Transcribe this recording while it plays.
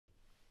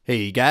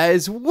Hey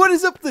guys, what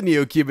is up?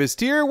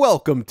 TheNeoCubest here.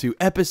 Welcome to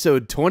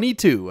episode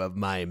 22 of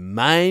my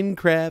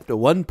Minecraft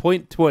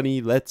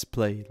 1.20 Let's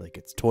Play like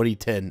it's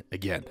 2010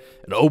 again.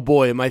 And oh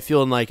boy, am I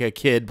feeling like a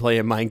kid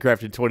playing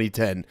Minecraft in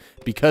 2010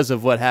 because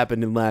of what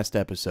happened in last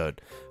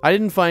episode. I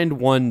didn't find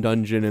one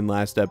dungeon in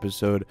last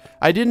episode.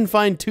 I didn't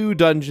find 2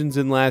 dungeons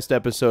in last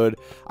episode.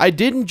 I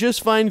didn't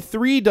just find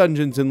 3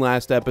 dungeons in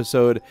last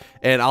episode.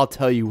 And I'll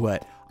tell you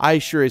what, I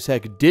sure as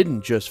heck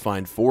didn't just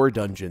find 4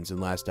 dungeons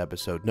in last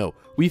episode. No,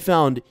 we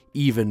found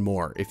even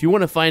more. If you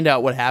want to find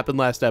out what happened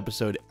last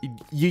episode,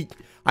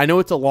 I know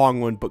it's a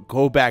long one, but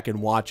go back and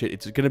watch it.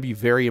 It's going to be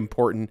very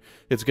important.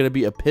 It's going to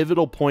be a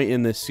pivotal point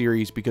in this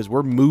series because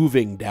we're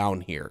moving down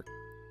here.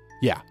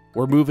 Yeah,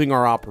 we're moving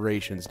our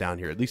operations down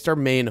here. At least our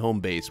main home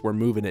base, we're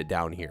moving it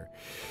down here.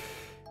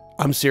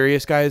 I'm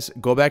serious, guys.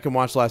 Go back and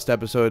watch last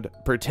episode.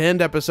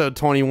 Pretend episode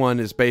 21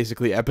 is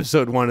basically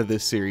episode 1 of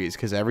this series,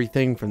 because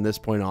everything from this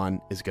point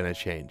on is going to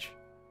change.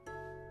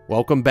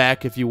 Welcome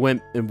back if you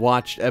went and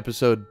watched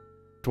episode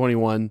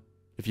 21.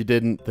 If you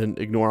didn't, then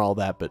ignore all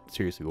that, but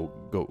seriously,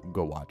 go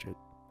watch it.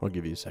 I'll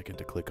give you a second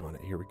to click on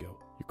it. Here we go.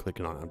 You're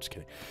clicking on it. I'm just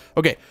kidding.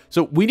 Okay,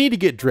 so we need to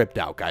get dripped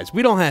out, guys.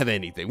 We don't have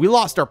anything. We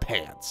lost our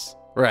pants,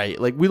 right?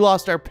 Like, we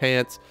lost our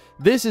pants.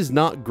 This is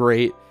not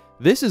great.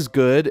 This is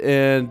good,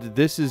 and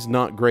this is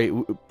not great.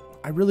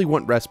 I really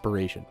want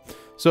respiration.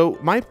 So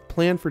my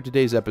plan for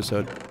today's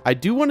episode, I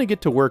do want to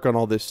get to work on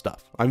all this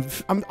stuff.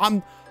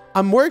 I'm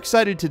more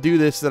excited to do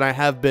this than I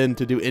have been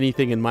to do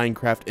anything in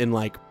Minecraft in,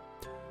 like,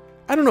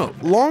 I don't know,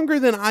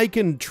 longer than I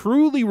can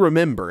truly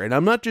remember. And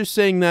I'm not just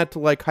saying that to,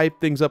 like, hype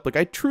things up. Like,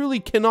 I truly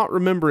cannot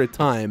remember a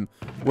time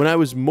when I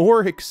was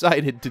more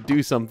excited to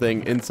do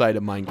something inside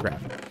of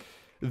Minecraft.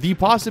 The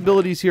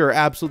possibilities here are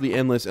absolutely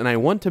endless, and I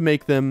want to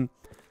make them...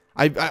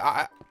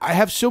 I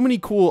have so many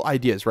cool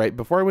ideas, right?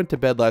 Before I went to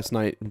bed last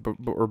night,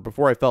 or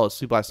before I fell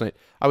asleep last night,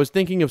 I was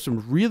thinking of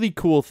some really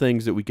cool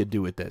things that we could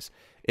do with this.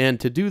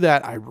 And to do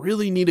that, I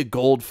really need a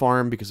gold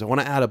farm because I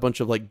want to add a bunch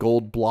of like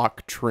gold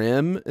block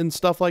trim and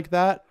stuff like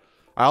that.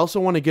 I also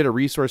want to get a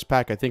resource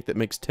pack, I think, that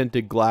makes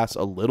tinted glass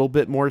a little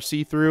bit more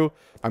see-through.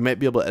 I might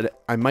be able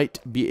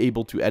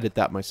to edit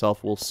that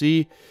myself. We'll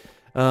see.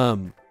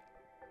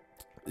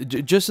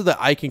 Just so that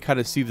I can kind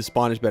of see the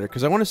spawners better,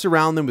 because I want to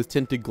surround them with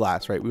tinted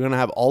glass, right? We're going to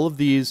have all of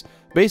these.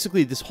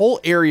 Basically, this whole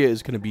area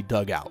is going to be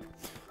dug out.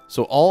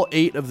 So all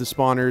 8 of the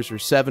spawners, or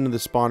 7 of the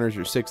spawners,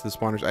 or 6 of the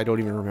spawners, I don't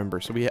even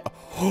remember. So we have...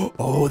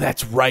 Oh,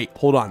 that's right.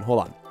 Hold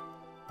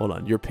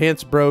on. Your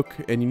pants broke,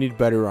 and you need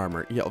better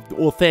armor. Yeah,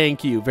 well,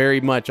 thank you very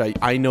much.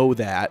 I know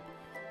that.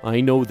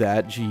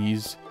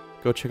 Jeez.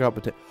 Go check out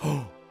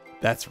potato.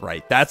 That's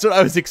right. That's what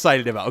I was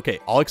excited about. Okay,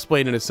 I'll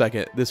explain in a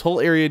second. This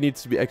whole area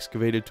needs to be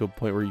excavated to a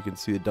point where you can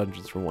see the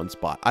dungeons from one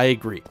spot. I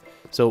agree.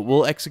 So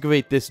we'll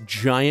excavate this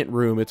giant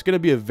room. It's going to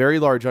be a very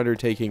large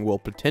undertaking. We'll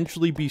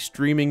potentially be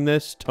streaming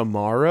this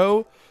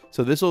tomorrow.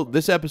 So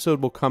this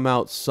episode will come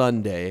out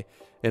Sunday,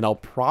 and I'll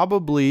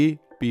probably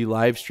be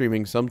live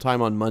streaming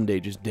sometime on Monday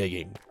just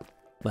digging.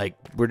 Like,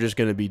 we're just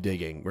going to be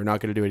digging. We're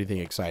not going to do anything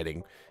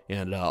exciting.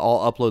 And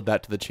I'll upload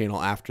that to the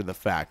channel after the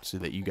fact so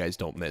that you guys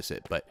don't miss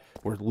it. But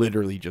we're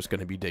literally just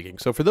going to be digging.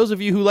 So for those of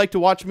you who like to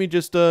watch me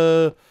just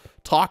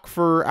talk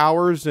for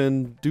hours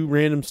and do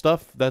random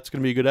stuff, that's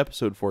going to be a good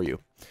episode for you.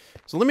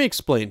 So let me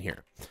explain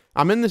here.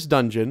 I'm in this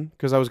dungeon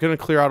because I was going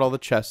to clear out all the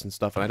chests and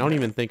stuff. And I don't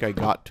even think I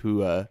got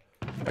to... oh,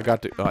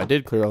 I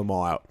did clear them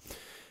all out.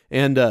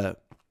 And...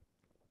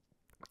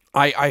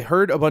 I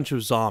heard a bunch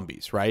of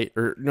zombies, right?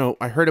 Or no,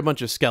 I heard a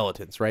bunch of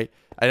skeletons, right?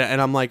 And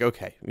I'm like,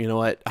 okay, you know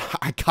what?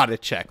 I gotta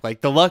check.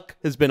 Like, the luck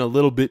has been a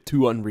little bit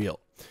too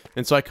unreal.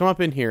 And so I come up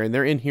in here, and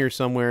they're in here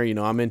somewhere. You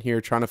know, I'm in here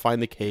trying to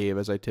find the cave,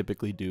 as I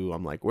typically do.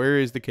 I'm like, where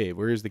is the cave?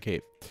 Where is the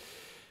cave?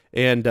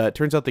 And it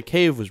turns out the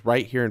cave was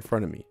right here in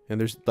front of me. And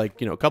there's,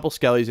 like, you know, a couple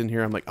skellies in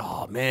here. I'm like,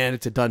 oh, man,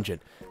 it's a dungeon.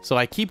 So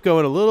I keep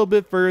going a little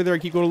bit further.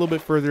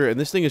 And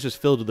this thing is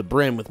just filled to the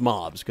brim with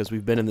mobs because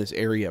we've been in this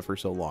area for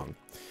so long.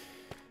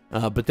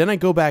 But then I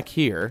go back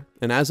here,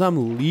 and as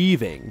I'm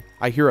leaving,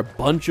 I hear a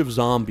bunch of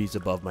zombies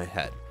above my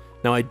head.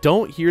 Now, I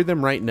don't hear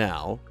them right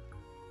now,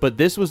 but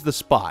this was the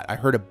spot. I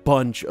heard a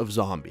bunch of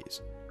zombies.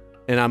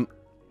 And I'm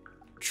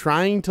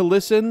trying to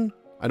listen.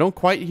 I don't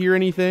quite hear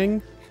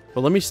anything,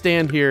 but let me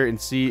stand here and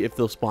see if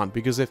they'll spawn.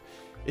 Because if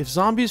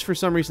zombies for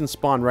some reason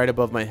spawn right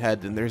above my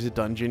head, then there's a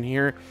dungeon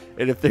here.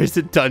 And if there's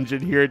a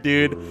dungeon here,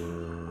 dude...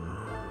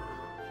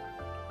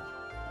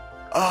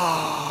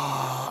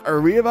 Ah, are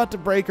we about to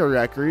break a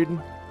record?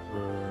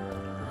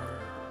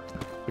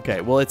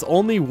 Okay, well, it's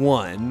only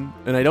 1,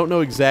 and I don't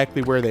know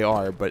exactly where they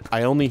are, but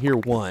I only hear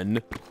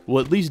 1.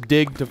 We'll at least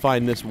dig to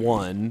find this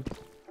 1.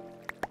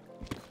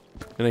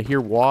 And I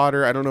hear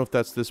water. I don't know if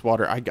that's this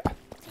water. I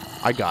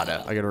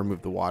gotta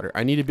remove the water.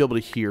 I need to be able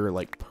to hear,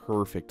 like,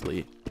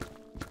 perfectly.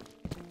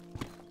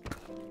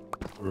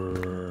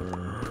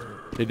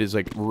 It is,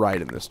 like, right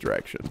in this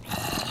direction.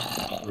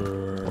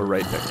 Or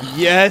right there.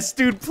 Yes,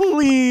 dude,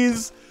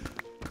 please!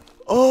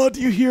 Oh,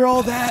 do you hear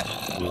all that?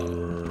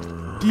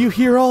 Do you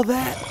hear all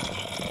that?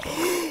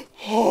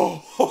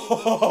 Oh,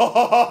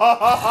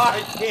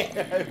 I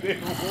can't.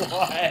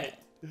 What?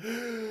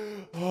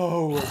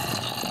 Oh,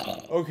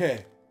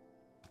 okay.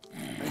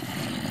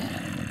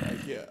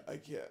 I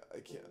can't.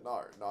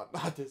 Not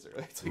this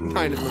early. It's like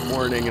 9 in the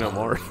morning and I'm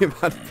already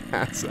about to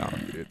pass out,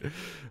 dude.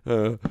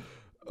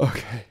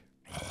 Okay.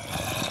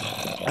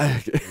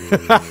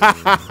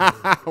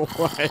 What?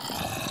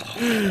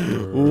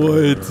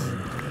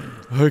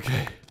 What?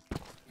 Okay.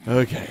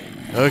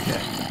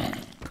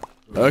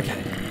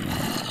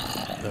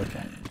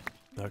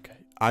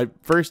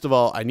 First of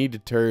all, I need to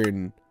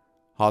turn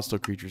hostile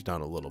creatures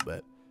down a little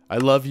bit. I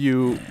love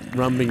you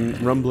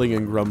rumbling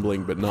and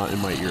grumbling, but not in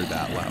my ear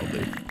that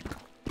loudly.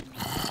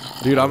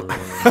 Dude, I'm...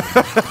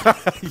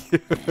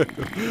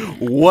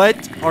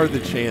 What are the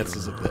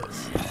chances of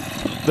this?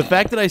 The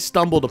fact that I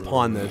stumbled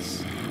upon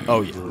this...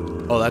 Oh, yeah.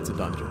 Oh, that's a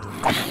dungeon.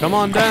 Come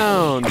on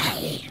down!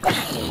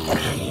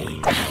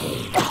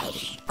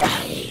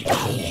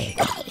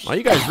 Oh,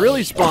 you guys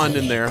really spawned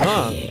in there,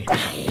 huh?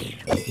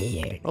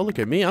 Oh, look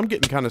at me. I'm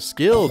getting kind of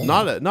skilled.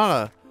 Not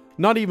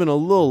even a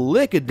little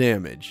lick of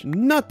damage.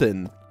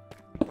 Nothing.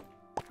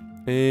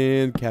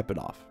 And cap it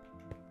off.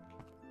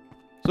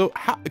 So,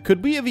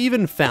 could we have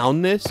even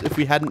found this if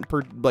we hadn't,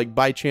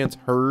 by chance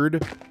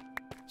heard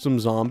some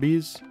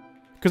zombies?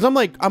 Because I'm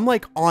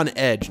like on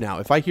edge now.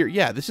 If I hear,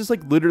 yeah, this is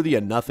like literally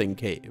a nothing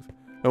cave.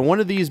 And one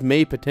of these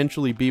may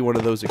potentially be one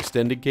of those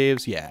extended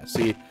caves. Yeah,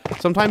 see,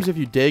 sometimes if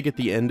you dig at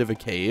the end of a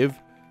cave,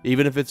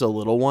 even if it's a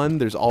little one,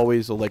 there's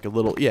always a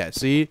little, yeah,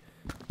 see?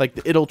 Like,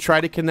 it'll try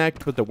to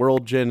connect, but the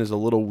world gen is a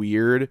little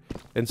weird,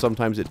 and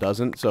sometimes it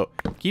doesn't. So,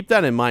 keep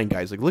that in mind,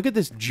 guys. Like, look at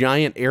this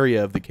giant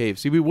area of the cave.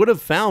 See, we would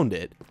have found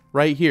it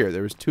right here.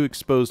 There was 2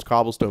 exposed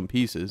cobblestone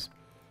pieces.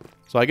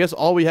 So, I guess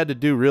all we had to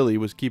do, really,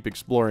 was keep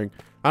exploring.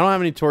 I don't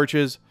have any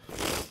torches.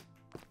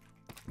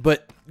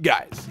 But,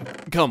 guys,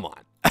 come on.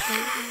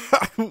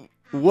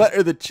 What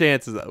are the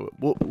chances of it?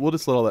 We'll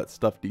just let all that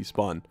stuff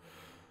despawn.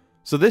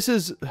 So, this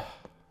is...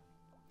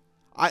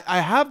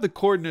 I have the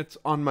coordinates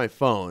on my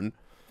phone.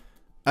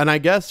 And I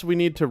guess we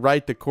need to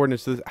write the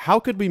coordinates. How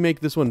could we make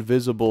this one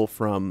visible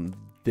from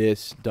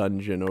this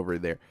dungeon over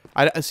there?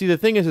 I see, the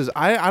thing is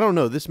I don't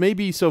know. This may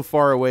be so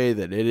far away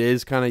that it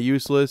is kind of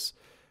useless.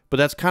 But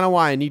that's kind of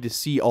why I need to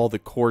see all the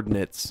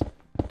coordinates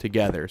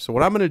together. So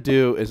what I'm going to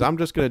do is I'm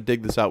just going to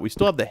dig this out. We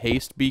still have the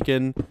haste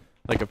beacon,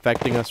 like,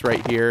 affecting us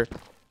right here.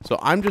 So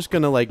I'm just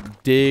going to,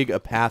 like, dig a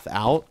path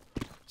out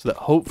so that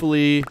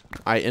hopefully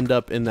I end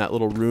up in that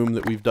little room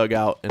that we've dug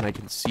out and I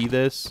can see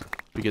this.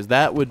 Because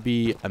that would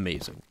be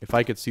amazing if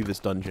I could see this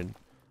dungeon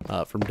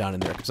from down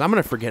in there. Because I'm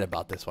gonna forget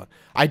about this one.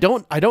 I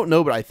don't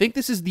know, but I think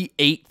this is the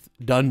 8th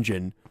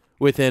dungeon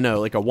within a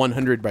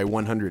 100 by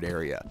 100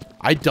 area.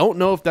 I don't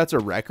know if that's a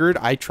record.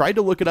 I tried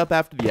to look it up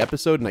after the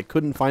episode and I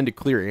couldn't find a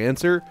clear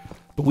answer.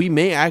 But we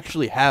may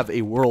actually have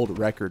a world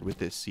record with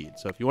this seed.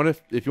 So if you want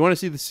to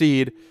see the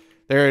seed,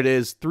 there it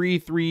is: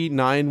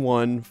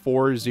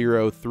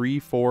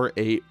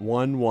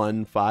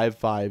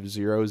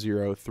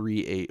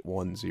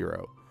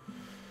 33914034811550038110.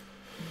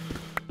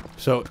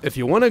 So, if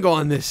you want to go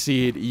on this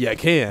seed, you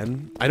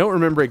can. I don't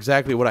remember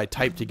exactly what I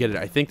typed to get it.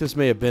 I think this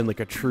may have been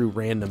like a true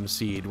random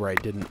seed where I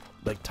didn't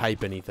like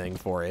type anything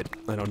for it.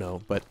 I don't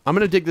know. But I'm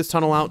going to dig this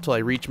tunnel out till I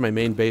reach my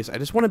main base. I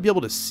just want to be able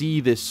to see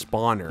this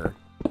spawner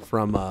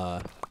from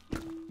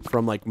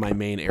like my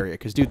main area.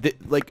 Because, dude,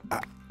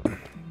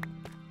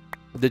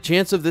 the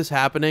chance of this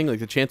happening, like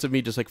the chance of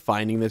me just like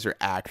finding this, are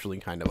actually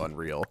kind of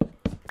unreal.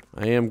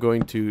 I am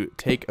going to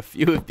take a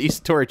few of these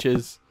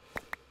torches.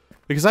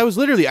 Because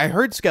I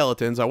heard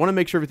skeletons. I want to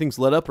make sure everything's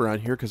lit up around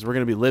here because we're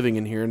going to be living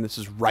in here. And this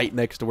is right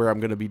next to where I'm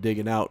going to be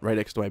digging out, right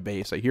next to my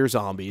base. I hear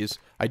zombies.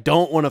 I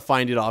don't want to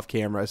find it off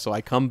camera. So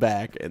I come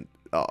back and,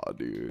 oh,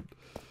 dude.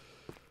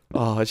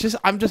 Oh,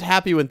 I'm just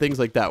happy when things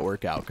like that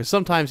work out. Because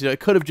sometimes,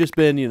 it could have just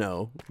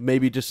been,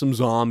 maybe just some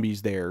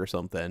zombies there or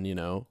something,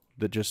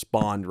 that just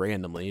spawned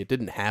randomly. It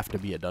didn't have to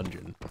be a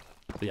dungeon.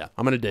 But yeah,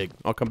 I'm going to dig.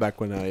 I'll come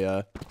back when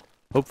I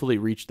hopefully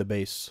reach the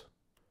base.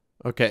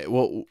 Okay,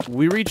 well,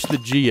 we reached the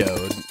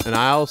geode, and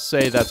I'll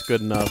say that's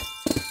good enough.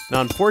 Now,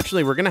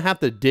 unfortunately, we're going to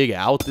have to dig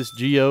out this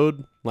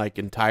geode, like,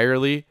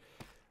 entirely.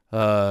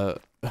 We're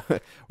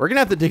going to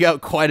have to dig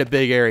out quite a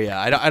big area.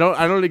 I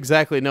don't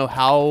exactly know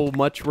how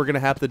much we're going to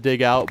have to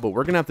dig out, but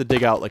we're going to have to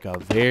dig out, like, a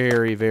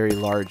very, very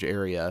large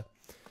area.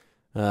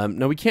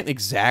 No, we can't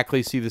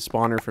exactly see the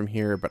spawner from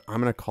here, but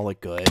I'm going to call it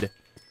good.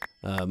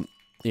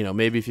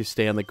 Maybe if you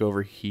stand, like,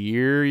 over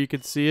here, you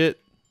could see it.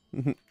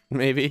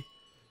 Maybe.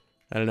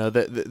 I don't know,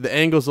 the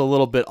angle's a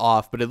little bit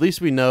off, but at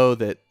least we know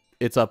that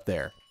it's up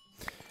there.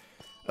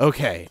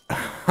 Okay.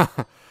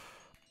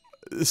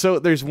 So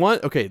there's one,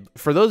 okay,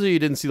 for those of you who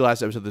didn't see the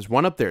last episode, there's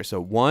one up there. So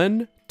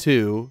 1,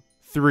 2,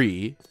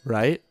 3,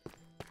 right?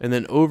 And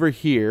then over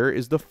here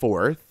is the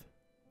 4th.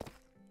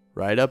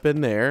 Right up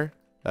in there.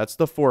 That's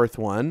the 4th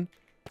one.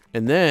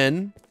 And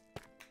then,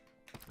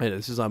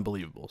 this is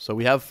unbelievable. So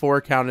we have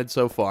 4 counted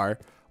so far.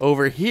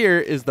 Over here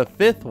is the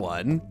 5th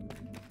one.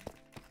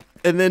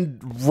 And then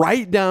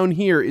right down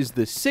here is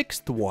the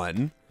 6th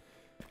one.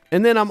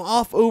 And then I'm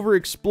off over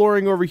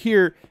exploring over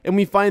here, and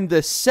we find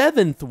the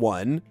 7th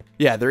one.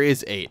 Yeah, there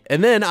is 8.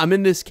 And then I'm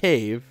in this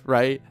cave,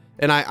 right?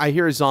 And I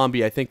hear a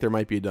zombie. I think there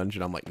might be a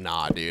dungeon. I'm like,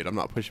 nah, dude, I'm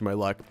not pushing my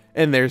luck.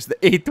 And there's the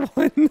 8th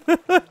one.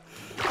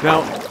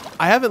 Now,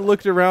 I haven't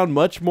looked around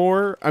much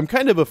more. I'm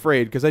kind of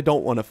afraid because I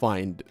don't want to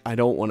find a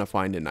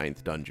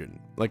 9th dungeon.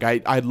 Like,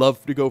 I'd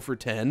love to go for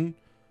 10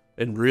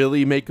 and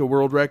really make a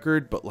world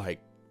record, but like,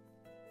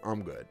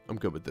 I'm good. I'm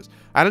good with this.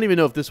 I don't even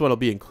know if this one will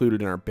be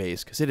included in our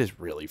base because it is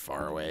really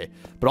far away.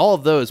 But all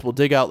of those will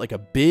dig out like a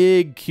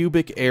big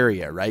cubic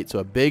area, right? So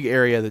a big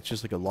area that's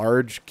just like a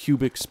large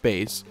cubic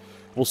space.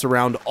 We'll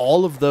surround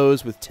all of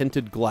those with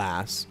tinted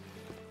glass.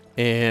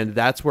 And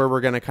that's where we're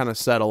going to kind of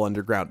settle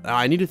underground. Now,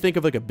 I need to think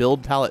of like a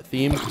build palette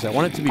theme because I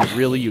want it to be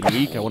really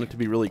unique. I want it to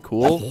be really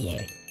cool.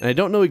 And I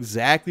don't know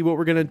exactly what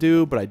we're going to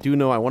do, but I do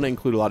know I want to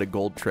include a lot of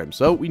gold trim.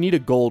 So we need a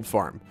gold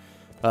farm.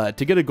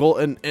 To get a gold,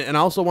 and I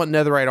also want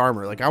netherite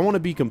armor. Like, I want to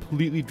be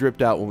completely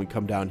dripped out when we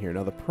come down here.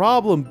 Now, the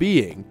problem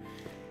being,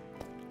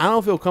 I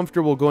don't feel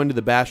comfortable going to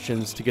the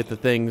bastions to get the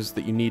things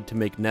that you need to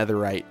make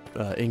netherite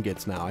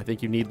ingots now. I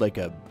think you need like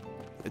a,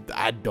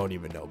 I don't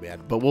even know,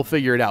 man, but we'll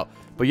figure it out.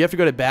 But you have to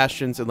go to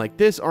bastions, and like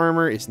this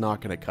armor is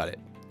not going to cut it.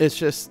 It's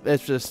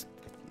just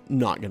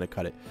not going to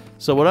cut it.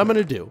 So what I'm going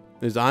to do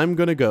is I'm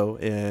going to go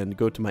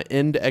to my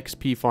end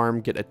XP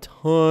farm, get a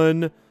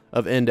ton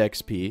of end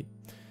XP.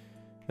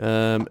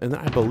 And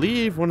I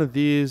believe one of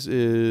these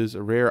is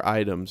rare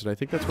items, and I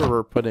think that's where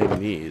we're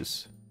putting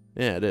these.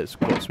 Yeah, it is.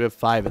 Cool. So we have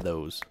 5 of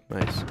those.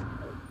 Nice.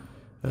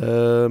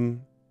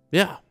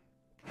 Yeah.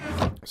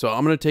 So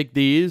I'm going to take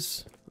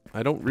these.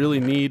 I don't really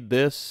need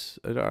this.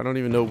 I don't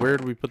even know, where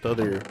do we put the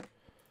other?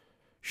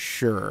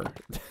 Sure.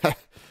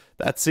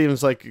 That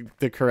seems like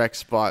the correct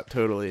spot,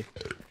 totally.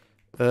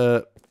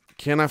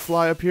 Can I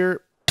fly up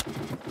here?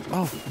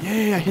 Oh,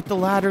 yay, I hit the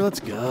ladder.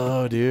 Let's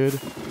go, dude.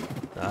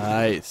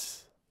 Nice.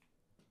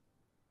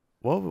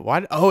 Whoa,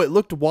 why? Oh, it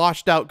looked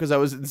washed out because I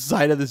was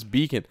inside of this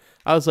beacon.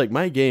 I was like,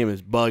 my game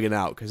is bugging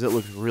out because it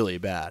looks really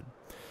bad.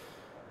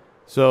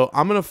 So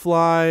I'm going to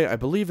fly. I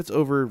believe it's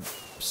over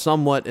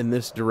somewhat in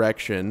this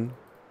direction.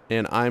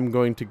 And I'm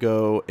going to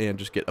go and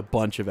just get a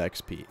bunch of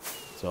XP.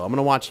 So I'm going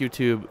to watch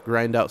YouTube,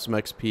 grind out some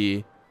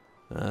XP.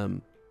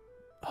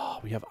 Oh,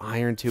 we have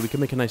iron too. We can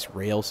make a nice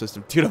rail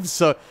system. Dude, I'm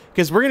so...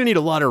 Because we're going to need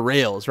a lot of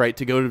rails, right,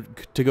 to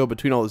go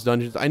between all those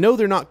dungeons. I know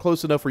they're not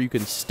close enough where you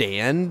can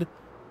stand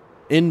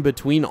in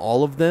between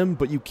all of them,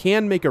 but you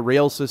can make a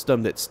rail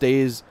system that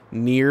stays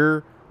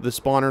near the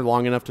spawner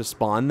long enough to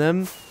spawn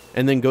them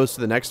and then goes to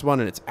the next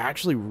one, and it's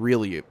actually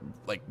really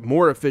like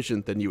more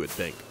efficient than you would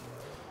think.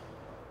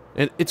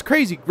 And it's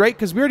crazy, right?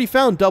 Because we already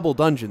found double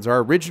dungeons. Our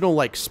original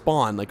like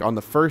spawn, like on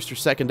the 1st or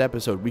 2nd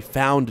episode, we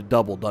found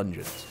double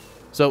dungeons.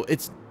 So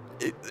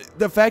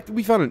the fact that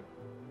we found an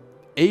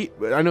 8,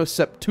 I know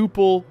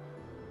septuple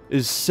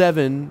is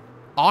 7,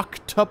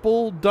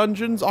 octuple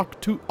dungeons,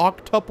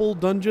 octuple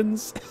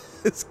dungeons.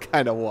 It's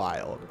kind of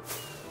wild.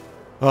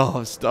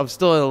 Oh, I'm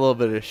still in a little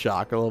bit of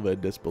shock, a little bit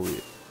of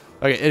disbelief.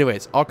 Okay,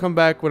 anyways, I'll come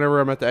back whenever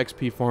I'm at the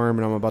XP farm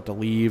and I'm about to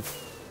leave.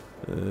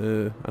 I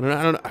don't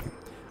know.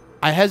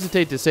 I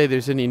hesitate to say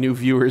there's any new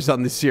viewers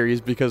on this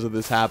series because of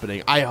this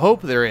happening. I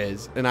hope there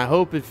is, and I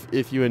hope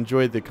if you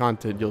enjoyed the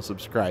content, you'll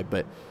subscribe,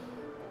 but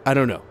I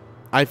don't know.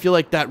 I feel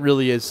like that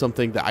really is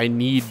something that I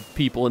need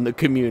people in the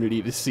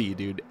community to see,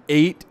 dude.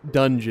 8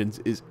 dungeons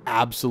is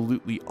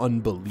absolutely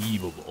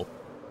unbelievable.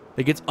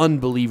 Like, it's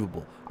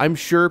unbelievable. I'm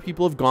sure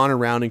people have gone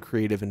around and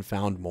creative and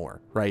found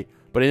more, right?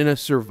 But in a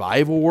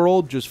survival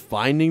world, just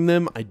finding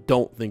them, I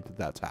don't think that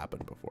that's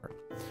happened before.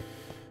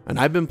 And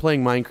I've been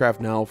playing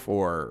Minecraft now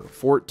for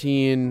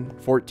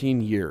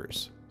 14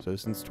 years. So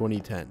since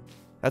 2010.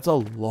 That's a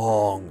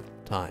long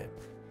time.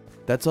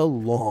 That's a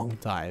long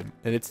time.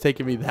 And it's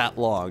taken me that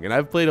long. And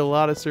I've played a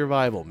lot of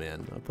survival,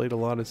 man. I've played a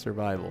lot of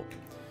survival.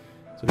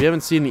 So if you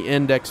haven't seen the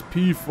end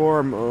XP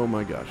farm, oh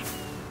my gosh.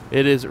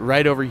 It is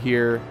right over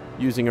here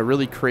using a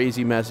really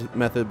crazy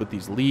method with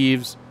these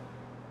leaves.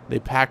 They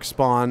pack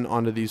spawn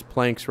onto these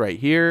planks right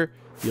here.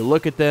 You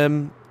look at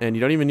them, and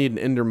you don't even need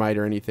an endermite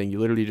or anything. You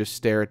literally just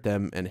stare at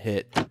them and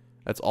hit.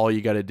 That's all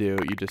you got to do.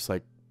 You just,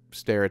 like,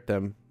 stare at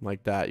them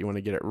like that. You want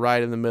to get it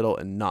right in the middle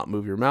and not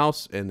move your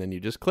mouse, and then you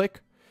just click.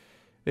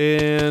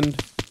 And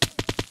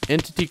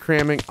entity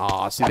cramming.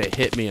 Aw, see, they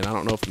hit me, and I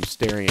don't know if I'm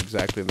staring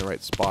exactly in the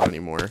right spot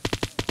anymore.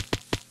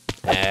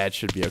 It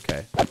should be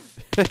okay.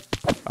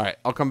 Alright,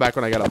 I'll come back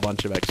when I got a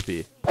bunch of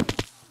XP.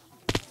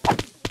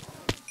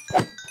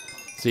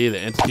 See, the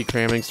entity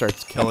cramming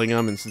starts killing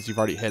them, and since you've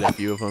already hit a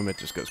few of them, it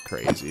just goes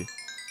crazy.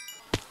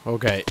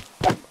 Okay,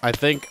 I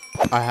think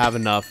I have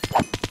enough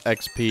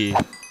XP.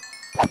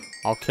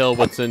 I'll kill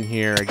what's in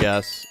here, I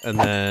guess, and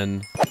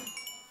then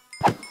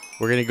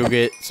we're gonna go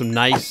get some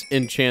nice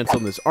enchants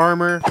on this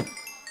armor.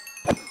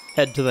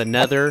 Head to the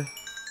nether.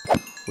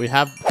 We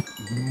have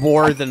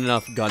more than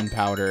enough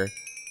gunpowder.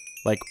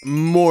 Like,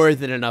 more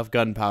than enough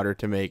gunpowder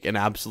to make an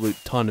absolute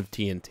ton of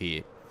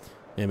TNT.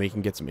 And we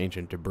can get some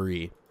ancient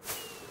debris.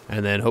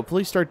 And then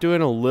hopefully start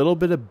doing a little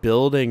bit of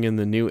building in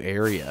the new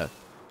area.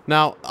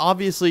 Now,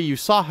 obviously, you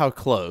saw how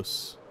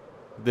close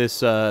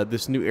this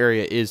new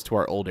area is to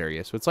our old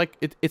area. So it's like,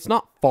 it's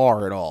not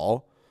far at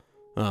all.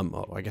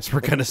 Oh, I guess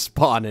we're going to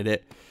spawn in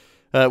it.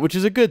 which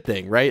is a good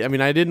thing, right? I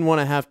mean, I didn't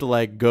want to have to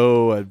like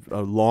go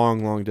a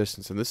long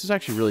distance, and this is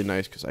actually really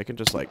nice because I can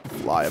just like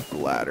fly up the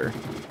ladder,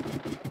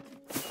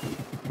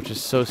 which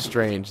is so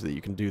strange that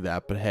you can do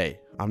that. But hey,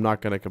 I'm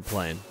not gonna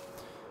complain.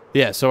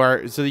 Yeah, so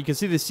you can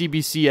see the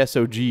CBC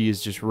SOG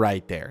is just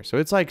right there, so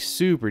it's like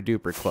super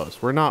duper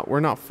close. We're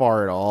not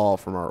far at all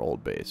from our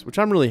old base, which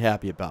I'm really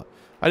happy about.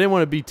 I didn't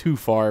want to be too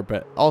far,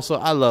 but also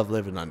I love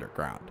living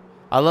underground.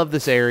 I love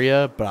this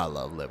area, but I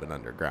love living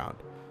underground.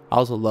 I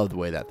also love the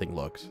way that thing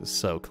looks. It's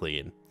so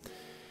clean.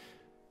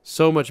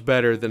 So much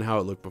better than how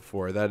it looked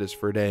before. That is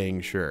for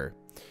dang sure.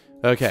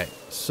 Okay,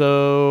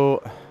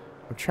 so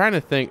I'm trying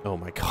to think. Oh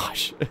my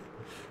gosh.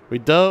 we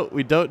don't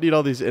need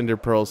all these ender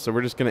pearls, so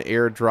we're just going to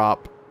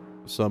airdrop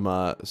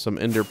some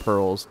ender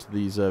pearls to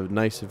these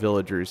nice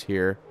villagers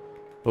here.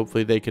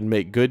 Hopefully they can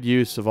make good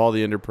use of all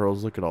the ender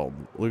pearls. Look at all.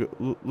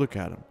 Look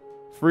at them.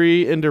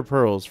 Free ender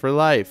pearls for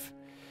life.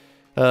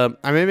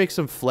 I may make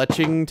some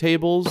fletching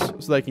tables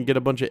so that I can get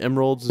a bunch of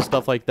emeralds and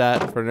stuff like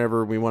that for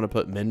whenever we want to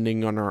put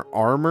mending on our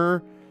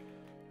armor.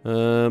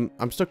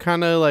 I'm still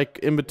kind of like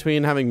in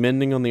between having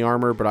mending on the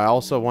armor, but I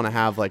also want to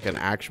have like an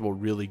actual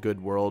really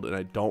good world, and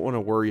I don't want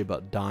to worry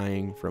about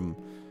dying from,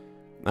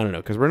 I don't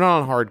know, because we're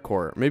not on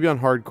hardcore. Maybe on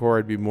hardcore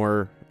I'd be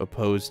more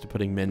opposed to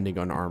putting mending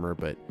on armor,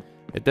 but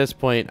at this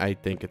point I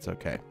think it's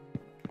okay.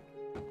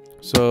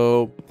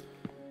 So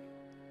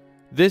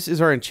this is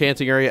our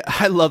enchanting area.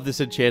 I love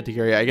this enchanting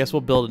area. I guess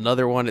we'll build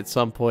another one at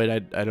some point.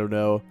 I don't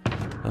know.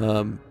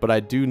 But I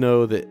do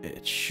know that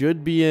it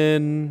should be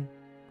in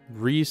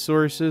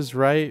resources,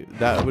 right?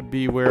 That would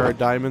be where our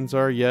diamonds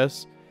are,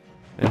 yes.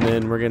 And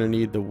then we're going to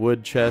need the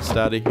wood chest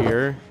out of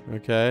here.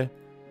 Okay.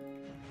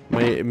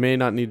 May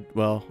not need,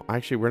 well,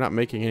 actually we're not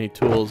making any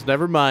tools.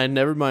 Never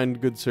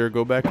mind, good sir.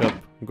 Go back up.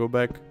 Go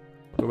back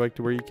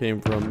to where you came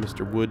from,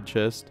 Mr. Wood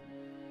Chest.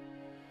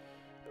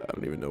 I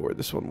don't even know where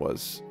this one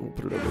was. We'll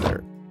put it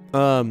over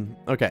there.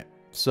 Okay.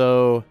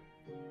 So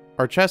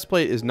our chest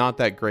plate is not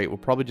that great. We'll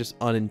probably just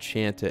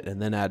unenchant it and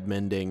then add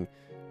mending.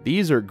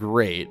 These are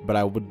great, but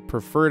I would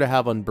prefer to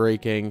have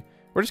unbreaking.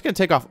 We're just going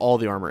to take off all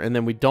the armor, and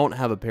then we don't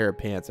have a pair of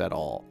pants at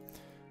all.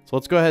 So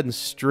let's go ahead and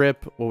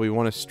strip what we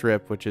want to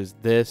strip, which is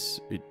this.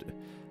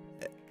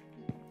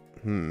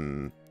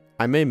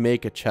 I may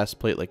make a chest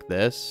plate like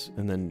this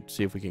and then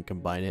see if we can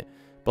combine it.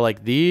 But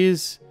like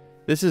these,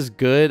 this is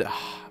good.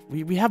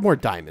 We have more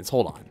diamonds.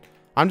 Hold on.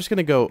 I'm just going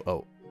to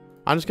go,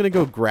 I'm just going to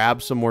go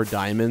grab some more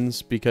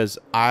diamonds because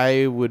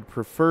I would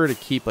prefer to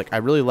keep, like, I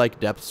really like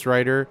Depth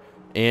Strider,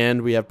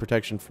 and we have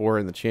Protection 4,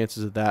 and the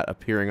chances of that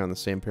appearing on the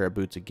same pair of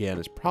boots again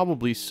is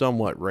probably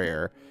somewhat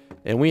rare.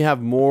 And we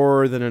have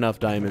more than enough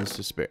diamonds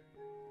to spare.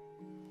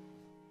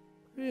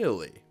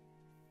 Really?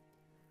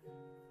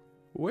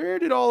 Where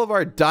did all of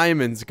our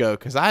diamonds go?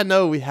 Because I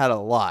know we had a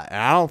lot,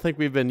 and I don't think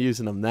we've been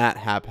using them that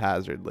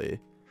haphazardly.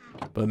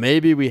 But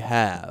maybe we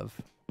have.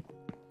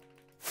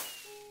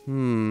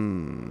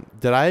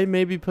 Did I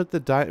maybe put the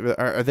diamonds?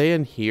 Are they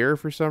in here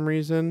for some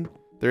reason?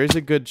 There is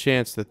a good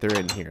chance that they're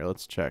in here.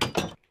 Let's check.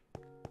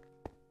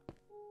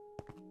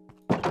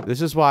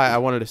 This is why I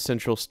wanted a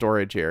central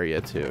storage area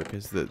too,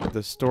 because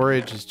the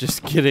storage is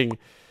just getting,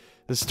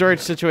 the storage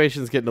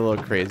situation is getting a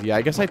little crazy. Yeah,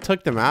 I guess I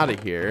took them out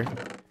of here.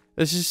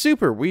 This is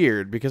super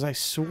weird because I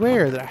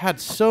swear that I had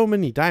so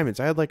many diamonds.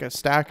 I had like a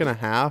stack and a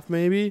half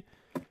maybe.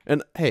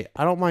 And hey,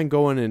 I don't mind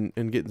going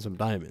and getting some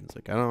diamonds.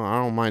 Like I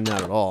don't mind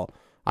that at all.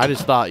 I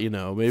just thought, you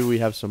know, maybe we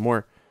have some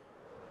more.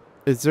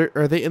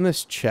 Are they in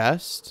this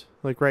chest?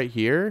 Like right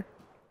here?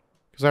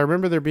 Because I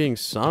remember there being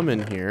some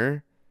in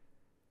here.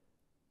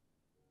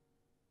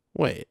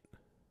 Wait.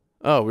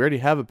 Oh, we already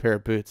have a pair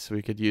of boots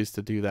we could use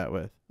to do that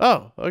with.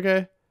 Oh,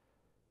 okay.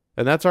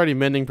 And that's already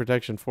mending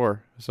protection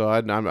 4. So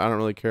I don't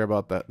really care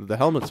about that. The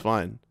helmet's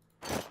fine.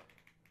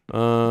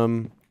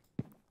 Well,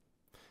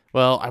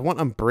 I want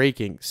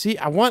unbreaking. See,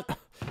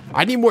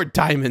 I need more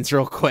diamonds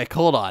real quick.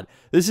 Hold on.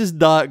 This is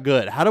not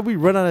good. How do we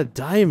run out of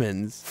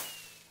diamonds?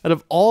 Out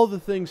of all the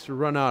things to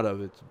run out of,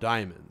 it's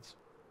diamonds.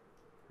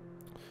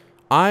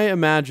 I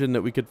imagine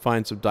that we could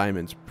find some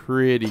diamonds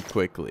pretty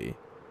quickly.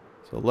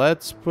 So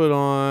let's put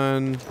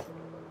on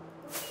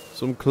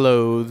some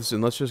clothes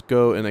and let's just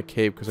go in a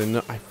cave because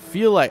I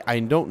feel like, I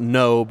don't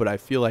know, but I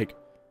feel like,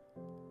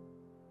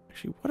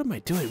 actually, what am I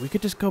doing? We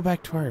could just go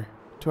back to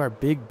our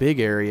big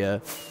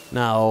area.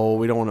 No,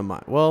 we don't want to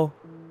mine. Well,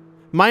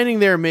 mining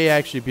there may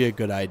actually be a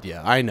good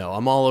idea. I know,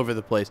 I'm all over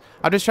the place.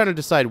 I'm just trying to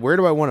decide where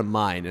do I want to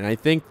mine, and I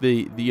think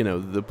the you know,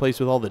 the place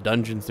with all the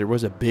dungeons, there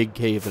was a big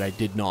cave that I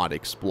did not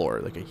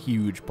explore, like a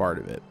huge part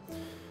of it.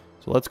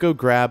 So let's go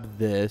grab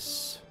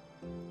this.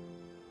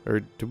 Or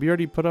did we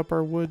already put up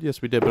our wood?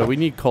 Yes, we did, but we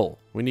need coal.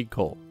 We need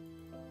coal.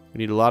 We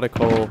need a lot of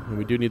coal, and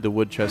we do need the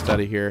wood chest out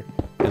of here.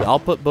 And I'll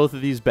put both of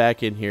these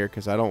back in here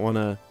because I don't want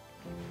to,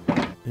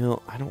 you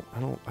know,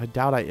 I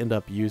doubt I end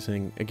up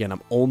using, again,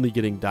 I'm only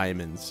getting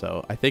diamonds,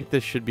 so I think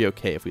this should be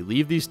okay. If we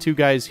leave these two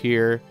guys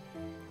here,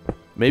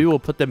 maybe we'll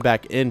put them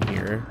back in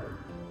here,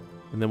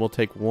 and then we'll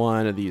take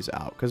one of these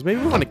out, because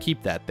maybe we want to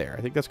keep that there.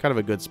 I think that's kind of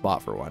a good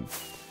spot for one.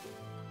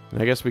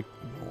 And I guess we,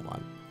 hold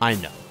on. I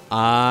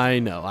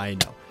know.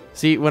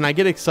 See, when I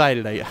get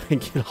excited, I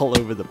get all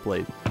over the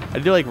place. I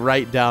do like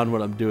write down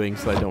what I'm doing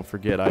so I don't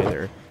forget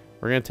either.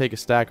 We're going to take a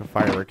stack of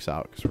fireworks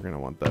out because we're going to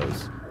want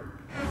those.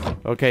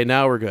 Okay,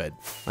 now we're good.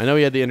 I know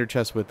we had the ender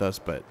chest with us,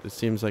 but it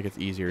seems like it's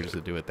easier just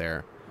to do it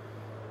there.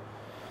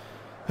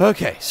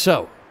 Okay,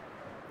 so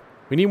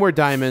we need more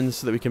diamonds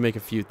so that we can make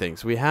a few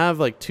things. We have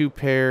like 2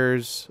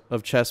 pairs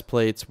of chest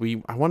plates.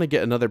 I want to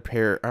get another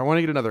pair. I want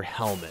to get another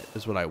helmet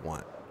is what I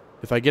want.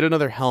 If I get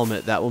another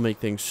helmet, that will make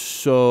things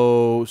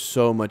so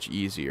much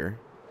easier.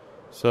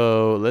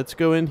 So let's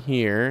go in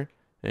here,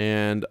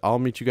 and I'll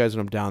meet you guys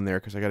when I'm down there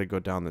because I got to go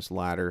down this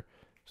ladder.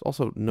 There's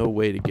also no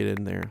way to get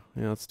in there.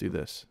 Yeah, let's do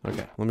this.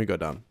 Okay, let me go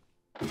down.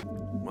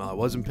 Well, I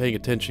wasn't paying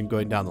attention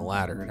going down the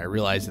ladder, and I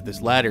realized that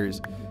this ladder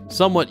is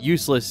somewhat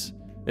useless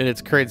in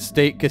its current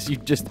state because you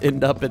just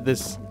end up in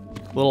this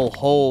little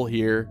hole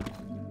here.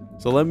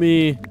 So let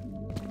me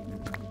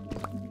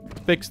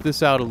fix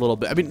this out a little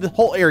bit. I mean, the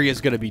whole area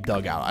is going to be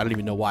dug out. I don't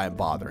even know why I'm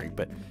bothering,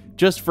 but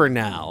just for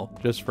now.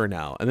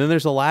 And then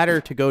there's a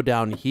ladder to go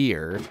down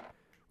here,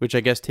 which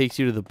I guess takes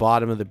you to the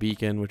bottom of the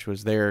beacon, which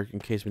was there in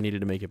case we needed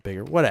to make it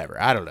bigger. Whatever.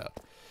 I don't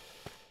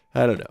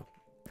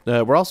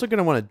know. We're also going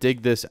to want to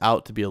dig this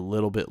out to be a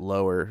little bit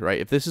lower, right?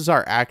 If this is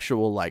our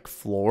actual, like,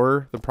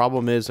 floor, the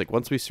problem is, like,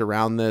 once we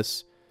surround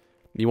this,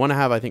 you want to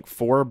have, I think,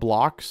 4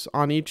 blocks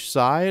on each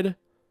side,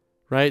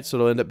 right? So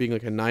it'll end up being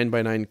like a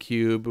 9x9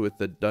 cube with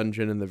the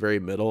dungeon in the very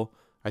middle.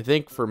 I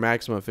think for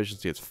maximum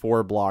efficiency, it's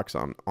 4 blocks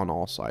on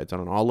all sides. I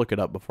don't know. I'll look it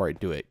up before I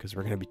do it because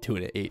we're going to be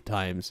doing it 8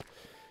 times,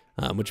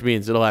 which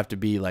means it'll have to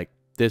be like,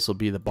 this will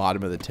be the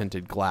bottom of the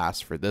tinted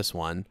glass for this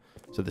one.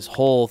 So this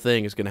whole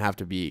thing is going to have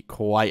to be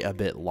quite a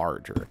bit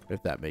larger,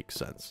 if that makes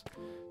sense.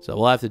 So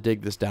we'll have to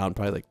dig this down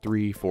probably like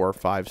 3, 4,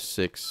 5,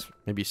 6,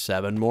 maybe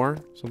 7 more,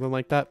 something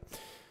like that.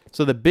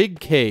 So the big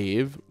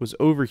cave was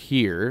over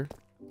here.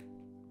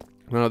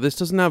 No, this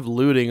doesn't have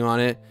looting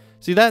on it.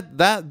 See,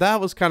 that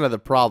was kind of the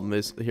problem.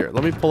 Is here,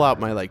 let me pull out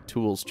my like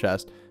tools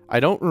chest. I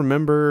don't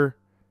remember.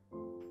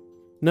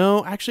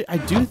 No, actually, I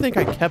do think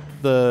I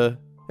kept the.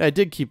 I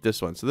did keep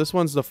this one. So this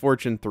one's the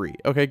Fortune 3.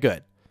 Okay,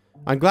 good.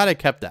 I'm glad I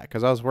kept that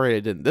because I was worried I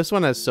didn't. This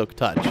one has Silk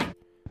Touch,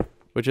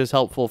 which is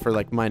helpful for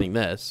like mining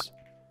this.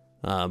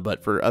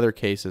 But for other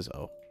cases,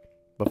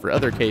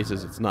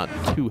 it's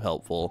not too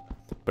helpful.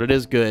 But it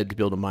is good to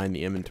be able to mine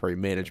the inventory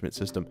management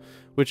system,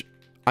 which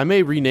I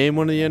may rename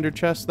one of the ender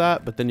chests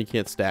that, but then you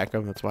can't stack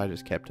them. That's why I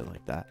just kept it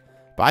like that.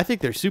 But I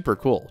think they're super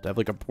cool. To have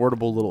like a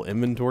portable little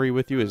inventory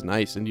with you is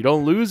nice, and you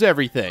don't lose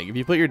everything. If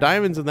you put your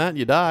diamonds in that and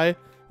you die,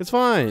 it's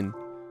fine.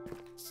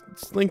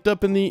 It's linked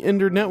up in the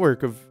ender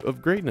network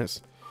of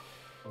greatness.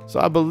 So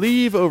I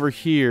believe over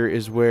here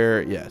is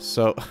where, yes.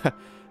 So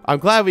I'm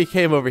glad we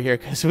came over here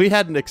because we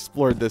hadn't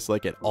explored this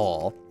like at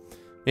all.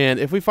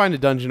 And if we find a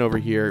dungeon over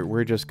here,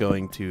 we're just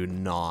going to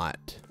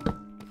not,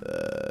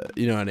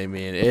 you know what I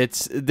mean?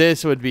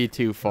 This would be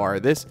too far.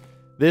 This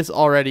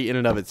already in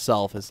and of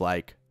itself is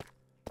like,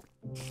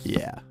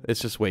 yeah,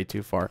 it's just way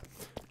too far.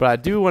 But I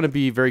do want to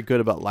be very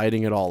good about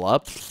lighting it all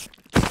up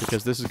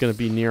because this is going to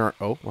be near our,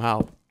 oh,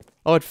 wow.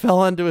 Oh, it fell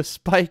onto a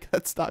spike.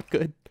 That's not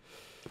good.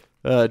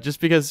 Just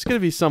because it's going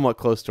to be somewhat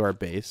close to our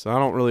base. So I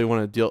don't really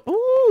want to deal.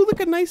 Oh, look,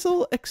 a nice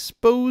little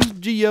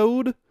exposed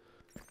geode.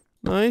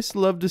 Nice.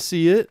 Love to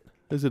see it.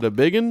 Is it a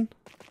biggin?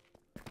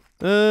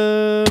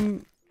 No,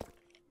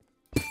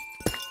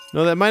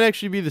 that might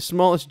actually be the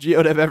smallest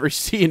geode I've ever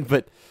seen,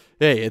 but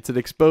hey, it's an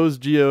exposed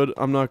geode.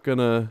 I'm not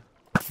gonna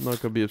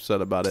be upset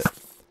about it.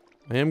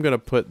 I am gonna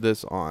put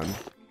this on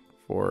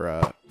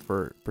for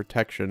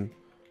protection.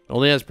 It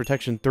only has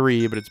protection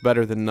 3, but it's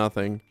better than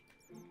nothing.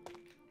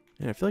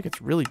 And I feel like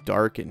it's really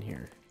dark in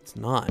here. It's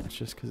not. It's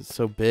just because it's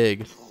so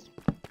big.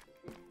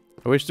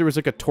 I wish there was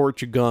like a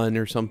torch gun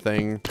or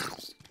something.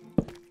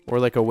 Or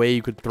like a way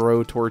you could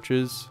throw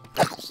torches,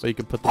 so you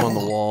could put them on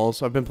the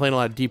walls. I've been playing a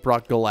lot of Deep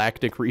Rock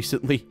Galactic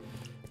recently,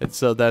 and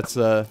so that's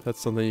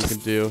something you can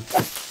do.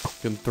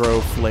 You can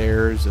throw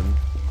flares, and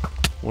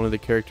one of the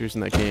characters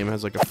in that game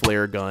has like a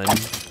flare gun,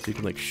 so you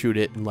can like shoot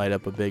it and light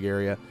up a big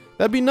area.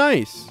 That'd be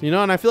nice, you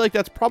know. And I feel like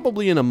that's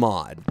probably in a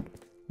mod,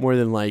 more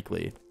than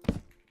likely.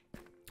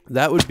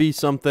 That would be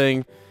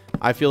something.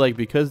 I feel like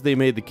because they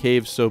made the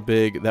cave so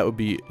big, that would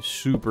be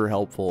super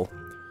helpful.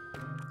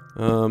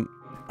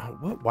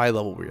 What Y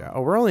level were we at?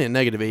 Oh, we're only at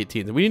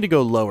 -18. We need to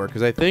go lower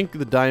because I think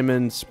the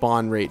diamond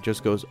spawn rate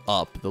just goes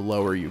up the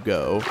lower you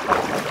go.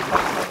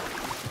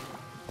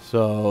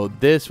 So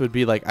this would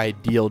be like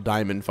ideal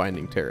diamond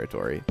finding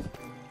territory.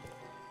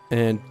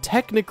 And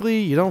technically,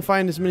 you don't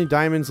find as many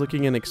diamonds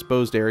looking in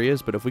exposed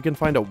areas, but if we can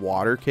find a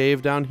water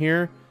cave down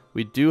here,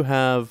 we do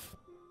have...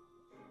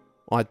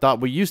 Well, I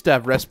thought we used to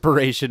have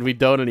respiration. We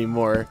don't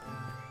anymore.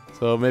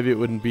 So maybe it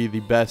wouldn't be the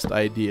best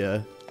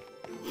idea.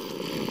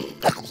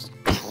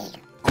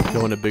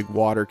 Go in a big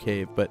water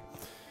cave, but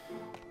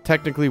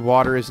technically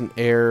water isn't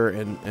air,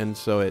 and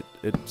so it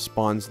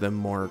spawns them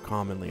more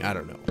commonly. I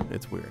don't know.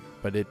 It's weird,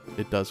 but it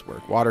does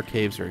work. Water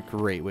caves are a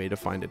great way to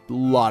find a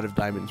lot of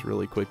diamonds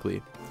really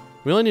quickly.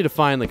 We only need to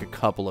find like a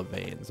couple of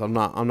veins. I'm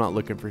not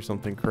looking for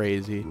something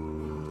crazy.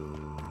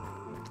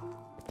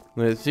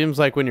 It seems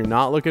like when you're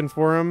not looking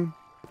for them,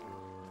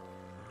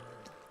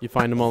 you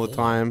find them all the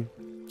time.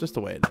 Just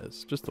the way it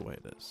is. Just the way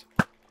it is.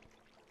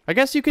 I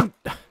guess you can...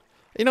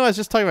 You know, I was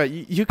just talking about,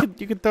 you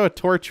could throw a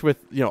torch with,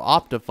 you know,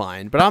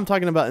 Optifine, but I'm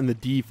talking about in the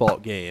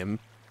default game.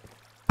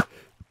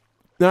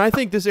 Now, I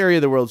think this area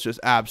of the world's just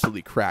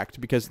absolutely cracked,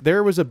 because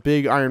there was a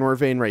big iron ore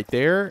vein right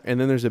there, and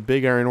then there's a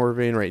big iron ore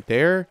vein right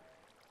there.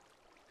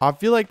 I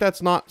feel like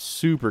that's not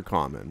super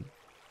common.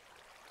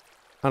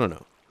 I don't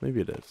know.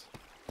 Maybe it is.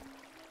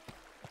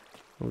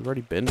 We've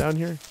already been down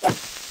here?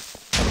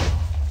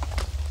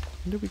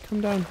 When did we come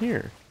down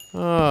here?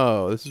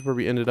 Oh, this is where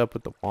we ended up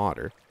with the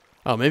water.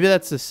 Oh, maybe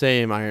that's the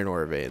same iron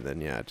ore vein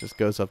then. Yeah, it just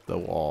goes up the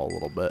wall a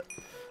little bit.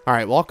 All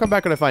right, well, I'll come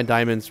back when I find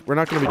diamonds. We're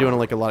not going to be doing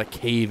like a lot of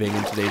caving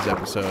in today's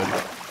episode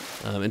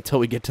until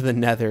we get to the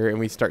nether and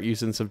we start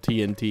using some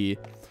TNT.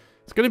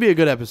 It's going to be a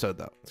good episode,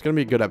 though. It's going to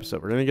be a good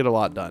episode. We're going to get a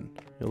lot done.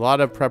 A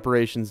lot of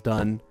preparations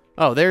done.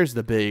 Oh, there's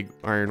the big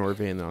iron ore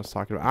vein that I was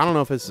talking about. I don't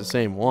know if it's the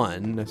same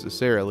one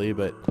necessarily,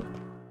 but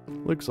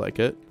looks like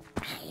it.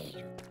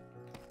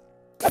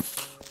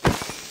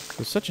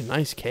 It's such a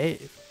nice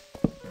cave.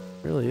 It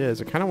really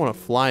is. I kind of want to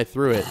fly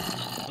through it,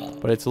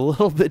 but it's a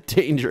little bit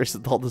dangerous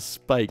with all the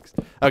spikes.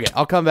 Okay,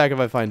 I'll come back if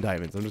I find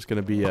diamonds. I'm just going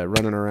to be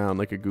running around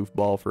like a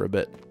goofball for a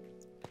bit.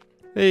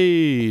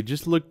 Hey,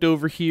 just looked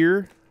over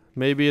here.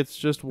 Maybe it's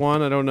just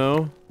one. I don't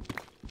know.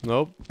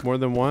 Nope, more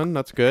than one.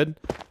 That's good.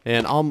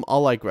 And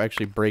I'll like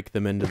actually break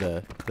them into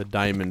the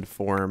diamond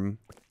form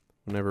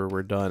whenever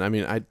we're done. I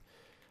mean,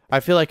 I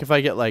feel like if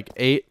I get like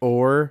 8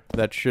 ore,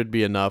 that should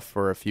be enough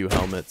for a few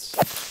helmets.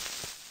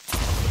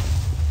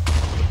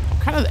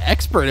 Kind of the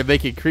expert at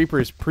making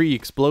creepers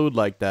pre-explode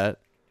like that.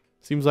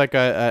 Seems like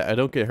I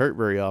don't get hurt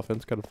very often.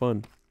 It's kind of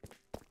fun.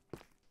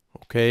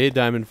 Okay,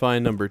 diamond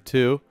find number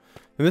 2.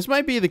 And this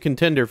might be the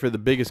contender for the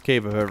biggest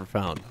cave I've ever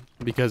found.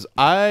 Because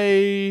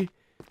I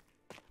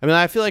mean,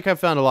 I feel like I've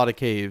found a lot of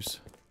caves.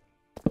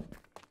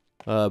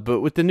 But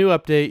with the new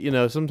update, you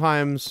know,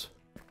 sometimes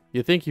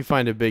you think you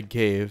find a big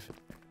cave.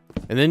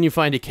 And then you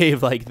find a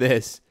cave like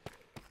this.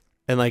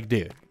 And like,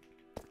 dude,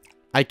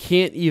 I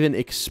can't even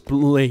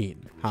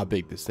explain how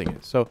big this thing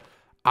is. So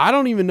I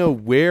don't even know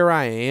where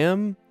I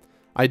am.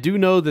 I do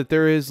know that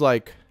there is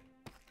like,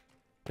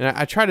 and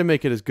I try to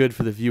make it as good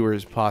for the viewer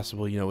as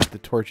possible, you know, with the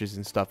torches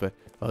and stuff. But,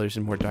 oh, there's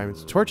some more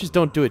diamonds. Torches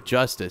don't do it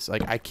justice.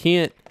 Like, I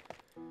can't.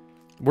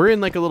 We're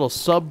in like a little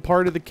sub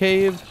part of the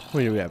cave. How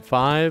many do we have?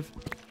 5.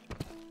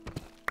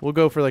 We'll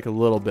go for like a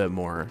little bit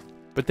more.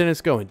 But then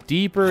it's going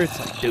deeper. It's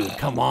like, dude,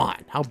 come on.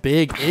 How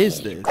big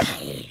is this?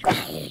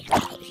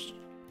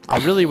 I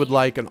really would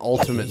like an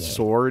ultimate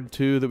sword,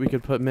 too, that we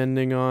could put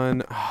mending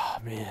on. Oh,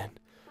 man.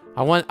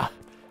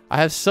 I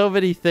have so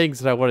many things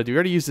that I want to do. We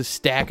already used a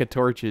stack of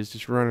torches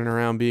just running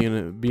around being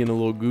a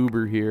little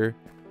goober here.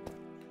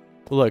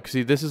 Look,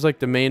 see, this is like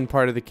the main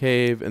part of the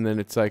cave, and then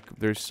it's like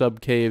there's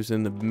sub-caves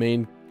in the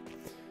main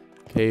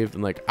cave.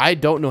 And, like, I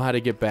don't know how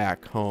to get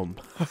back home.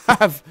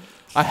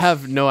 I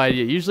have no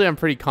idea. Usually I'm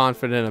pretty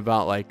confident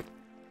about, like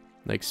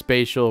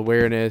spatial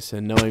awareness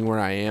and knowing where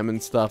I am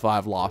and stuff.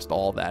 I've lost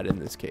all that in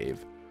this cave.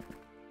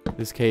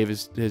 This cave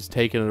has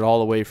taken it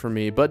all away from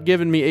me, but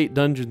given me 8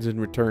 dungeons in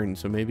return.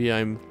 So maybe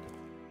I'm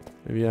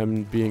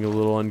being a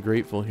little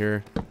ungrateful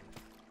here.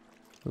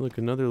 Look,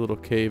 another little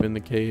cave in the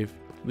cave,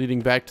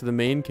 leading back to the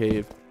main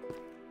cave.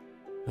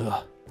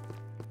 Ugh.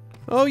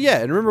 Oh yeah,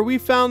 and remember we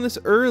found this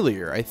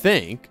earlier, I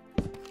think.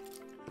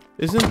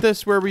 Isn't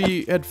this where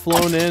we had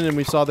flown in and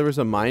we saw there was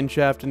a mine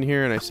shaft in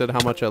here, and I said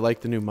how much I like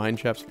the new mine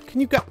shafts?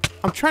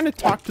 I'm trying to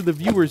talk to the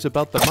viewers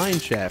about the mine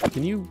shaft.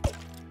 Can you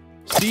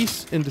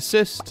cease and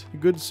desist,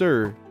 good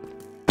sir?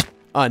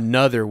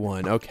 Another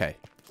one. Okay.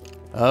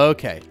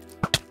 Okay.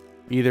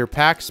 Either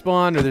pack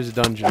spawn or there's a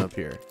dungeon up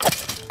here.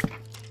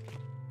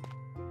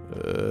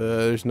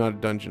 There's not a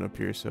dungeon up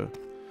here, so...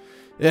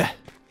 Yeah.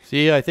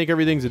 See, I think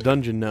everything's a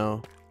dungeon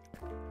now.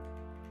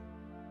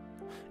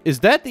 Is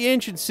that the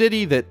ancient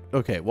city that...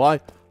 Okay, well,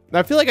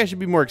 I feel like I should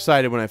be more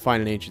excited when I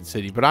find an ancient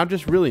city, but I'm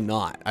just really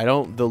not.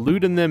 The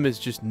loot in them is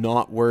just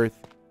not worth...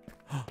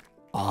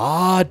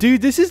 Ah,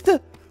 dude, this is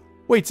the...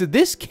 Wait, so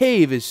this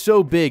cave is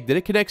so big that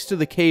it connects to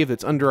the cave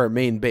that's under our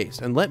main base.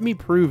 And let me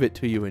prove it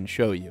to you and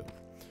show you.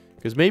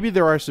 Because maybe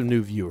there are some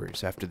new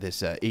viewers after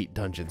this 8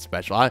 dungeon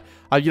special. I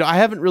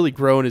haven't really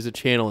grown as a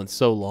channel in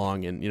so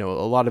long, and, you know,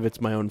 a lot of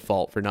it's my own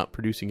fault for not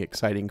producing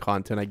exciting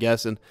content, I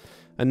guess, and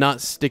not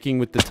sticking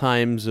with the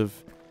times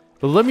of...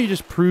 But let me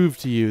just prove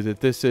to you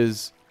that this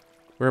is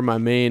where my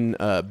main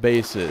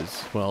base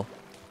is. Well,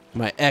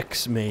 my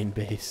ex-main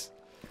base.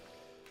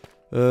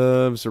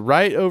 So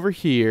right over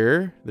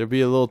here, there'll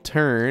be a little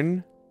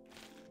turn.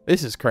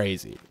 This is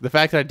crazy. The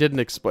fact that I didn't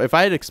explore... If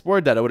I had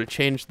explored that, I would have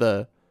changed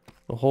the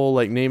whole,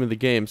 like, name of the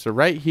game. So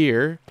right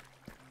here,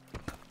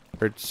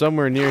 or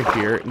somewhere near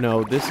here.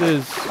 No, this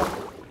is...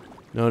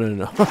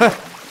 No.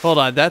 Hold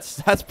on, that's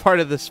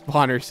part of the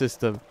spawner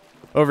system.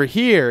 Over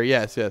here,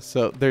 yes.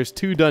 So there's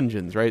 2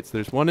 dungeons, right? So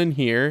there's one in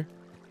here.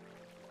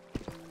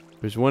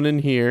 There's one in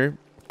here.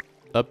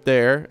 Up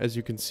there, as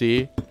you can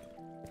see.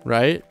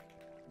 Right?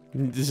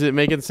 Is it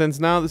making sense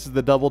now? This is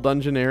the double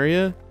dungeon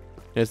area.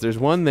 Yes, there's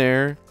one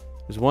there.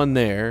 There's one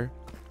there.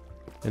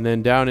 And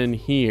then down in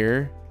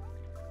here.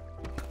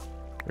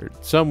 Or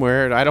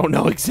somewhere. I don't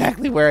know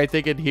exactly where. I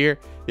think in here.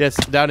 Yes,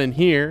 down in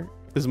here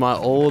is my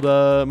old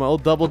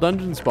double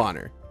dungeon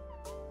spawner.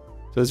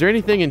 So is there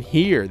anything in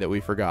here that we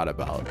forgot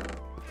about?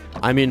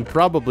 I mean,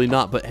 probably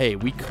not. But hey,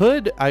 we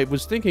could. I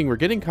was thinking we're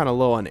getting kind of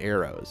low on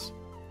arrows.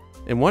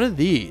 And one of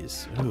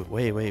these. Ooh,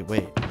 wait.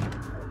 Do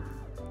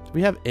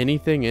we have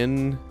anything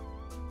in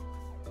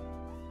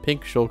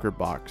pink shulker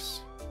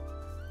box?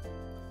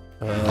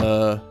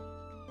 Then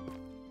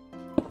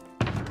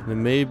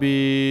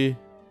maybe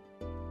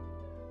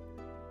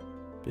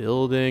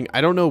building.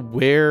 I don't know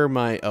where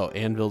my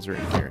anvils are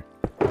in here.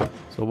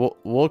 So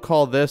we'll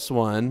call this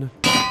one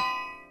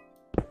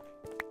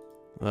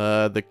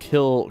the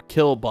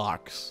kill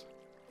box,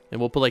 and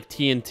we'll put like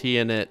TNT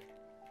in it,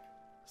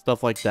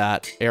 stuff like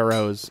that.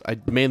 Arrows. I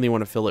mainly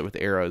want to fill it with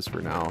arrows for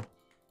now.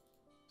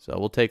 So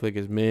we'll take like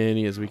as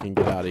many as we can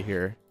get out of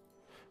here.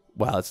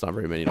 Wow, that's not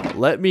very many.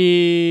 Let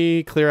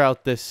me clear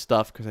out this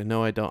stuff because I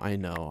know I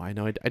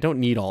don't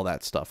need all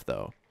that stuff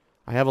though.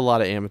 I have a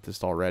lot of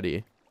amethyst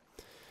already.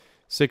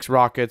 6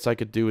 rockets I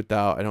could do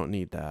without. I don't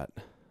need that.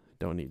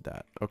 Don't need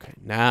that. Okay,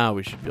 now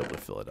we should be able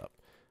to fill it up.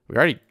 We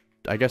already,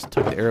 I guess,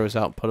 took the arrows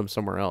out and put them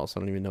somewhere else. I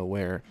don't even know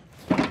where.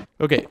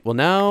 Okay, well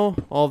now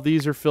all of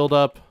these are filled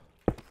up.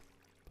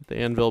 Put the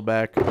anvil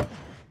back.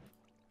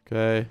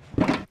 Okay.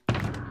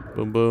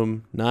 Boom,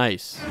 boom.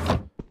 Nice.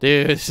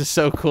 Dude, this is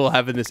so cool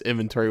having this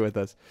inventory with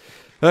us.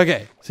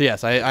 Okay, so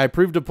yes, I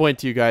proved a point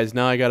to you guys.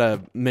 Now I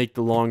gotta make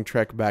the long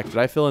trek back. Did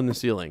I fill in the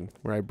ceiling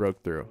where I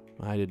broke through?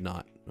 I did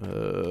not.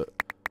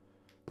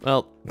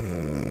 Well,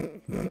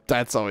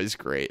 that's always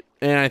great.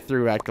 And I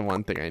threw back the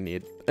one thing I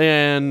need.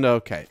 And,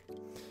 okay.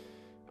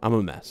 I'm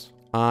a mess.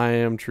 I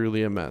am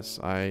truly a mess.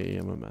 I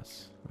am a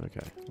mess.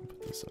 Okay, I'll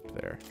put this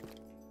up there.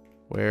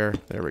 Where?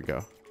 There we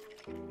go.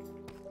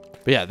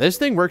 But yeah, this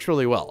thing works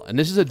really well. And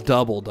this is a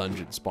double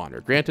dungeon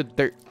spawner. Granted,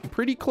 they're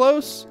pretty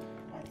close,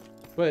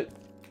 but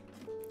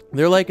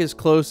they're like as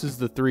close as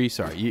the 3.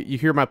 Sorry, you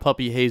hear my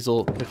puppy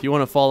Hazel. If you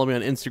want to follow me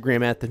on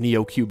Instagram at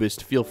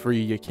TheNeoCubest, feel free,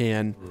 you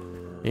can.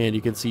 And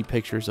you can see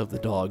pictures of the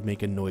dog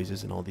making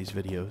noises in all these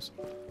videos.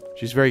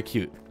 She's very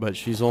cute, but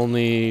she's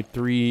only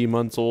 3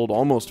 months old,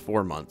 almost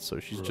 4 months. So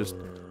she's just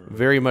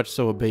very much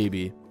so a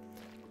baby.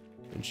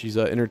 And she's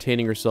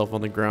entertaining herself on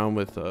the ground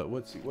with,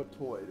 what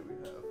toy do we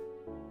have?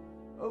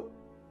 Oh,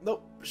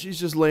 nope. She's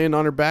just laying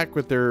on her back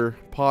with her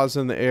paws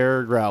in the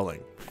air,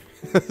 growling.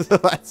 So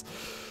that's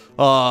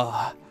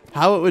how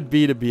it would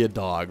be to be a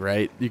dog,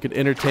 right? You could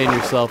entertain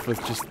yourself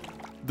with just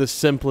the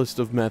simplest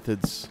of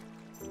methods.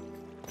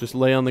 Just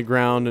lay on the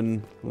ground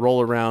and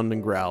roll around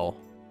and growl.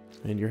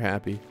 And you're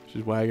happy.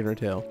 She's wagging her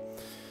tail.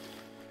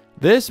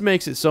 This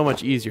makes it so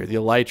much easier, the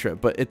elytra.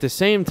 But at the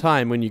same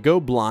time, when you go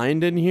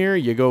blind in here,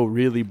 you go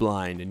really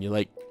blind and you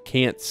like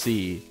can't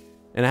see.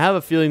 And I have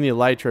a feeling the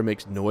elytra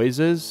makes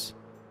noises.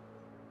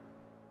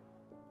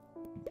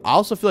 I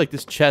also feel like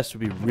this chest would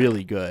be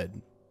really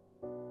good.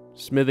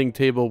 Smithing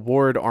table,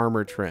 ward,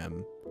 armor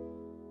trim.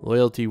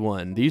 Loyalty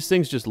 1. These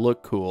things just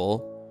look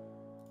cool.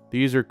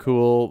 These are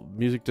cool.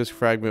 Music disc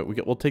fragment.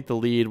 We'll take the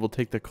lead. We'll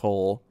take the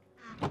coal.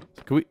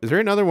 Is there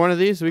another one of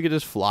these we could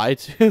just fly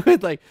to?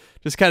 Like,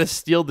 just kind of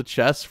steal the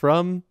chest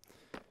from?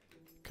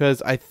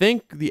 Because I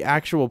think the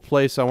actual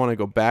place I want to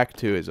go back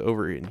to is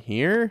over in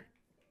here.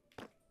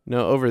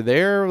 No, over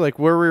there. Like,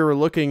 where we were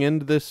looking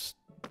into this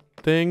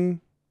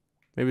thing.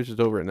 Maybe it's just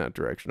over in that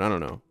direction. I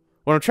don't know.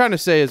 What I'm trying to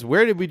say is,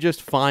 where did we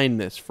just find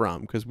this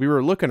from? Because we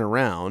were looking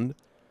around.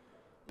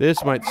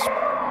 This might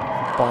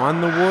spawn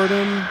the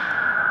warden.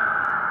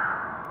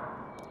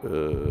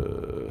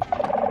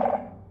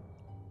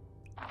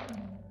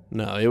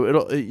 No,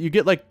 you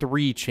get like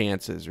 3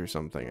 chances or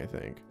something, I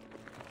think.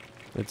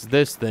 It's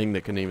this thing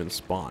that can even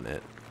spawn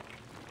it.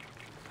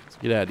 Let's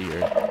get out of here.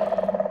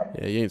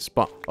 Yeah, you ain't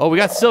spawn. Oh, we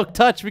got Silk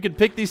Touch. We can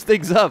pick these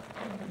things up.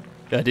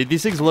 Yeah, dude,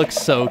 these things look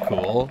so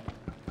cool.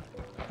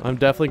 I'm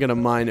definitely going to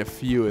mine a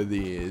few of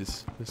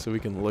these just so we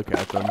can look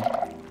at them.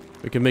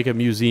 We can make a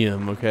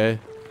museum, okay?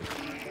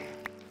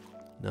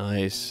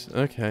 Nice.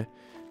 Okay.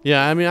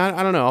 Yeah, I mean,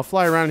 I don't know. I'll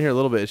fly around here a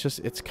little bit. It's just,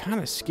 it's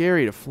kind of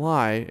scary to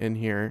fly in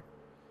here.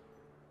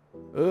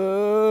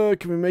 Can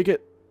we make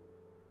it?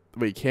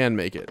 We can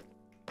make it.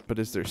 But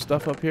is there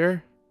stuff up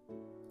here?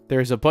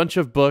 There's a bunch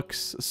of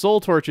books. Soul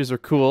torches are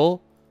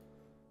cool.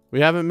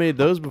 We haven't made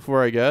those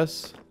before, I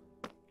guess.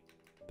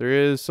 There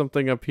is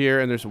something up here,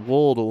 and there's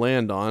wool to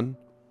land on.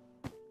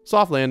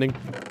 Soft landing.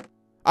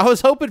 I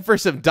was hoping for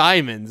some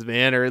diamonds,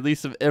 man, or at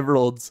least some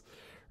emeralds.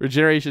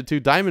 Regeneration 2.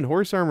 Diamond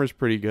horse armor is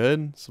pretty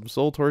good. Some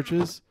soul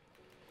torches.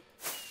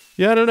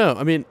 Yeah, I don't know.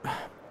 I mean,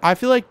 I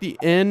feel like the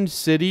end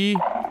city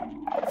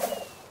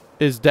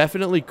is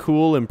definitely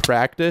cool in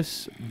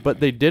practice, but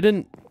they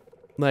didn't,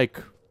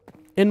 like,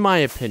 in my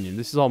opinion,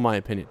 this is all my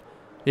opinion.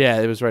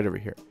 Yeah, it was right over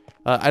here.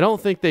 I don't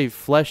think they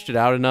fleshed it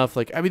out enough.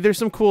 Like, I mean, there's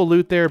some cool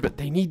loot there, but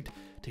they need,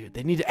 dude,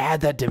 they need to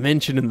add that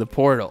dimension in the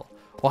portal.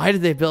 Why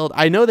did they build?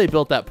 I know they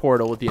built that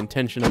portal with the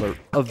intention of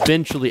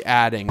eventually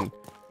adding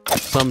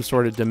some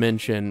sort of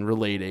dimension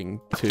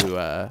relating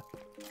to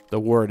the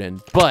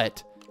warden,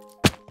 but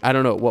I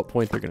don't know at what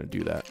point they're going to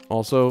do that.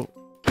 Also,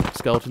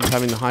 skeletons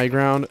having the high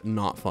ground,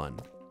 not fun.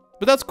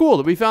 But that's cool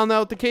that we found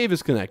out the cave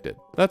is connected.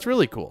 That's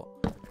really cool.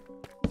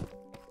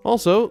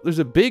 Also, there's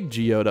a big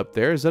geode up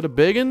there. Is that a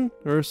big one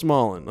or a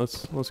small one?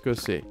 Let's go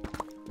see.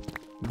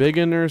 Big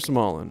one or a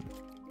small one?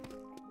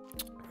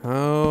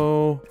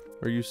 How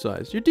are you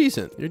sized? You're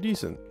decent. You're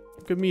decent.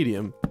 Good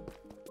medium.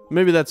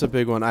 Maybe that's a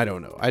big one. I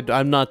don't know.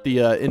 I'm not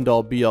the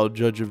end-all be-all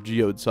judge of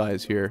geode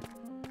size here.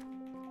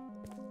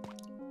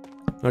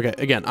 Okay,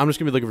 again, I'm just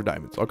going to be looking for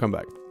diamonds. I'll come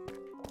back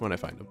when I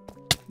find them.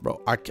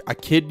 Bro, I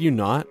kid you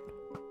not.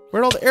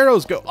 Where'd all the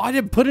arrows go? Oh, I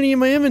didn't put any in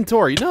my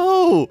inventory.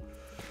 No!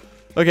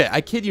 Okay,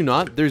 I kid you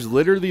not. There's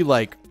literally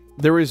like...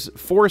 There was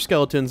 4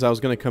 skeletons I was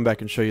going to come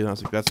back and show you. And I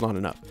was like, that's not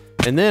enough.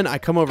 And then I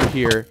come over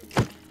here,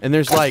 and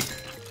there's like...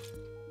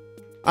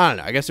 I don't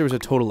know. I guess there was a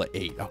total of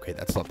 8. Okay,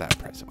 that's not that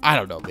impressive. I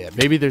don't know, man.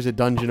 Maybe there's a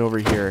dungeon over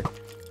here.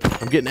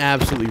 I'm getting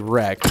absolutely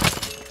wrecked.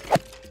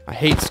 I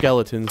hate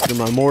skeletons. They're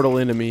my mortal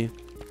enemy.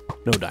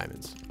 No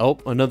diamonds. Oh,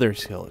 another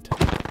skeleton.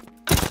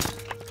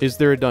 Is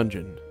there a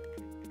dungeon?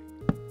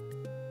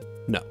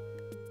 No.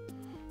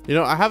 You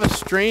know, I have a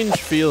strange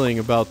feeling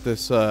about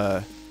this,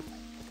 I'm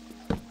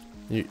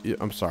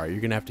sorry,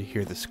 you're gonna have to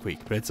hear the squeak,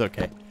 but it's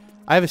okay.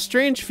 I have a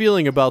strange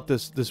feeling about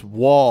this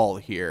wall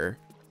here.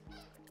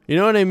 You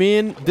know what I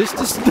mean? This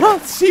does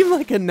not seem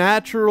like a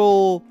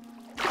natural...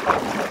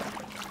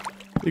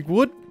 Like,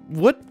 what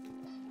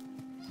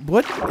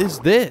is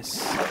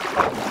this?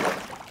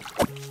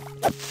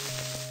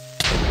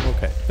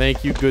 Okay,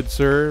 thank you, good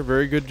sir.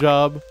 Very good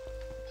job.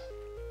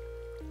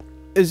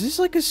 Is this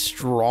like a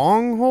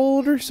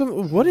stronghold or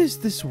something? What is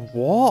this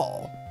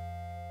wall?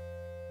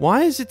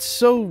 Why is it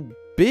so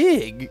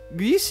big?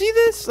 Do you see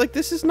this? Like,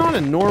 this is not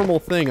a normal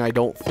thing, I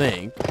don't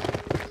think.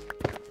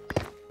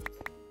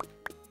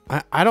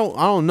 I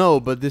don't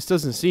know, but this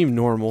doesn't seem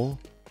normal.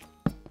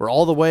 We're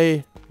all the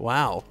way...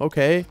 Wow,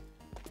 okay.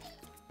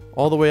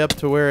 All the way up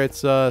to where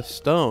it's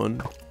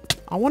stone.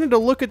 I wanted to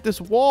look at this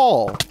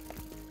wall.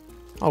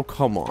 Oh,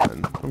 come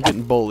on. I'm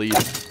getting bullied.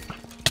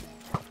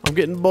 I'm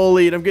getting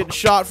bullied. I'm getting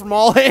shot from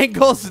all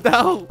angles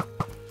now.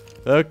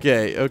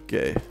 Okay,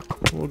 okay.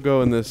 We'll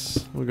go in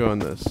this. We'll go in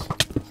this.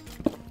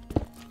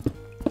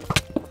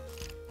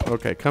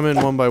 Okay, come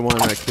in one by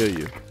one. I kill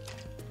you.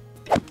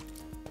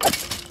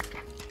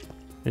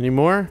 Any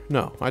more?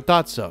 No, I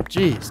thought so.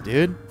 Jeez,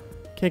 dude.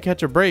 Can't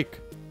catch a break.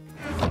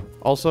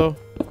 Also,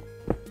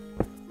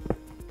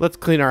 let's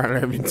clean our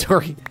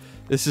inventory.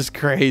 This is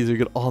crazy. We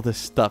got all this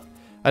stuff.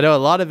 I know a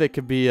lot of it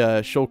could be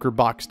shulker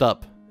boxed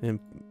up. And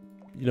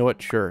you know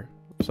what? Sure.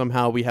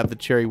 Somehow we have the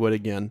cherry wood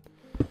again.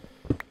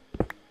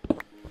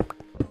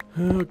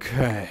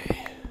 Okay.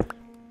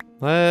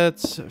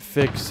 Let's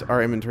fix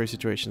our inventory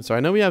situation. So I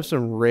know we have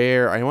some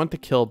rare... I want the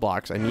kill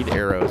box. I need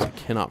arrows. I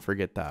cannot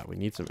forget that. We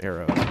need some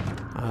arrows.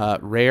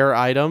 Rare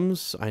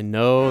items. I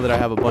know that I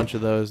have a bunch of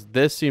those.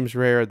 This seems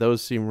rare.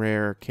 Those seem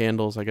rare.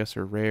 Candles, I guess,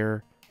 are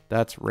rare.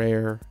 That's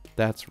rare.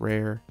 That's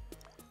rare.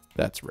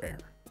 That's rare.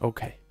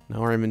 Okay.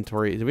 Now our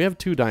inventory. We have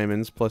 2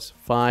 diamonds plus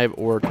 5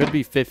 or could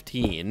be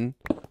 15.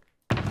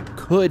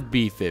 Could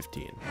be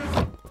 15.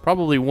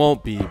 Probably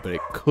won't be, but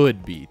it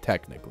could be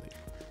technically.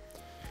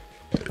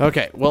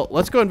 Okay, well,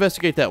 let's go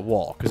investigate that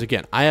wall. Because,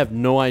 again, I have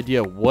no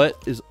idea what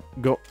is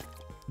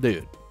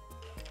Dude.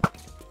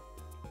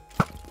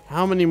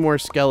 How many more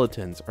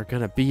skeletons are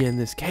going to be in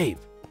this cave?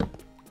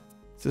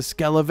 It's a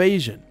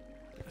skelevasion.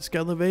 A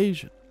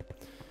skelevasion.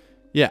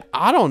 Yeah,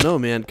 I don't know,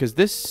 man. Because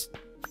this...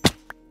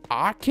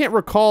 I can't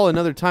recall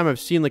another time I've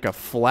seen, like, a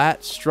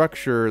flat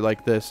structure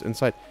like this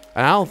inside.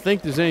 And I don't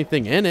think there's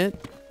anything in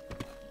it.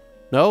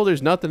 No,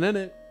 there's nothing in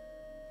it.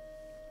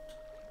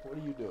 What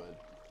are you doing?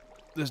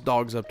 This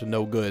dog's up to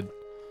no good.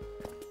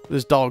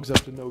 This dog's up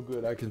to no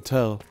good, I can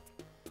tell.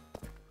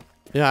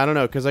 Yeah, I don't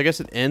know, because I guess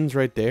it ends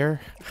right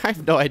there. I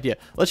have no idea.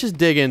 Let's just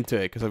dig into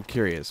it, because I'm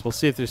curious. We'll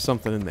see if there's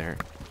something in there.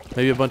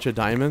 Maybe a bunch of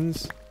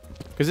diamonds?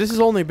 Because this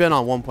has only been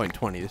on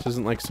 1.20. This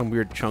isn't like some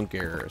weird chunk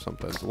error or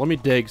something. So let me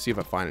dig, see if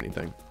I find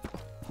anything.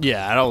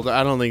 Yeah, I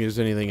don't think there's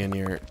anything in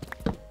here.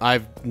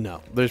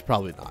 No, there's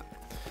probably not.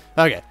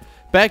 Okay,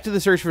 back to the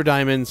search for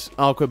diamonds.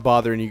 I'll quit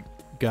bothering you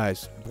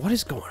guys. What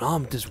is going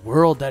on with this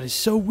world? That is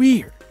so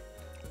weird.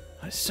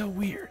 That is so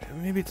weird.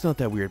 Maybe it's not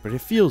that weird, but it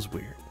feels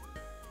weird.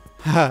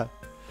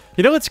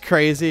 You know what's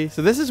crazy?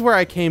 So this is where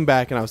I came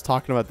back and I was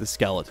talking about the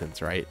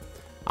skeletons, right?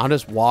 I'm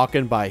just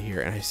walking by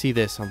here and I see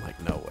this. I'm like,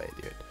 no way,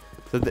 dude.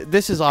 So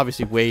this is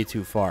obviously way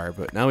too far,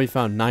 but now we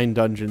found 9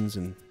 dungeons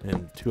in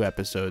 2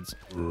 episodes.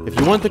 If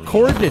you want the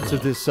coordinates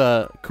of this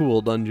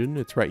cool dungeon,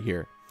 it's right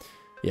here.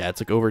 Yeah,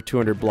 it's like over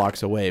 200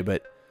 blocks away,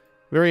 but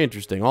very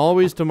interesting.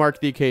 Always to mark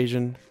the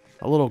occasion.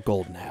 A little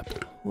golden apple.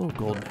 A little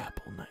golden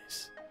apple.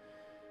 Nice.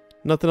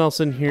 Nothing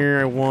else in here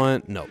I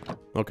want. Nope.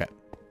 Okay.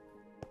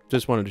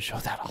 Just wanted to show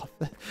that off.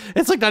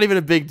 It's like not even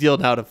a big deal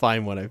now to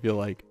find one, I feel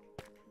like.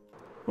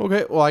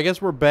 Okay, well, I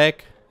guess we're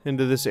back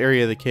into this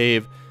area of the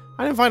cave.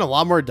 I didn't find a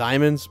lot more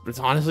diamonds, but it's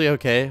honestly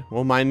okay.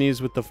 We'll mine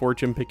these with the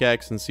fortune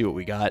pickaxe and see what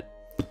we got.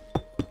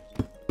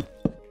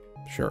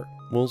 Sure.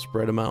 We'll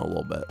spread them out a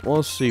little bit.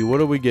 Let's see. What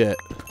do we get?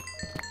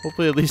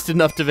 Hopefully at least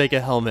enough to make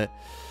a helmet.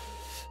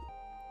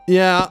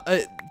 Yeah,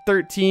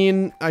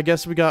 13. I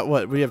guess we got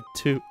what? We have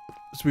 2.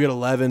 So we got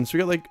 11. So we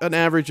got like an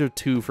average of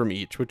 2 from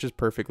each, which is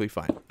perfectly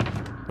fine.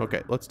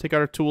 Okay, let's take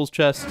out our tools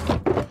chest.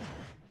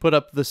 Put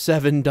up the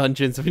 7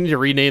 dungeons. We need to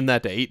rename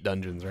that to 8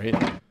 dungeons, right?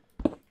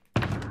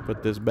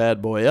 Put this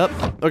bad boy up.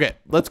 Okay,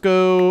 let's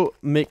go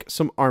make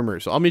some armor.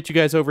 So I'll meet you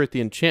guys over at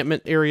the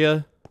enchantment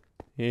area.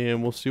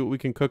 And we'll see what we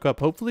can cook up.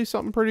 Hopefully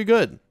something pretty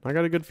good. I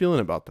got a good feeling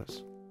about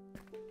this.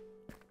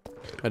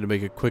 Had to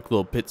make a quick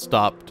little pit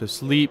stop to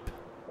sleep.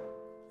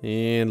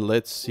 And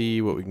let's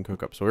see what we can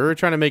cook up. So we were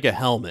trying to make a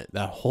helmet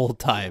that whole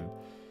time.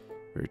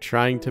 We were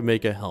trying to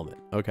make a helmet.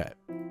 Okay.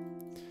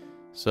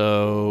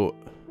 So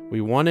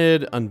we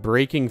wanted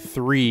Unbreaking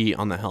 3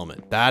 on the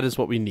helmet. That is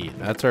what we need.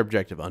 That's our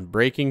objective.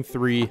 Unbreaking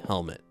 3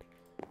 helmet.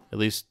 At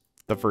least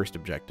the first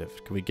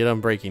objective. Can we get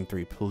Unbreaking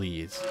 3,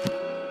 please?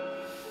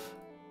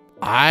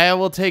 I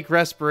will take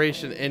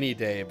Respiration any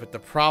day, but the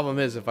problem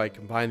is if I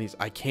combine these,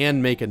 I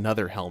can make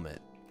another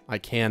helmet. I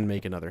can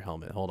make another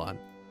helmet. Hold on.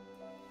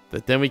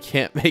 But then we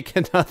can't make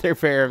another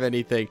pair of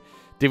anything.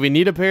 Did we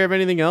need a pair of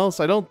anything else?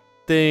 I don't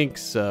think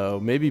so.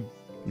 Maybe...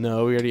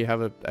 No, we already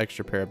have an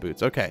extra pair of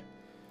boots. Okay.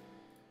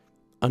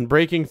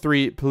 Unbreaking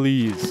 3,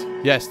 please.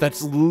 Yes,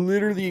 that's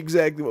literally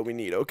exactly what we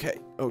need. Okay.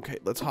 Okay,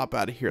 let's hop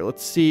out of here.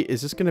 Let's see.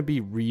 Is this going to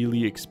be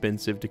really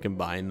expensive to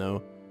combine,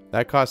 though?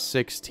 That costs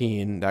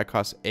 16. That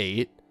costs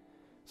 8.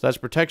 So that's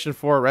Protection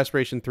 4,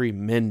 Respiration 3,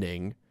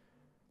 Mending.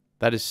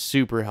 That is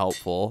super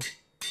helpful.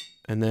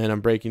 And then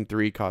Unbreaking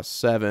 3 costs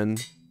 7.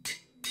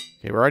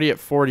 Okay, we're already at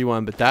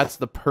 41, but that's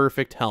the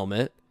perfect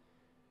helmet.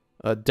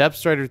 Depth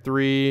Strider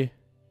 3.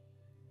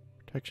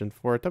 Protection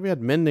 4. I thought we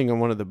had Mending on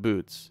one of the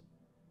boots.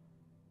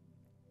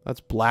 That's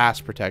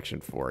Blast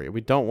Protection 4.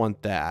 We don't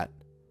want that.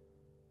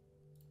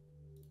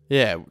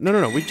 Yeah,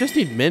 no. We just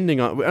need Mending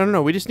on... I don't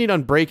know. We just need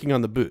Unbreaking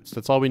on the boots.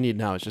 That's all we need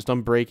now. It's just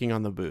Unbreaking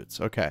on the boots.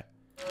 Okay.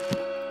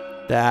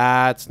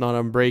 That's not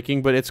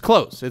Unbreaking, but it's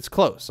close. It's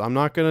close. I'm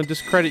not going to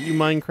discredit you,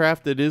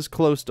 Minecraft. It is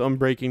close to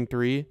Unbreaking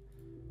 3.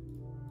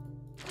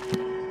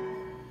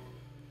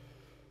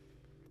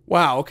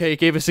 Wow, okay, it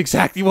gave us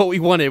exactly what we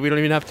wanted. We don't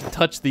even have to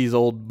touch these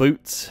old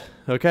boots.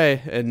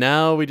 Okay, and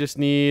now we just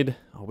need...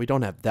 Oh, we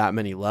don't have that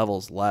many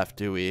levels left,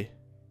 do we?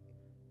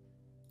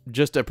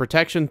 Just a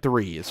Protection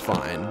 3 is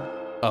fine.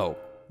 Oh,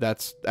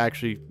 that's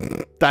actually...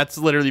 That's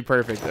literally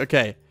perfect.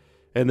 Okay,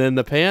 and then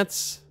the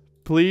pants,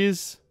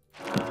 please.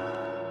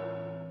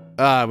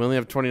 We only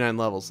have 29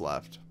 levels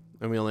left.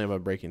 And we only have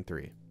Unbreaking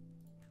 3.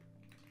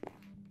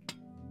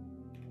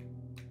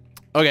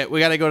 Okay, we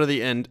gotta go to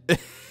the end.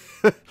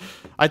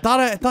 I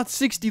thought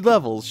 60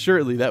 levels,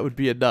 surely that would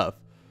be enough.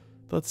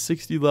 I thought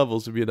 60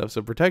 levels would be enough.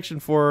 So Protection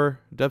 4,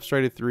 Depth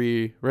Strider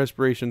 3,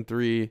 Respiration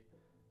 3.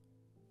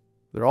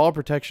 They're all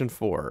Protection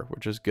 4,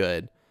 which is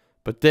good.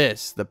 But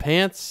this, the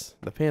pants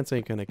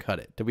ain't gonna cut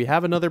it. Do we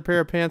have another pair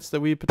of pants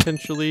that we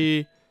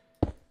potentially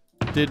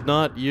did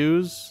not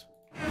use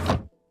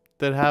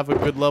that have a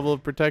good level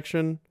of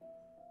protection?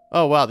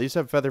 Oh wow, these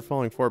have Feather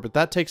Falling 4, but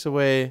that takes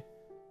away...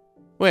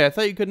 Wait, I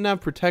thought you couldn't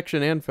have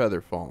protection and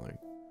feather falling.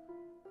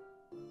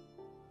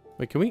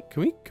 Wait,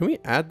 can we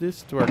add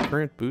this to our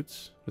current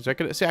boots? Is that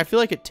gonna... See, I feel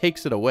like it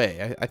takes it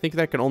away. I think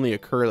that can only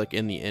occur like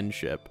in the end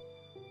ship.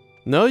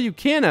 No, you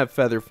can have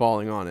feather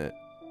falling on it.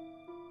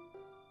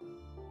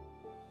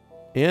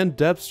 And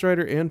Depth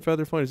Strider and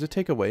Feather Falling. Does it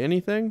take away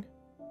anything?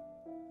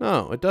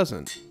 No, it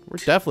doesn't. We're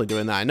definitely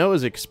doing that. I know it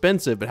was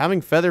expensive, but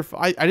having feather...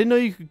 I didn't know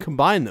you could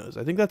combine those.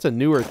 I think that's a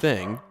newer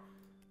thing.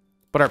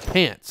 But our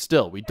pants,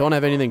 still, we don't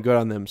have anything good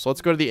on them. So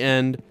let's go to the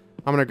end.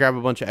 I'm going to grab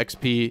a bunch of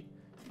XP,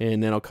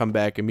 and then I'll come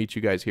back and meet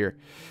you guys here.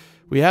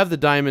 We have the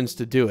diamonds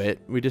to do it.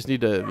 We just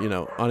need to, you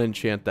know,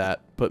 unenchant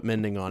that, put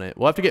Mending on it.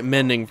 We'll have to get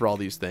Mending for all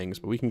these things,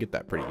 but we can get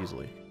that pretty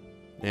easily.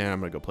 And I'm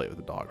going to go play with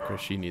the dog, because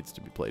she needs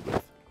to be played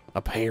with.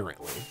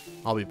 Apparently.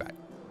 I'll be back.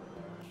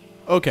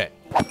 Okay.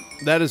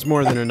 That is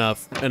more than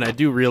enough. And I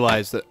do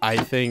realize that I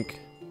think...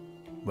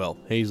 Well,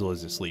 Hazel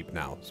is asleep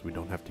now, so we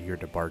don't have to hear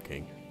the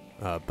barking.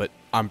 But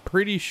I'm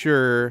pretty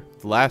sure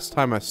the last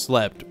time I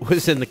slept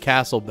was in the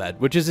castle bed,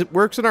 which is, it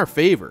works in our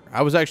favor.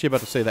 I was actually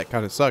about to say that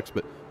kind of sucks,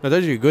 but no,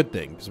 that's actually a good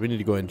thing, because we need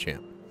to go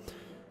enchant.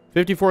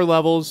 54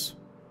 levels.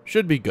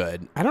 Should be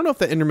good. I don't know if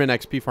the Enderman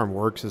XP farm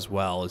works as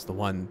well as the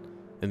one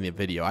in the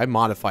video. I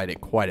modified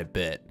it quite a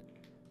bit.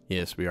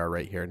 Yes, we are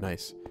right here.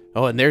 Nice.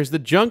 Oh, and there's the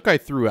junk I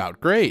threw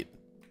out. Great.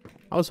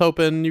 I was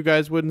hoping you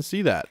guys wouldn't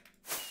see that.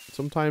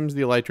 Sometimes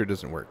the elytra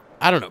doesn't work.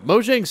 I don't know.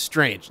 Mojang's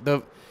strange.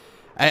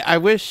 I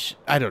wish...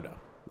 I don't know.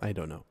 I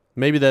don't know.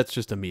 Maybe that's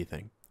just a me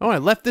thing. Oh, I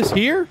left this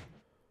here?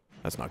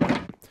 That's not good.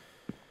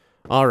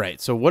 All right.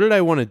 So what did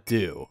I want to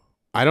do?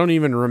 I don't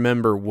even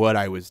remember what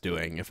I was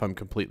doing, if I'm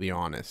completely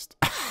honest.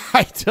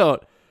 I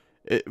don't.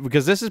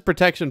 Because this is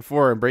Protection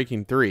 4 and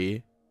Breaking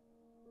 3.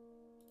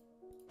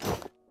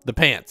 The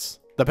pants.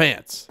 The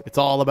pants. It's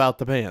all about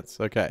the pants.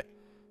 Okay.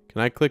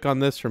 Can I click on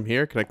this from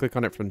here? Can I click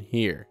on it from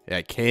here? Yeah,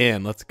 I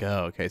can. Let's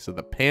go. Okay, so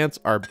the pants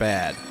are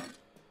bad.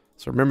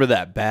 So remember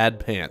that. Bad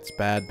pants.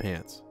 Bad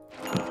pants.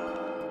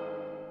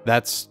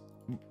 That's...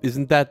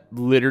 Isn't that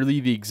literally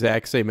the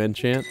exact same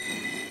enchant?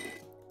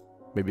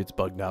 Maybe it's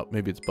bugged out.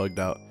 Maybe it's bugged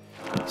out.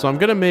 So I'm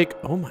going to make...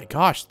 Oh my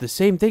gosh, the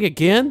same thing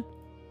again?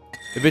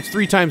 If it's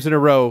 3 times in a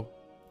row,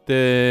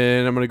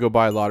 then I'm going to go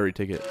buy a lottery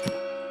ticket.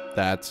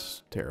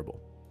 That's terrible.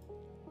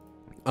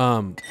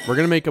 We're going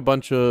to make a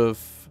bunch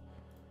of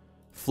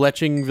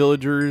fletching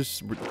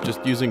villagers. We're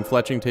just using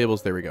fletching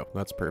tables. There we go.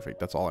 That's perfect.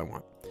 That's all I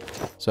want.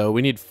 So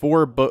we need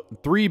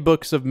 3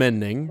 books of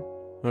mending.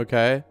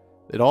 Okay.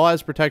 It all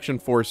has protection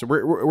 4, so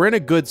we're in a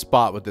good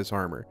spot with this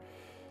armor.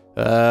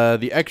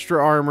 The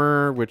extra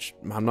armor, which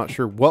I'm not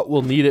sure what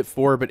we'll need it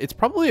for, but it's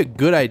probably a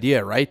good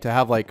idea, right? To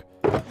have like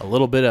a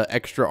little bit of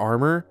extra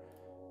armor.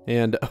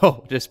 And,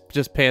 oh,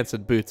 just pants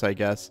and boots, I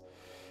guess.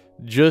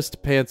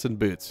 Just pants and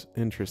boots.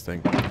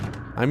 Interesting.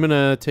 I'm going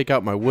to take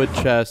out my wood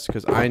chest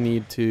because I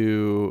need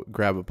to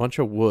grab a bunch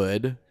of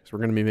wood. Because we're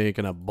going to be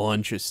making a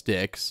bunch of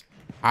sticks.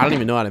 I don't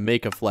even know how to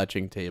make a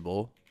fletching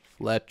table.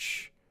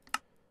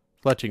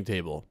 Fletching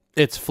table.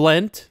 It's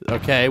flint.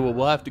 Okay, well,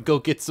 we'll have to go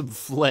get some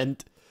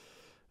flint.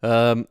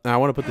 I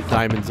want to put the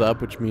diamonds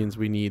up, which means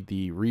we need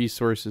the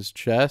resources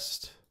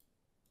chest,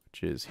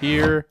 which is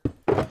here.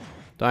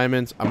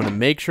 Diamonds. I'm going to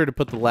make sure to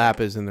put the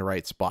lapis in the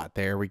right spot.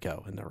 There we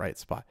go, in the right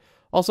spot.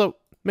 Also,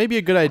 maybe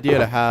a good idea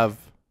to have...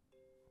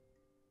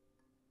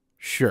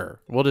 Sure,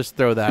 we'll just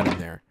throw that in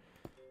there.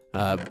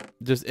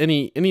 Just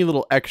any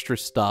little extra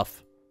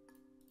stuff.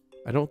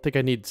 I don't think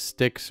I need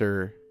sticks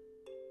or...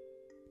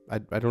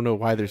 I don't know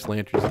why there's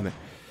lanterns in there.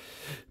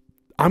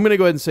 I'm going to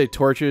go ahead and say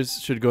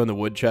torches should go in the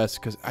wood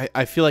chest, because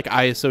I feel like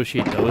I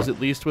associate those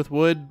at least with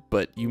wood,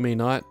 but you may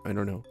not. I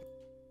don't know.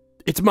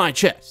 It's my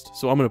chest,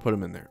 so I'm going to put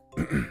them in there.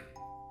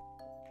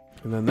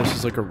 And then this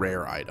is like a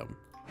rare item.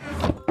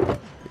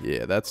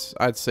 Yeah,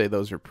 I'd say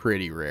those are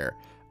pretty rare.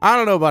 I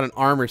don't know about an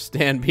armor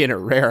stand being a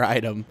rare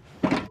item.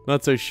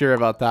 Not so sure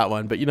about that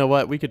one, but you know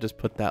what? We could just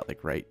put that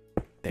like right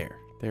there.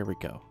 There we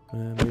go.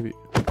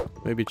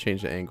 Maybe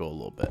change the angle a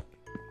little bit.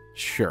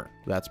 Sure,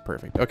 that's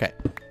perfect. Okay,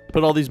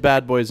 put all these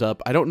bad boys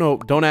up. I don't know.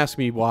 Don't ask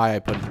me why I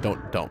put it.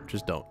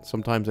 Just don't.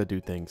 Sometimes I do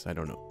things I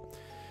don't know.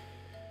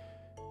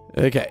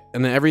 Okay,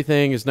 and then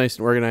everything is nice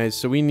and organized.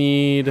 So we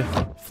need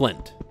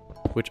flint,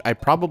 which I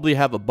probably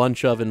have a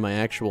bunch of in my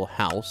actual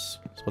house.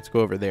 So let's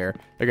go over there.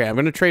 Okay, I'm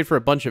going to trade for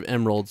a bunch of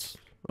emeralds.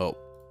 Oh,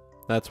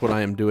 that's what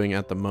I am doing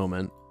at the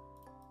moment,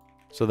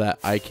 so that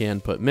I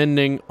can put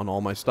mending on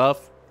all my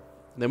stuff.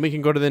 Then we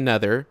can go to the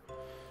nether.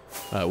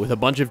 With a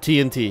bunch of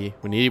TNT.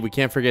 We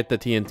can't forget the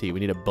TNT.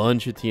 We need a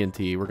bunch of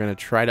TNT. We're going to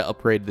try to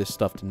upgrade this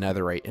stuff to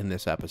netherite in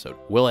this episode.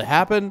 Will it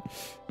happen?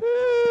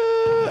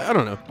 I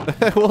don't know.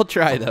 We'll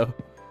try, though.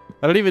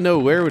 I don't even know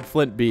where would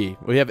flint be.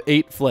 We have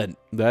 8 flint.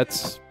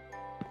 That's...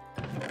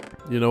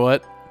 You know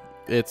what?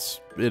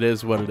 It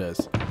is what it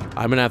is.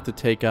 I'm going to have to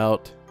take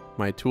out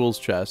my tools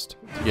chest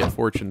to get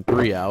Fortune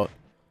 3 out.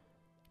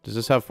 Does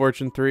this have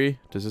Fortune 3?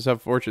 Does this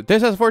have Fortune?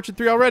 This has Fortune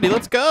 3 already.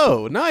 Let's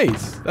go.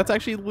 Nice. That's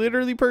actually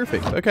literally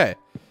perfect. Okay.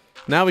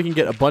 Now we can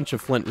get a bunch of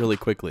flint really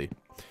quickly.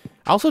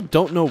 I also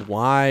don't know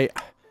why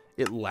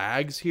it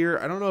lags here.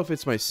 I don't know if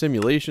it's my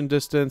simulation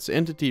distance.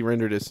 Entity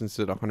render distance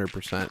at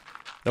 100%. It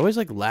always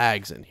like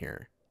lags in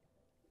here.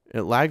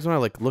 It lags when I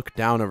like look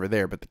down over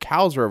there, but the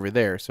cows are over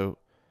there. So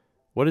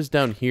what is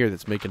down here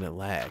that's making it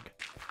lag?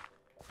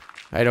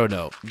 I don't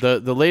know.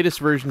 The latest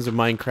versions of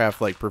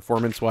Minecraft, like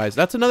performance-wise,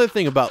 that's another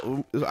thing about...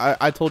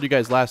 I told you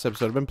guys last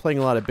episode, I've been playing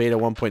a lot of beta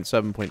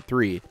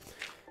 1.7.3,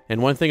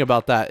 and one thing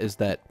about that is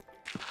that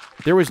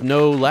there was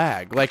no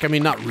lag. Like, I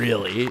mean, not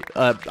really.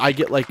 I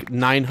get like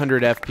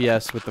 900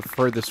 FPS with the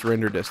furthest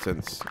render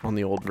distance on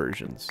the old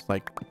versions.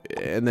 Like,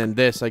 and then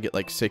this, I get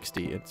like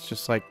 60. It's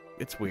just like,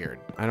 it's weird.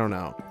 I don't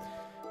know.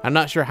 I'm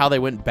not sure how they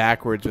went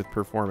backwards with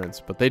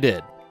performance, but they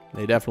did.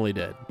 They definitely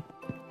did.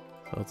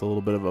 So it's a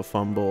little bit of a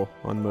fumble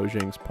on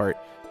Mojang's part.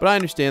 But I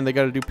understand they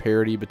got to do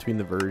parity between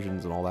the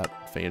versions and all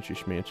that fancy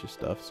schmancy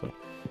stuff. So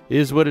it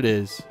is what it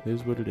is. It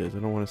is what it is. I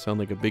don't want to sound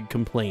like a big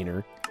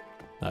complainer.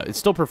 It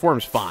still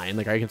performs fine.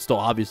 Like, I can still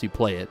obviously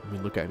play it. I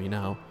mean, look at me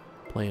now.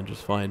 Playing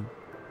just fine.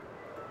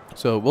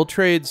 So we'll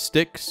trade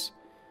sticks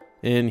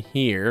in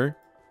here.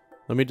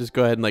 Let me just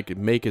go ahead and like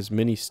make as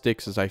many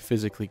sticks as I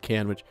physically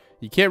can, which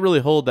you can't really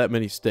hold that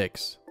many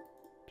sticks.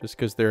 Just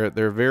because they're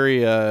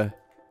very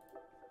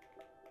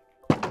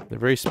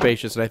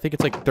spacious, and I think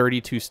it's like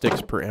 32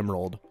 sticks per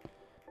emerald.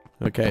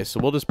 Okay, so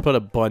we'll just put a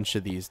bunch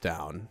of these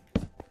down.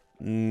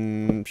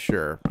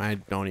 Sure. I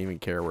don't even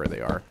care where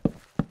they are.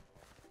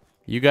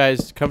 You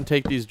guys, come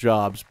take these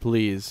jobs,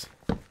 please.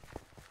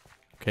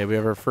 Okay, we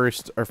have our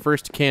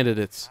first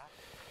candidates.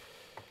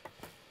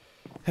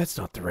 That's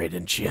not the right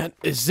enchant.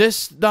 Is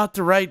this not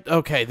the right...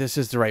 Okay, this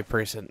is the right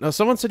person. Now,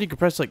 someone said you could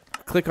press,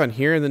 like, click on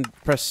here and then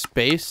press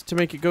space to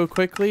make it go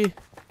quickly.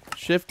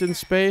 Shift and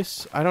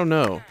space? I don't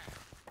know.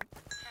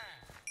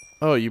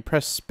 Oh, you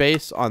press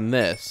space on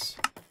this.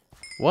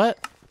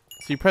 What?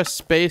 So you press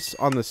space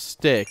on the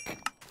stick.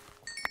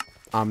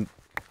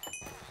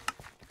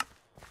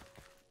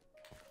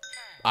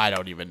 I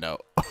don't even know.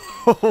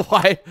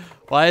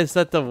 Why is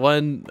that the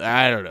one?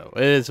 I don't know.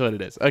 It is what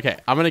it is. Okay,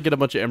 I'm going to get a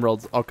bunch of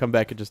emeralds. I'll come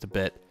back in just a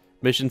bit.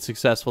 Mission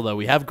successful, though.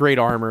 We have great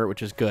armor,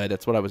 which is good.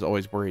 That's what I was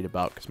always worried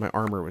about, because my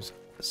armor was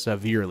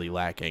severely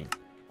lacking.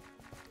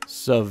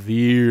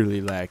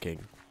 Severely lacking.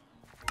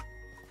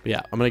 But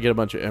yeah, I'm gonna get a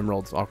bunch of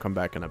emeralds. I'll come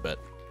back in a bit.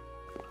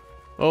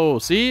 Oh,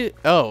 see?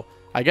 Oh,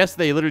 I guess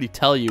they literally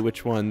tell you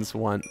which ones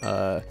want,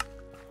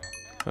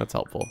 that's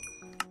helpful.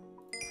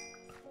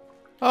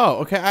 Oh,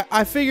 okay,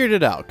 I figured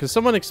it out, because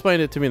someone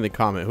explained it to me in the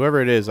comment.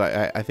 Whoever it is,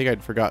 I think I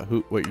forgot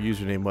what your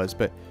username was,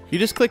 but you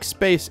just click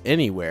space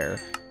anywhere.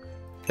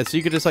 And so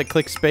you could just, like,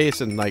 click space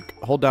and, like,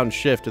 hold down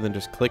shift and then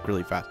just click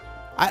really fast.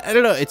 I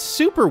don't know, it's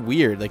super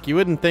weird. Like, you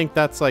wouldn't think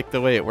that's, like,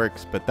 the way it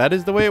works, but that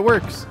is the way it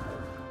works.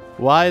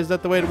 Why is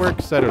that the way it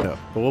works? I don't know.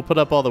 But we'll put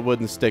up all the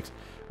wooden sticks.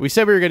 We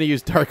said we were going to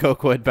use dark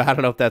oak wood, but I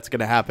don't know if that's going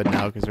to happen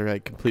now because we're,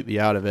 like, completely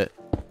out of it.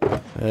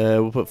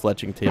 We'll put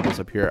fletching tables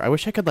up here. I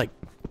wish I could, like,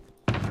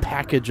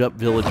 package up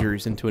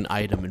villagers into an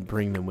item and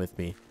bring them with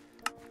me.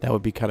 That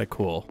would be kind of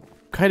cool.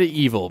 Kind of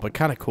evil, but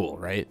kind of cool,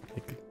 right?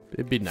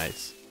 It'd be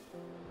nice.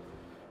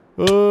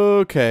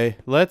 Okay,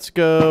 let's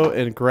go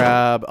and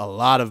grab a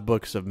lot of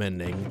books of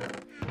mending.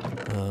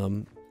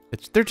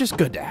 They're just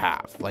good to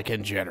have, like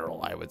in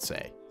general, I would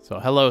say. So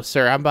hello,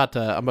 sir. I'm about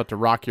to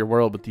rock your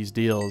world with these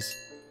deals.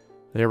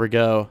 There we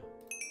go.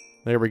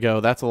 There we go.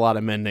 That's a lot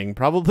of mending.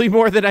 Probably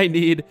more than I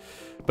need.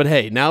 But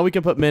hey, now we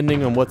can put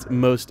mending on what's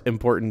most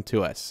important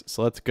to us.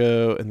 So let's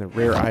go in the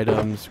rare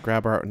items,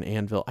 grab our an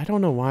anvil. I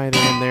don't know why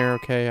they're in there.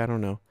 Okay, I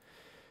don't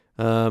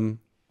know.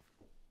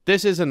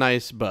 This is a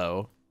nice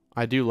bow.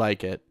 I do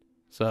like it.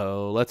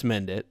 So let's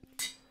mend it.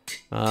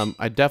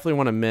 I definitely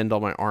want to mend all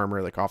my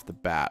armor like off the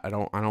bat. I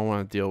don't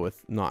want to deal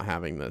with not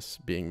having this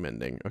being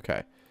mending.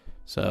 Okay.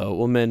 So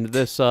we'll mend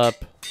this up.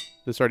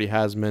 This already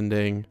has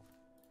mending.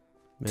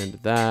 Mend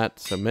that.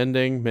 So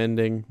mending,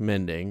 mending,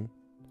 mending.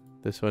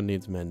 This one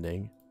needs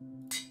mending.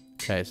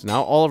 Okay, so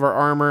now all of our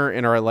armor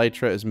and our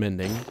elytra is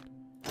mending.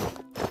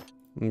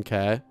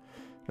 Okay.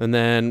 And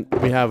then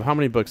we have how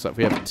many books left?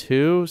 We have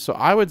 2. So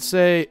I would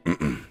say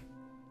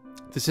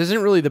this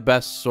isn't really the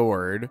best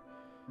sword,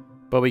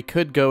 but we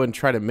could go and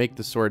try to make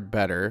the sword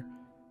better.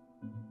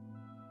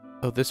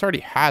 Oh, this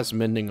already has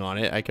mending on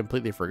it. I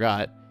completely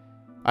forgot.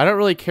 I don't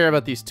really care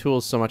about these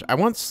tools so much. I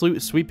want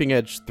sweeping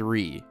edge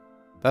 3.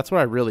 That's what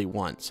I really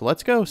want. So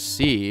let's go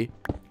see.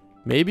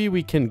 Maybe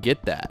we can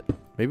get that.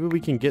 Maybe we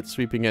can get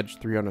sweeping edge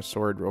 3 on a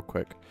sword real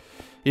quick.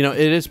 You know,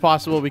 it is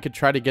possible we could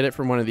try to get it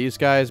from one of these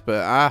guys,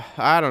 but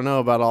I don't know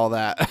about all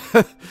that.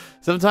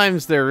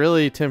 Sometimes they're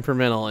really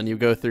temperamental and you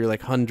go through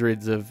like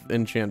hundreds of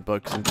enchant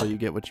books until you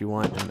get what you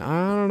want. And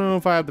I don't know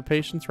if I have the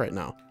patience right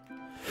now.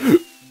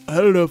 I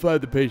don't know if I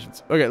have the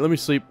patience. Okay, let me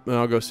sleep and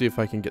I'll go see if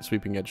I can get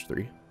sweeping edge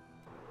 3.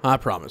 I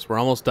promise, we're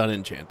almost done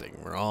enchanting.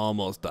 We're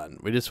almost done.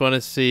 We just want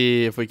to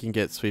see if we can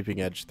get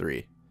sweeping edge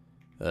 3.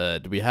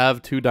 Do we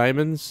have 2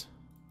 diamonds?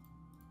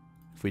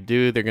 If we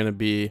do, they're going to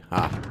be...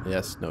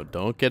 yes, no,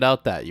 don't get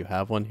out that. You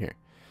have one here.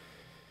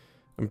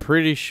 I'm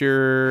pretty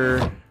sure...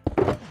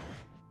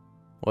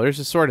 Well, there's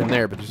a sword in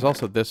there, but there's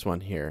also this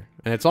one here.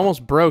 And it's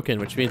almost broken,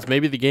 which means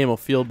maybe the game will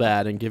feel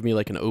bad and give me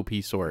like an OP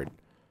sword.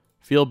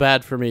 Feel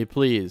bad for me,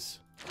 please.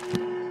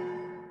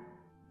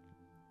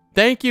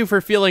 Thank you for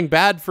feeling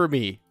bad for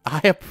me.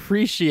 I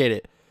appreciate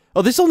it.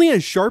 Oh, this only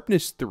has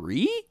sharpness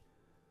 3?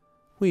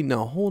 Wait,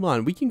 no, hold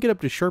on. We can get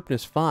up to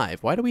sharpness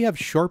 5. Why do we have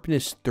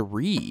sharpness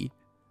 3?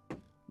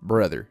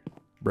 Brother.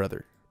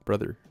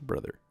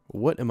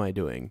 What am I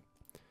doing?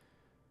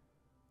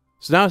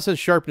 So now it says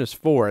sharpness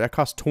 4. That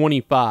costs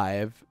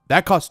 25.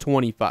 That costs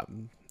 25.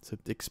 It's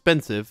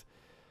expensive.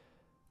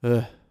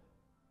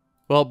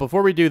 Well,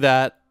 before we do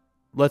that,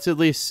 let's at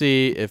least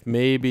see if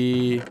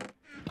maybe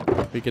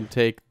we can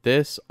take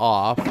this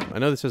off. I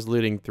know this is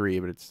looting 3,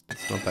 but it's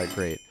not that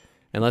great.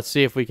 And let's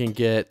see if we can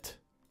get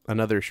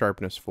another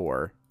sharpness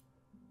 4.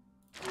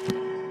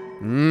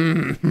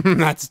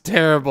 That's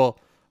terrible.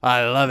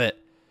 I love it.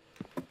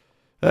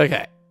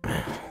 Okay.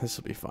 This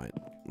will be fine.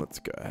 Let's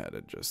go ahead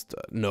and just...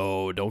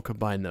 no, don't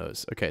combine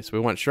those. Okay, so we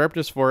want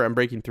sharpness 4,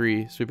 unbreaking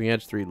 3, sweeping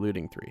edge 3,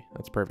 looting 3.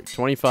 That's perfect.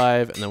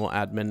 25, and then we'll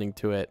add mending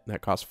to it.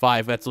 That costs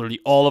 5. That's literally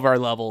all of our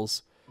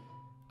levels.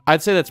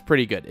 I'd say that's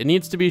pretty good. It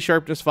needs to be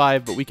sharpness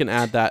 5, but we can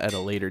add that at a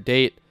later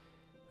date.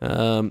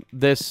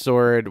 This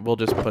sword we'll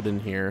just put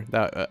in here.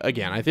 That,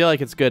 again, I feel like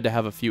it's good to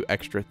have a few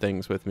extra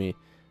things with me.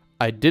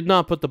 I did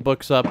not put the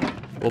books up.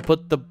 We'll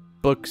put the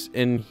books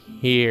in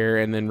here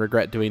and then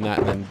regret doing that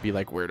and then be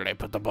like, where did I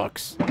put the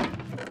books?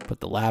 Put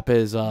the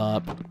lapis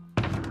up.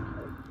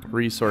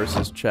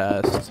 Resources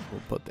chest.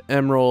 We'll put the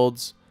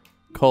emeralds,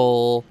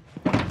 coal,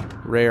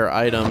 rare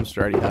items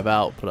to already have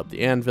out. Put up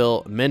the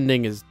anvil.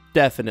 Mending is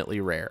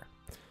definitely rare.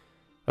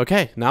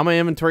 Okay, now my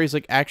inventory is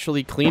like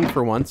actually clean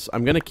for once.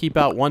 I'm going to keep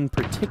out one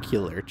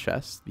particular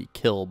chest, the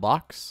kill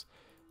box,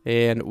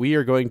 and we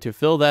are going to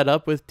fill that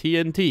up with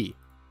TNT.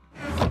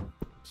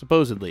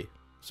 Supposedly.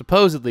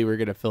 Supposedly we're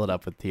going to fill it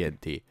up with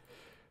TNT.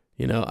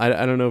 You know,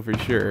 I don't know for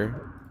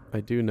sure. I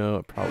do know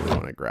I probably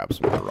want to grab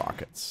some more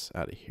rockets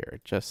out of here.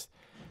 Just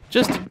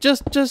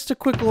a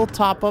quick little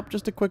top up.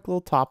 Just a quick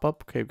little top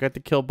up. Okay, we've got the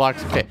kill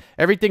box. Okay,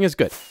 everything is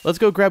good. Let's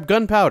go grab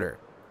gunpowder.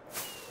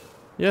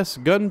 Yes,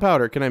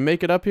 gunpowder. Can I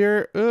make it up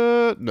here?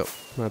 No.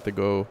 I have to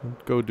go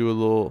do a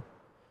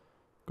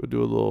Go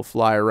do a little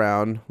fly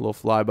around, a little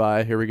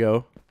flyby. Here we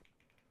go.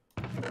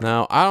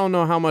 Now, I don't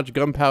know how much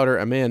gunpowder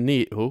a man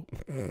needs. Oh.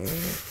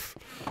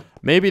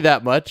 Maybe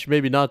that much,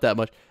 maybe not that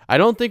much. I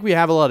don't think we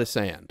have a lot of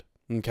sand,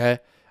 okay?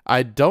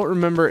 I don't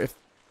remember if...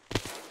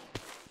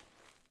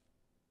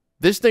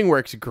 This thing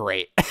works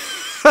great.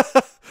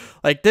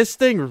 Like, this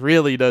thing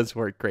really does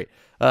work great.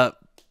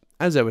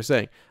 As I was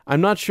saying,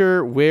 I'm not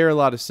sure where a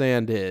lot of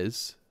sand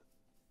is.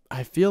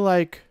 I feel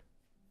like...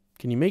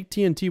 Can you make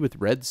TNT with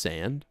red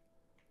sand?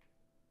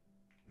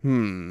 I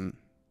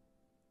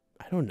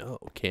don't know.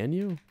 Can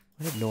you?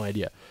 I have no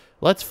idea.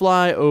 Let's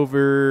fly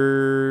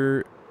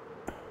over...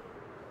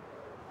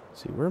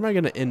 Let's see, where am I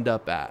going to end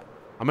up at?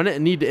 I'm going to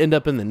need to end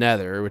up in the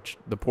nether, which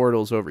the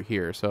portal's over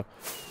here. So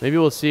maybe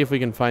we'll see if we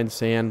can find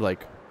sand,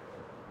 like...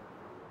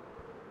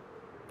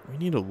 We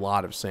need a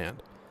lot of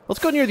sand. Let's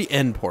go near the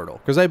end portal,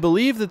 because I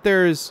believe that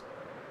there's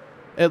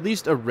at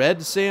least a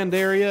red sand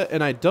area,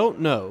 and I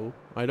don't know.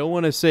 I don't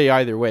want to say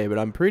either way, but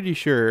I'm pretty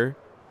sure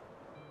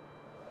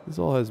this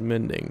all has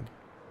mending.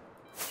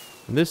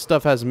 And this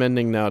stuff has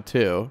mending now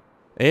too,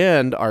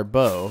 and our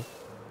bow.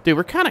 Dude,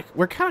 we're kind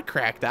of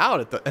cracked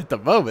out at the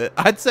moment.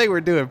 I'd say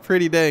we're doing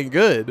pretty dang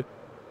good.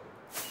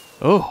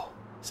 Oh,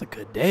 it's a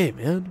good day,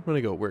 man. I'm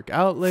gonna go work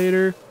out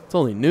later. It's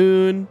only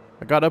noon.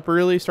 I got up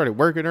early, started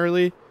working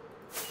early.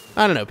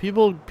 I don't know.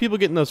 People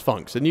get in those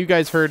funks, and you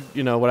guys heard,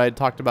 you know, what I had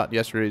talked about in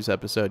yesterday's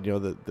episode. You know,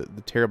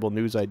 the terrible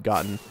news I'd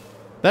gotten.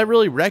 That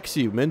really wrecks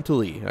you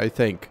mentally, I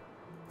think.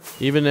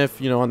 Even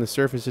if, you know, on the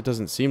surface it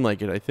doesn't seem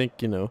like it. I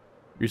think, you know,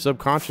 your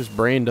subconscious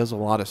brain does a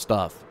lot of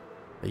stuff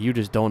that you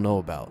just don't know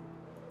about.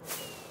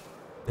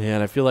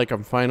 And I feel like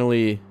I'm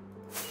finally...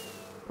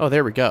 Oh,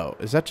 there we go.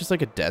 Is that just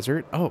like a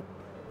desert? Oh,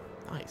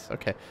 nice.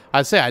 Okay.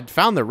 I'd say I'd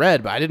found the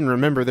red, but I didn't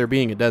remember there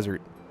being a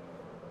desert.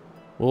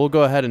 We'll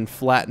go ahead and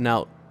flatten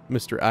out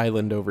Mr.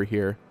 Island over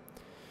here.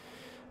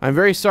 I'm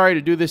very sorry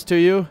to do this to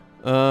you.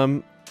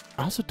 I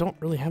also don't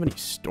really have any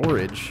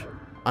storage.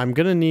 I'm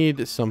gonna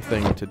need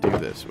something to do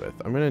this with.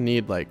 I'm gonna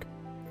need like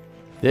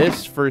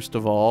this first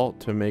of all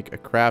to make a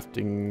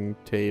crafting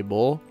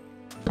table,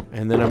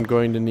 and then I'm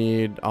going to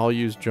need, I'll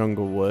use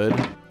jungle wood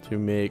to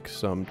make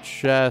some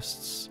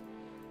chests,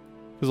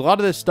 because a lot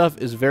of this stuff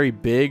is very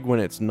big when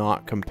it's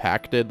not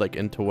compacted like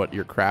into what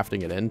you're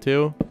crafting it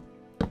into.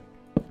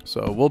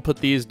 So we'll put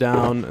these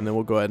down, and then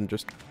we'll go ahead and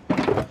just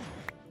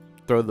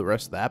throw the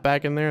rest of that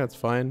back in there. That's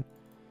fine.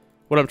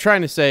 What I'm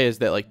trying to say is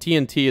that, like,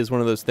 TNT is one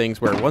of those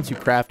things where once you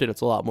craft it, it's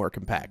a lot more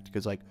compact,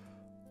 because, like,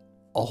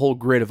 a whole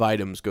grid of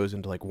items goes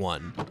into, like,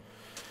 one.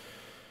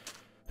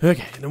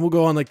 Okay, and then we'll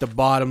go on, like, the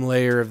bottom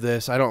layer of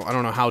this. I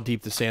don't know how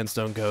deep the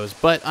sandstone goes,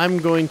 but I'm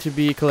going to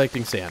be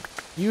collecting sand.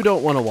 You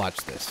don't want to watch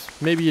this.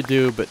 Maybe you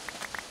do, but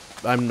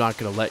I'm not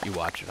going to let you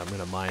watch it. I'm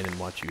going to mine and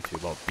watch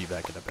YouTube. I'll be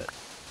back in a bit.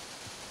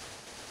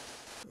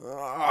 Oh,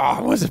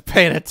 I wasn't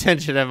paying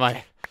attention, and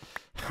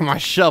my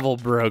shovel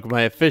broke.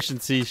 My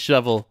efficiency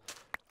shovel.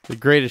 The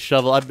greatest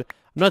shovel. I'm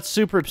not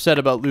super upset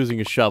about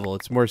losing a shovel.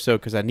 It's more so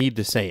because I need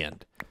the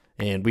sand.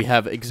 And we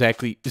have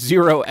exactly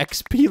 0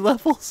 XP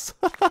levels.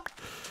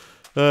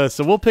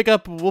 So we'll pick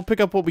up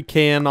what we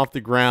can off the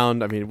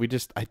ground. I mean,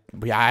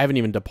 I haven't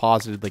even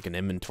deposited like an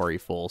inventory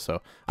full,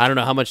 so I don't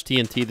know how much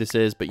TNT this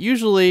is, but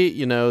usually,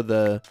 you know,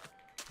 the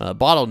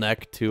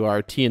bottleneck to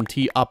our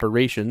TNT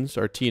operations,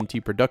 our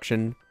TNT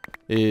production,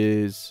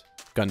 is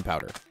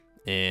gunpowder.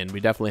 And we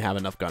definitely have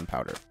enough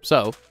gunpowder.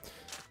 So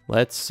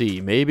let's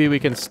see. Maybe we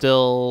can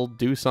still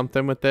do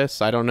something with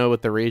this. I don't know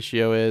what the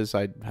ratio is.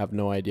 I have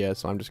no idea.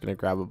 So I'm just going to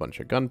grab a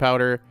bunch of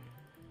gunpowder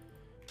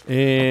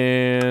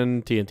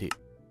and TNT.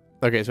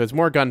 Okay, so it's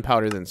more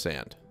gunpowder than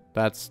sand.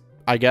 That's,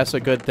 I guess, a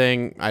good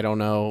thing. I don't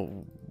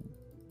know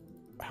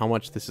how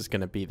much this is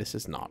going to be. This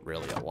is not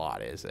really a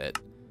lot, is it?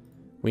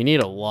 We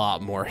need a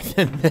lot more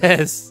than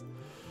this.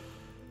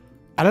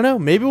 I don't know.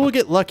 Maybe we'll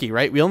get lucky,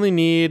 right? We only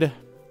need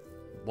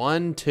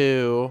 1,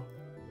 2...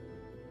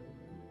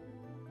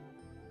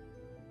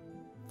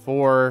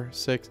 4,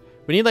 6.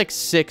 We need like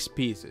 6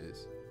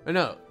 pieces. Oh,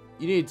 no,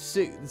 you need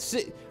 6.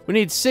 We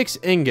need 6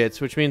 ingots,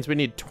 which means we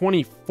need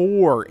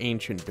 24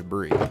 ancient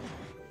debris.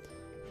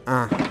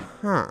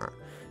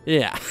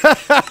 Yeah.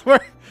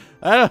 I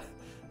don't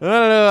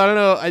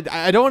know.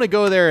 I don't want to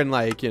go there and,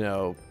 like, you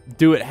know,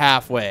 do it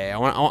halfway. I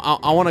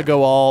want to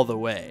go all the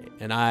way,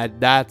 and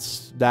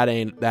that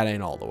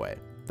ain't all the way.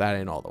 That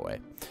ain't all the way.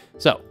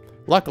 So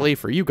luckily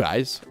for you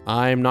guys,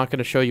 I'm not going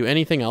to show you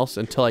anything else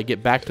until I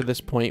get back to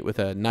this point with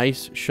a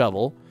nice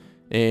shovel.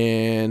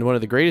 And one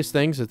of the greatest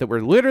things is that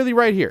we're literally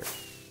right here.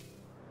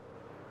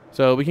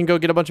 So we can go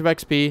get a bunch of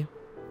XP.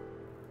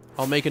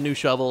 I'll make a new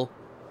shovel.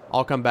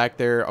 I'll come back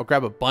there. I'll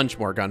grab a bunch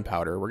more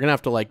gunpowder. We're going to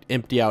have to, like,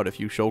 empty out a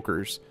few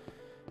shulkers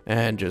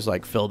and just,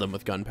 like, fill them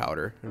with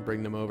gunpowder and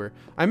bring them over.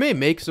 I may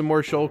make some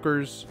more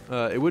shulkers.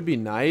 It would be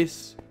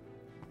nice.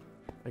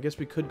 I guess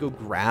we could go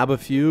grab a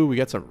few. We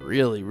got some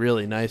really,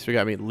 really nice. We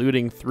got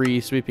looting 3,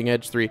 sweeping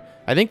edge 3.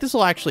 I think this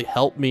will actually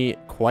help me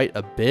quite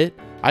a bit.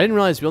 I didn't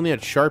realize we only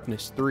had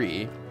sharpness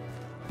 3.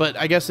 But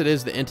I guess it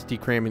is the entity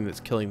cramming that's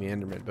killing the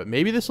Enderman. But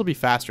maybe this will be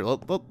faster.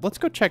 Let's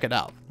go check it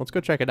out. Let's go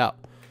check it out.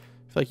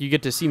 feel like you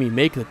get to see me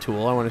make the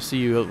tool. I want to see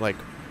you, like,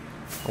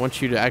 I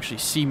want you to actually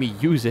see me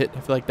use it. I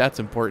feel like that's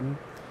important.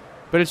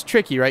 But it's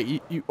tricky,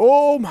 right?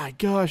 Oh my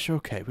gosh,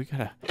 okay. We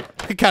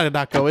gotta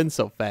not go in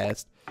so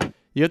fast.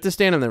 You have to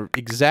stand in the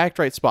exact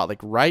right spot, like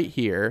right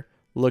here.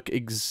 Look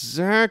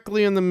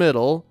exactly in the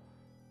middle.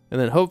 And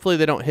then hopefully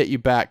they don't hit you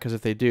back, because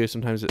if they do,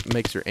 sometimes it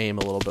makes your aim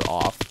a little bit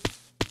off.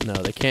 No,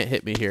 they can't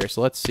hit me here.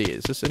 So let's see.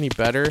 Is this any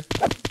better?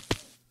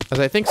 As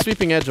I think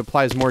Sweeping Edge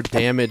applies more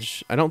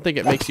damage. I don't think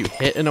it makes you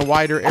hit in a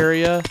wider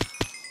area.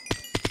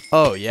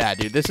 Oh, yeah,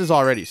 dude. This is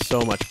already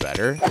so much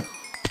better.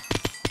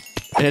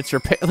 And it's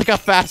look how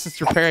fast it's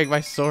repairing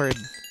my sword.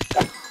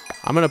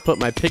 I'm going to put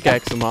my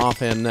pickaxe in my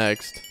offhand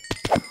next.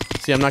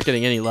 See, I'm not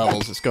getting any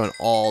levels. It's going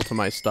all to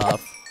my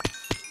stuff.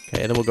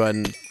 Okay, then we'll go ahead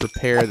and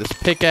repair this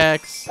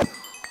pickaxe.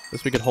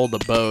 Guess we could hold the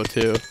bow,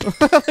 too.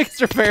 Like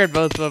it's repaired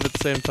both of them at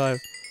the same time.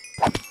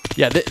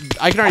 Yeah,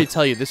 I can already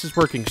tell you, this is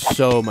working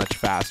so much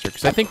faster.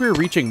 Because I think we were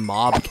reaching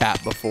Mob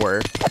Cap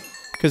before.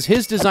 Because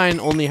his design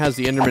only has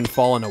the Enderman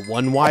fall in a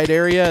 1 wide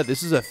area.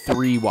 This is a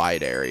 3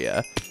 wide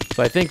area.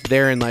 So I think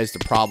therein lies the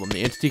problem.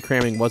 The entity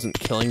cramming wasn't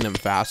killing them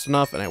fast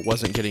enough, and I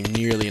wasn't getting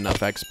nearly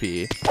enough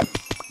XP.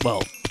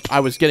 Well, I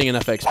was getting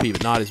enough XP,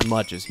 but not as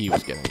much as he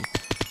was getting.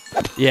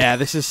 Yeah,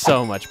 this is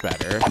so much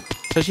better.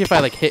 Especially if I,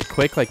 like, hit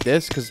quick like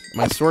this, because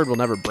my sword will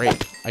never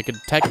break. I could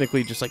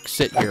technically just, like,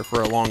 sit here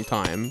for a long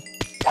time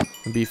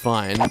and be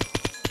fine.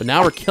 But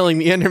now we're killing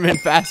the Enderman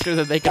faster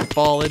than they can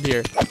fall in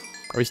here.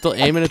 Are we still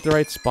aiming at the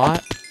right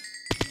spot?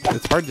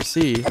 It's hard to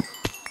see.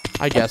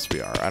 I guess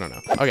we are. I don't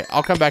know. Okay,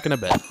 I'll come back in a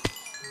bit.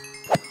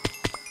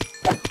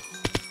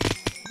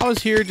 I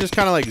was here just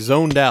kind of, like,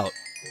 zoned out.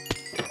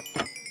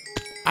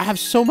 I have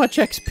so much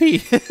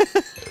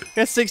XP.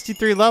 Got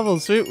 63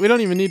 levels. We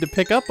don't even need to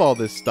pick up all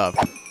this stuff.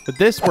 But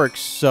this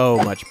works so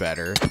much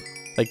better.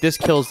 Like, this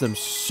kills them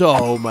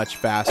so much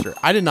faster.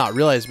 I did not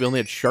realize we only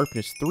had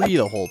sharpness 3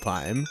 the whole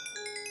time.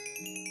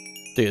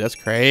 Dude, that's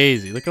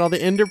crazy. Look at all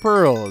the ender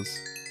pearls.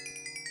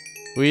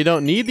 We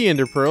don't need the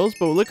ender pearls,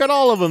 but look at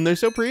all of them. They're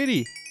so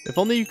pretty. If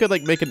only you could,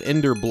 like, make an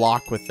ender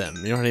block with them.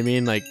 You know what I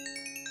mean? Like,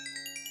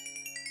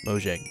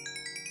 Mojang,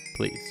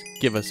 please,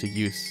 give us a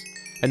use.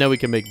 I know we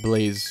can make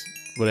blaze,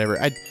 whatever.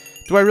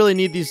 Do I really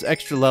need these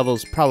extra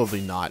levels?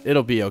 Probably not.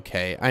 It'll be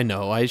okay. I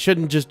know. I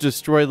shouldn't just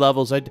destroy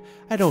levels. I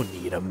don't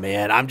need them,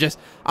 man.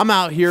 I'm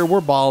out here.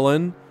 We're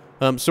balling.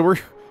 So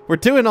we're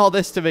doing all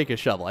this to make a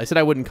shovel. I said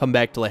I wouldn't come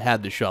back till I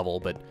had the shovel,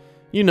 but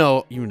you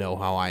know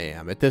how I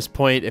am. At this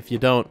point, if you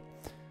don't...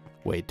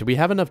 Wait, do we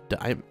have enough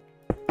diamond?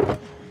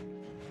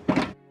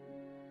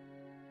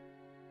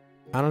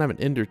 I don't have an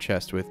ender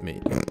chest with me.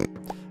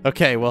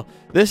 Okay, well,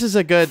 this is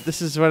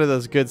one of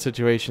those good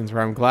situations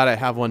where I'm glad I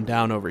have one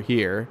down over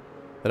here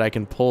that I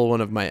can pull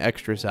one of my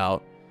extras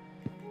out.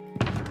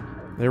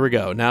 There we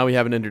go. Now we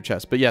have an ender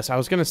chest. But yes, I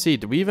was going to see,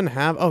 do we even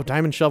have... Oh,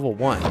 diamond shovel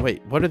 1.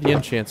 Wait, what are the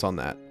enchants on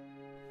that?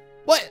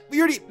 What?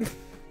 We already...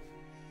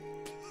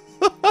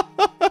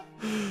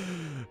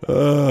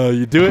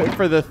 You do it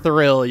for the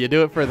thrill. You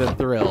do it for the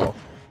thrill.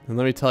 And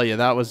let me tell you,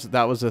 that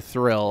was a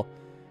thrill.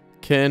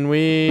 Can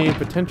we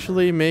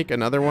potentially make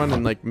another one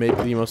and, like, make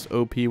the most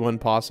OP one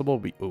possible?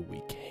 We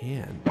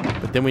can.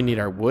 But then we need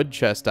our wood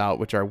chest out,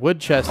 which our wood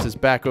chest is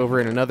back over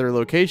in another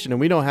location,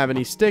 and we don't have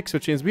any sticks,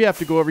 which means we have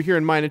to go over here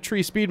and mine a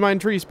tree. Speed mine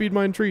tree, speed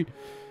mine tree.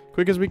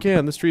 Quick as we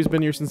can. This tree's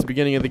been here since the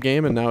beginning of the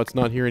game, and now it's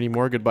not here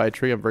anymore. Goodbye,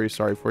 tree. I'm very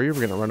sorry for you.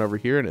 We're going to run over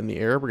here, and in the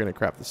air, we're going to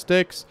craft the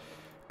sticks.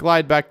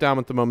 Glide back down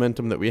with the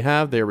momentum that we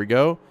have. There we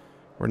go.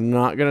 We're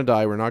not going to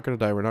die. We're not going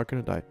to die. We're not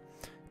going to die.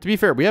 To be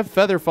fair, we have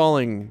feather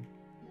falling...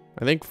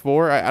 I think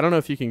 4. I don't know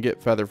if you can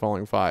get feather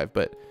falling 5,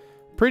 but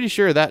pretty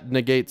sure that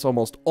negates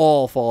almost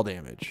all fall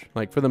damage,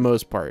 like for the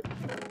most part.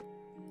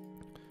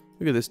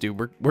 Look at this dude.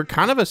 We're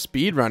kind of a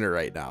speed runner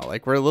right now.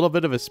 Like we're a little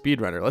bit of a speed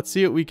runner. Let's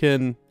see what we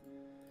can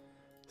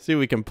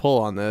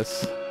pull on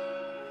this.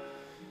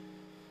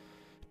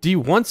 Do you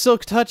want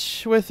silk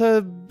touch with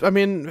a? I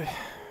mean,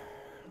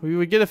 we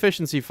would get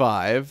efficiency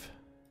 5.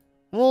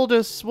 We'll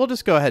just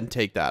go ahead and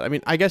take that. I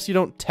mean, I guess you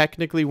don't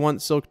technically want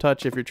silk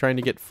touch if you're trying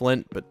to get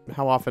flint, but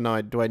how often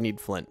do I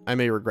need flint? I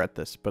may regret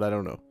this, but I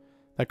don't know.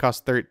 That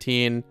costs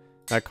 13.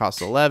 That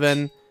costs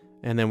 11.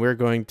 And then we're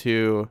going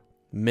to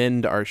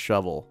mend our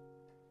shovel.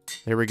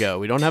 There we go.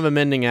 We don't have a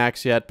mending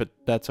axe yet, but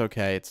that's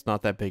okay. It's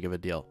not that big of a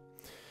deal.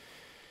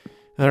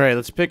 All right,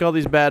 let's pick all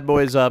these bad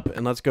boys up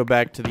and let's go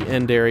back to the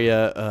end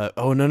area.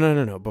 Oh,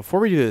 no. Before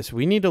we do this,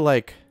 we need to,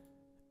 like,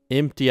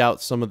 empty out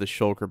some of the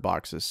shulker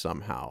boxes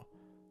somehow.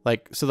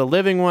 Like, so the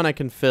living one I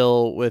can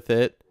fill with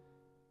it.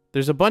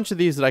 There's a bunch of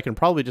these that I can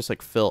probably just,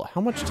 like, fill.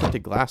 How much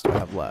tinted glass do I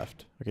have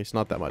left? Okay, it's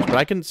not that much. But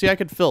I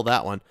could fill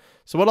that one.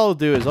 So what I'll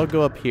do is I'll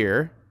go up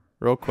here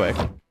real quick.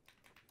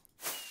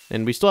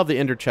 And we still have the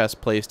ender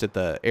chest placed at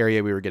the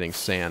area we were getting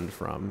sand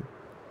from.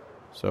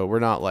 So we're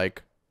not,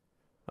 like...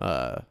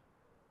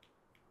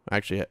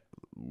 Actually,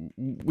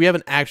 we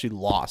haven't actually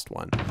lost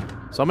one.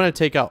 So I'm going to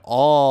take out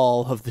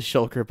all of the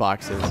shulker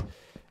boxes.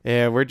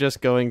 And we're just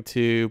going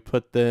to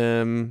put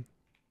them...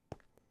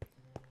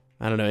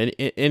 I don't know,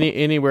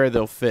 anywhere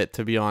they'll fit,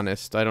 to be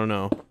honest. I don't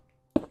know.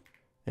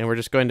 And we're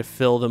just going to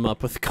fill them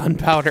up with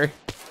gunpowder.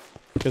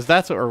 Because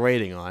that's what we're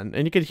waiting on.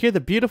 And you can hear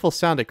the beautiful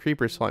sound of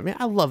creepers flying. Man,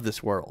 I love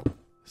this world.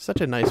 Such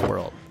a nice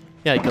world.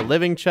 Yeah, like the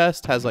living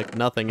chest has like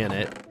nothing in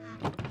it.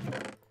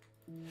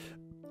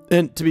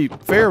 And to be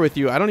fair with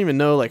you, I don't even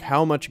know like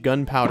how much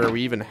gunpowder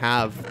we even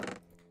have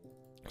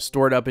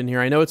stored up in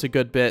here. I know it's a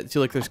good bit. See,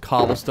 like there's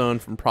cobblestone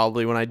from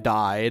probably when I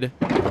died.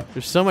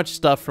 There's so much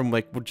stuff from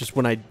like just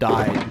when I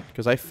died.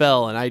 Because I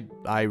fell and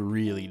I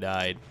really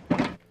died.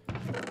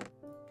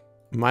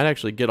 Might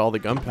actually get all the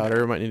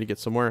gunpowder. Might need to get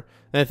some more.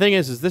 And the thing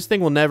is this thing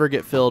will never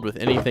get filled with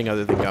anything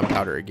other than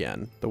gunpowder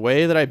again. The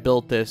way that I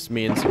built this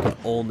means you can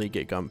only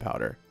get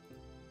gunpowder.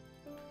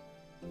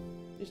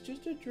 It's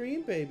just a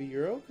dream, baby.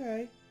 You're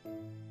okay.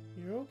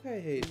 You're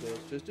okay, Hazel.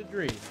 It's just a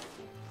dream.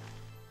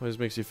 Always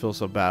makes you feel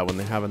so bad when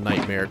they have a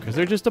nightmare because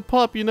they're just a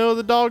pup, you know?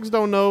 The dogs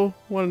don't know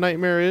what a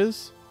nightmare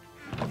is.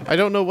 I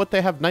don't know what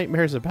they have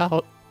nightmares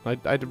about. I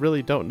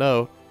really don't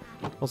know.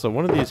 Also,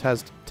 one of these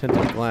has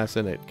tinted glass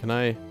in it. Can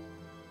I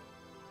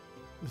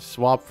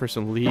swap for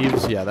some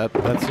leaves? Yeah,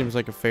 that seems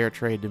like a fair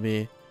trade to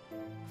me.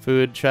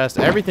 Food, chest,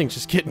 everything's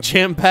just getting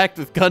jam-packed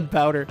with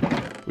gunpowder.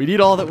 We need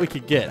all that we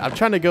could get. I'm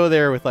trying to go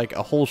there with like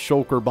a whole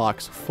shulker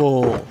box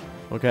full,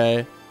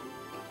 okay?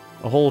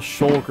 A whole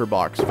shulker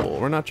box full.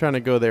 We're not trying to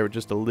go there with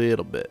just a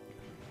little bit.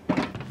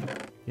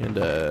 And,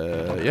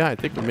 yeah, I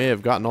think we may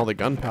have gotten all the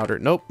gunpowder.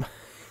 Nope.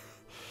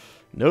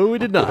 No, we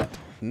did not.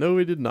 No,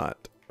 we did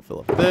not. Fill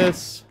up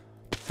this.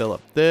 Fill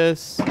up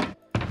this.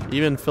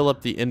 Even fill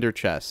up the ender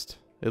chest.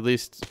 At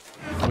least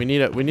we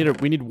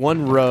need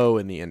one row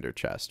in the ender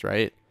chest,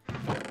 right?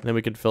 And then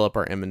we can fill up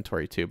our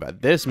inventory too.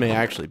 But this may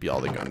actually be all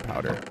the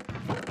gunpowder.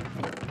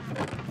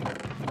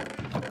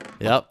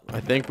 Yep, I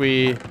think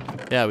we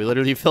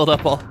literally filled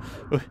up all.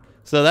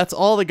 So that's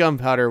all the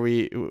gunpowder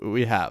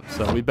we have.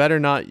 So we better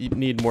not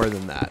need more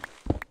than that.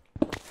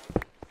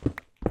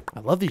 I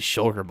love these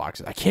shulker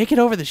boxes. I can't get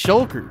over the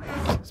shulker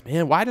boxes,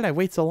 man. Why did I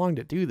wait so long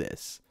to do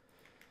this?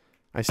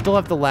 I still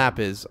have the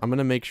lapis. I'm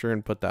gonna make sure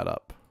and put that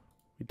up.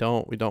 We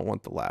don't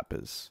want the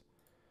lapis.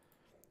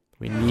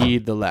 We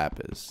need the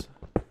lapis.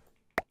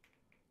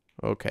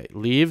 Okay,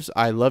 leaves.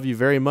 I love you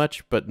very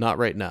much, but not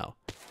right now.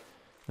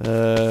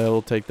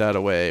 We'll take that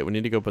away. We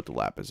need to go put the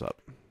lapis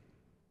up.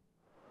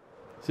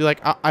 See,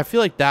 like, I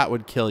feel like that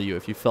would kill you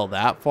if you fell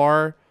that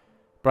far.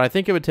 But I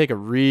think it would take a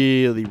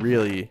really,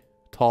 really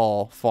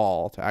tall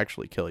fall to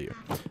actually kill you.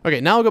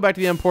 Okay, now we'll go back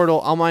to the end portal.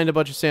 I'll mine a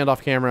bunch of sand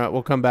off camera.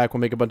 We'll come back. We'll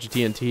make a bunch of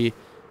TNT.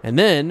 And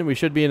then we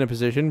should be in a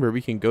position where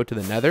we can go to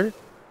the nether.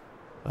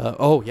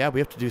 Oh, yeah, we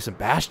have to do some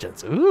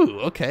bastions.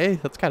 Ooh, okay.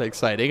 That's kind of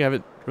exciting. I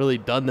haven't really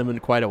done them in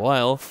quite a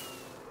while.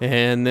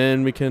 And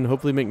then we can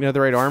hopefully make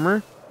netherite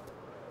armor.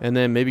 And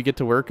then maybe get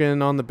to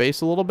working on the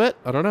base a little bit.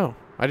 I don't know.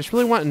 I just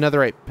really want a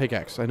netherite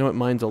pickaxe. I know it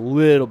mines a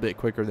little bit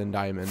quicker than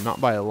diamond. Not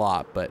by a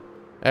lot, but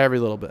every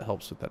little bit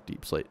helps with that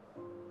deep slate.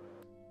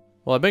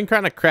 Well, I've been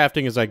kind of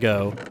crafting as I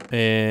go.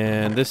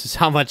 And this is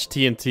how much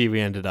TNT we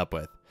ended up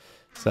with.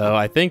 So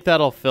I think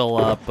that'll fill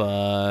up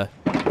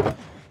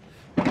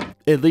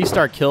at least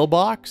our kill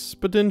box,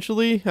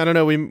 potentially. I don't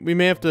know. We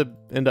may have to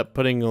end up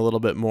putting a little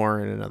bit more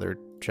in another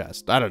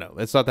chest. I don't know.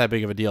 It's not that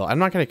big of a deal. I'm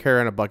not going to carry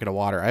around a bucket of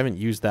water. I haven't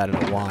used that in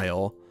a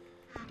while.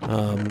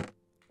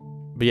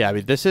 But yeah, I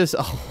mean, this is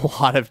a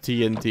lot of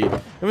TNT.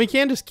 And we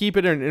can just keep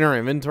it in our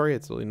inventory.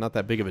 It's really not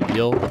that big of a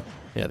deal.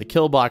 Yeah, the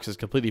kill box is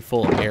completely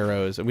full of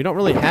arrows. And we don't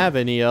really have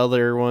any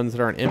other ones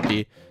that aren't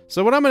empty.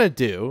 So what I'm going to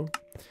do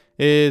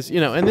is, you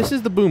know, and this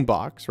is the boom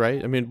box,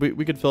 right? I mean,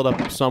 we could fill it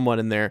up somewhat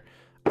in there.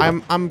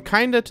 I'm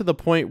kind of to the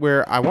point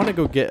where I want to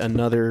go get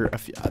another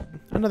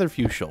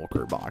few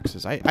shulker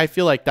boxes. I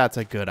feel like that's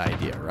a good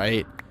idea,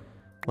 right?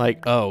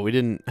 Like, oh, we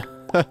didn't.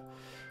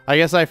 I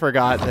guess I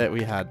forgot that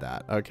we had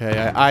that. Okay,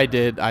 I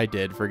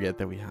did forget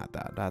that we had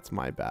that. That's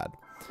my bad.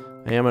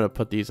 I am gonna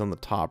put these on the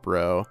top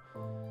row.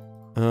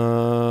 I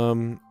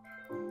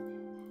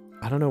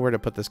don't know where to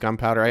put this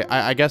gunpowder.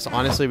 I guess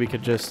honestly we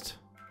could just,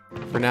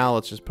 for now,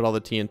 let's just put all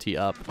the TNT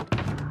up.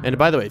 And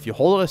by the way, if you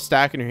hold a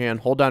stack in your hand,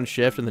 hold down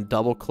shift and then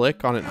double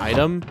click on an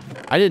item,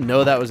 I didn't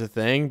know that was a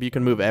thing, but you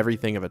can move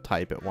everything of a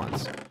type at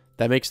once.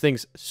 That makes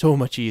things so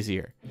much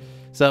easier.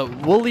 So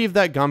we'll leave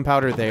that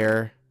gunpowder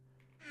there.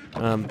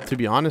 To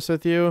be honest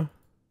with you,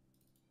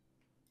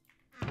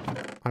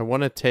 I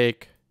want to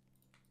take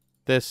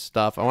this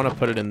stuff. I want to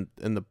put it in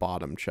the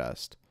bottom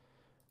chest.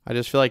 I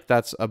just feel like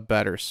that's a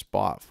better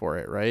spot for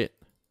it, right?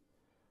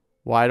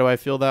 Why do I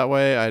feel that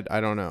way?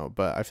 I don't know,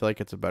 but I feel like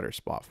it's a better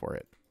spot for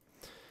it.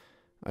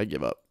 I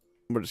give up.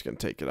 We're just going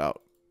to take it out.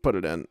 Put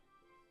it in.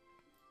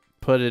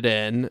 Put it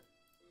in.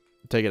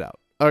 Take it out.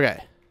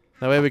 Okay.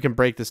 That way we can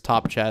break this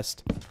top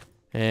chest.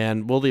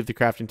 And we'll leave the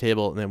crafting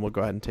table, and then we'll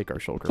go ahead and take our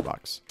shulker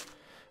box.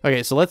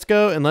 Okay, so let's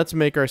go and let's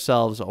make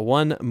ourselves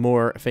one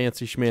more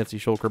fancy schmancy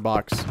shulker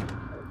box.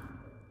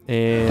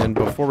 And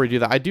before we do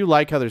that, I do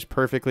like how there's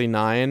perfectly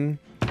 9.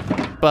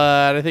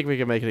 But I think we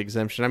can make an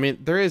exemption. I mean,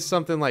 there is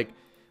something like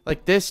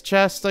this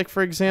chest, like,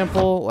 for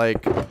example.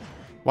 Like,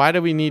 why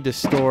do we need to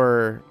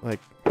store, like,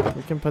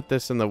 we can put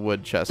this in the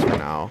wood chest for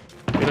now.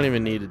 We don't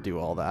even need to do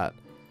all that.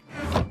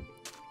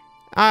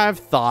 I've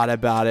thought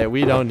about it.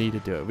 We don't need to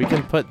do it. We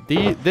can put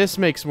this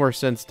makes more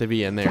sense to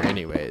be in there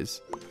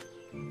anyways.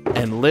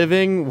 And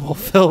living will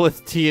fill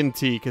with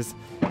TNT because,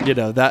 you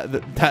know,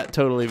 that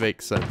totally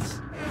makes sense.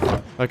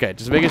 Okay,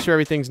 just making sure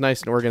everything's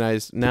nice and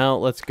organized. Now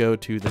let's go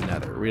to the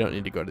nether. We don't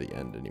need to go to the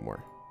end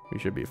anymore. We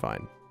should be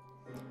fine.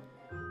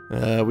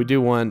 We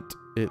do want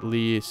at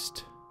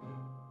least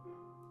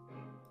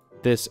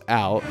this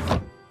out.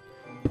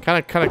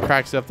 Kind of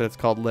cracks up that it's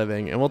called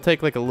living, and we'll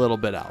take like a little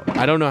bit out.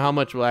 I don't know how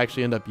much we'll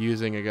actually end up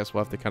using. I guess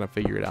we'll have to kind of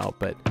figure it out,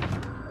 but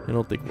I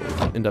don't think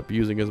we'll end up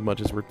using as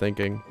much as we're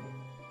thinking.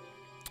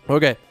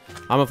 Okay,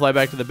 I'm gonna fly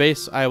back to the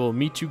base. I will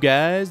meet you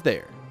guys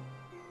there.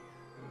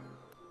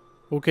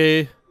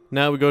 Okay,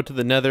 now we go to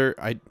the nether.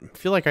 I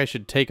feel like I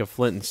should take a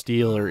flint and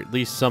steel, or at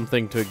least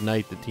something to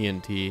ignite the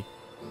TNT.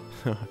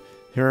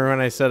 Remember when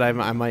I said I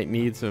might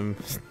need some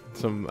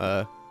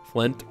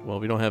flint? Well,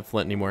 we don't have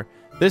flint anymore.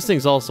 This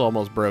thing's also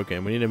almost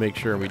broken. We need to make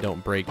sure we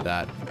don't break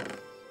that.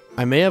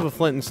 I may have a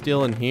flint and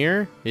steel in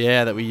here.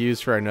 Yeah, that we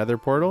use for our nether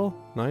portal.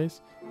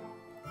 Nice.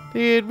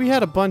 Dude, we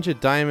had a bunch of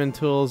diamond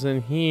tools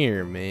in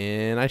here,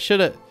 man. I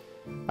should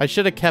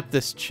have kept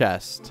this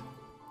chest.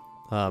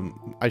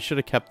 I should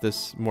have kept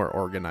this more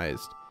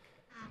organized.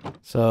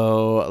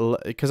 So,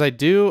 because I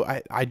do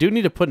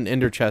need to put an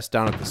ender chest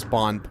down at the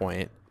spawn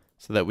point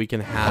so that we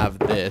can have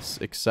this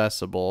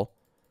accessible.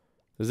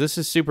 Because this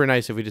is super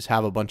nice if we just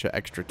have a bunch of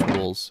extra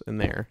tools in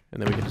there.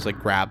 And then we can just like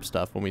grab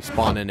stuff when we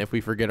spawn in if we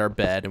forget our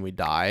bed and we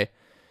die.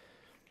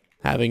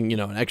 Having, you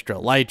know, an extra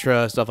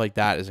elytra, stuff like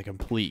that is a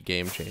complete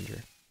game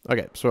changer.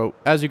 Okay, so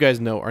as you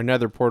guys know, our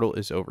nether portal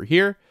is over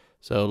here.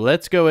 So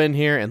let's go in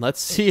here and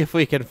let's see if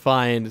we can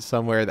find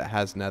somewhere that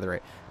has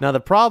netherite. Now the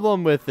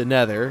problem with the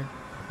nether,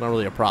 not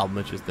really a problem,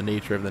 it's just the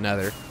nature of the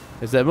nether,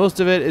 is that most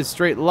of it is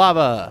straight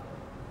lava.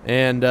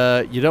 And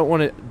you don't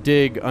want to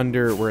dig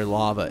under where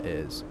lava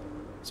is.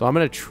 So I'm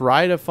going to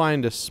try to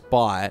find a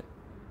spot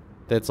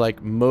that's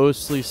like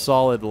mostly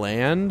solid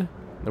land.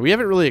 Now, we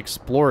haven't really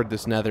explored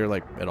this nether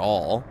like at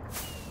all.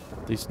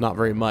 At least not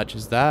very much.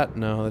 Is that?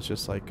 No, that's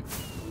just like...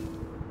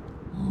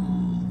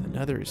 The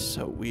nether is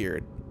so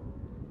weird.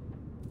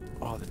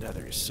 Oh, the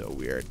nether is so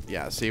weird.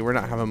 Yeah, see, we're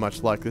not having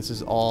much luck. This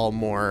is all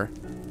more...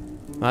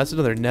 Oh, that's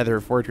another nether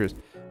fortress.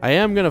 I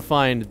am going to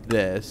find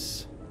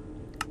this.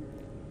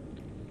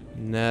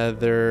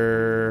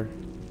 Nether...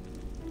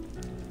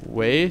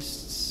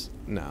 Wastes?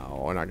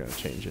 No, we're not going to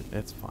change it.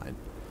 It's fine.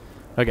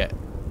 Okay.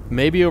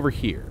 Maybe over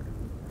here.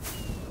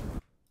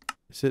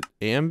 Is it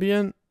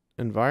ambient?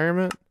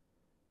 Environment?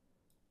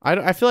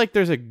 I feel like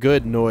there's a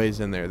good noise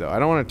in there, though. I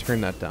don't want to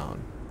turn that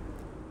down.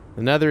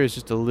 The nether is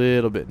just a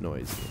little bit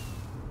noisy.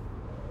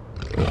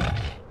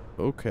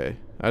 Okay.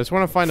 I just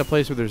want to find a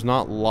place where there's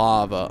not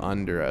lava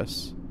under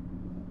us.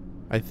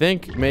 I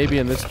think maybe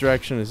in this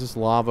direction. Is this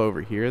lava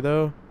over here,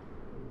 though?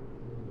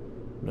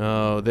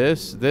 No,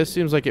 this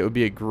seems like it would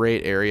be a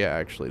great area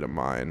actually to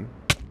mine.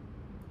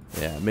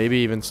 Yeah, maybe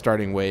even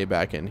starting way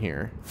back in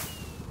here.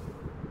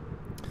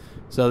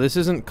 So this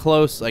isn't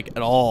close like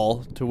at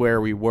all to where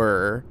we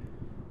were,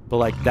 but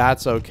like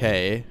that's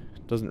okay.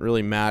 Doesn't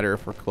really matter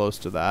if we're close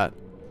to that.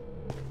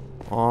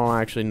 I don't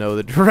actually know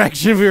the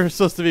direction we were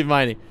supposed to be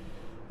mining.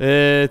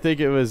 I think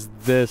it was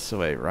this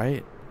way,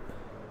 right?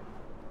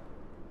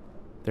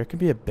 There can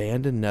be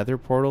abandoned nether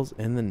portals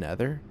in the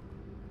nether?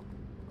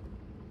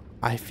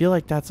 I feel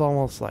like that's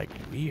almost like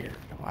weird.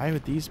 Why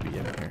would these be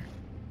in here?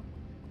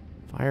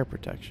 Fire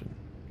protection.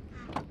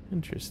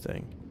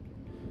 Interesting.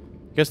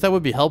 Guess that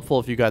would be helpful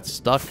if you got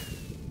stuck.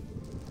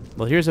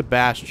 Well, here's a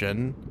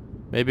bastion.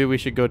 Maybe we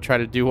should go try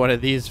to do one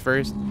of these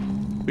first.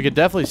 We could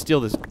definitely steal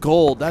this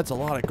gold. That's a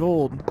lot of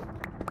gold.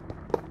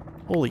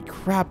 Holy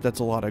crap, that's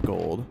a lot of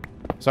gold.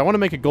 So I want to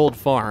make a gold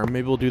farm.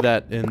 Maybe we'll do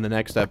that in the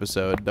next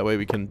episode. That way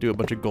we can do a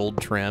bunch of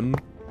gold trim.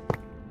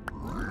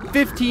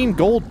 15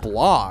 gold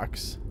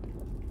blocks.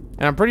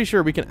 And I'm pretty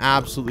sure we can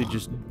absolutely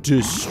just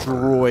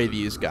destroy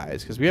these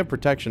guys. Because we have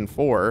protection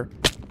 4.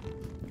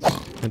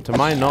 And to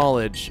my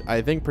knowledge,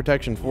 I think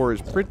protection 4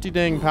 is pretty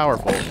dang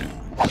powerful.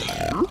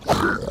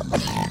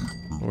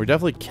 We're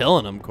definitely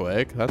killing them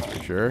quick. That's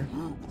for sure.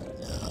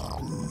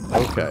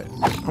 Okay.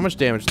 How much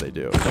damage do they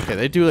do? Okay,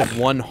 they do like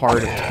 1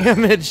 heart of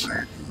damage.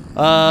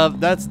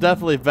 That's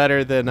definitely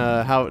better than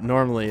how it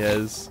normally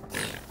is.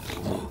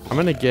 I'm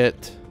gonna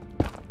get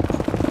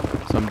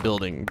some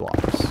building blocks.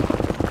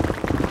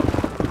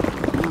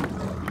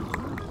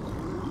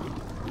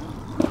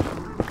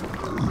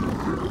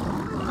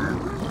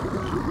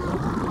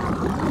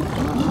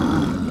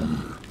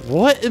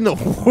 What in the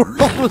world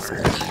was...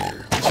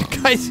 Did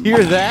you guys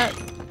hear that?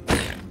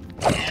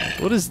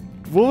 What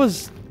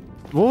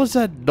was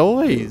that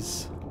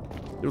noise?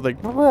 They were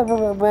like...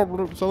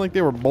 Sound like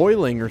they were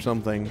boiling or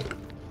something.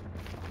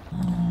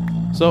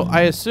 So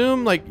I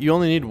assume like you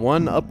only need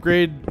 1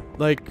 upgrade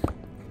like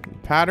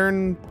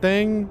pattern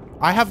thing.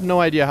 I have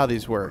no idea how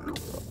these work.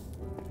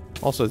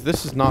 Also,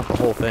 this is not the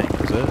whole thing,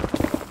 is it?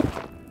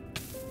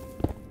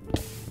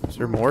 Is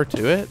there more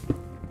to it?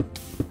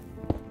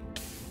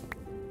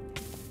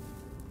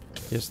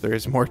 Yes, there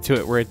is more to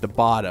it. We're at the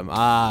bottom.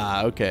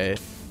 Ah, okay.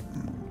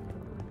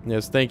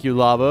 Yes, thank you,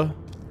 lava.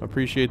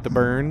 Appreciate the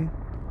burn.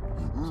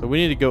 So we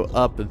need to go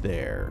up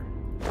there.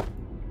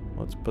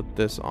 Let's put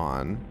this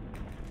on.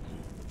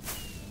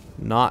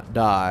 Not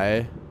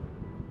die.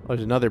 Oh,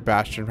 there's another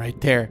bastion right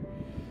there.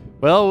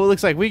 Well, it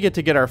looks like we get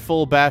to get our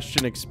full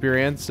bastion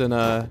experience in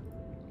a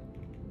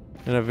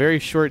very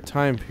short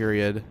time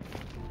period.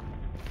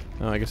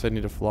 Oh, I guess I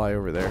need to fly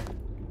over there.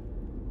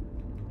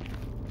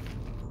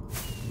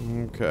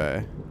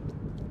 Okay.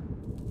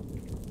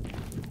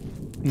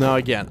 Now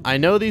again, I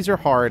know these are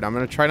hard. I'm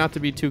going to try not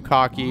to be too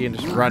cocky and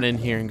just run in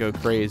here and go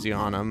crazy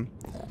on them.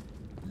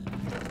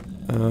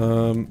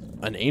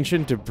 An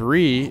ancient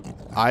debris.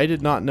 I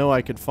did not know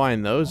I could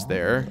find those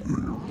there.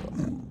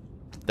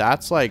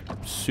 That's like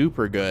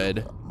super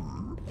good.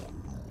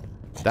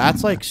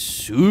 That's like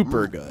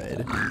super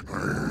good.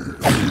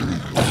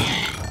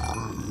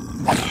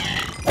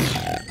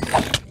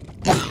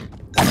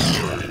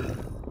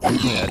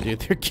 Yeah, dude,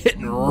 they're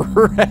getting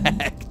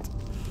wrecked.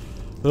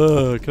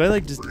 Can I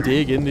like just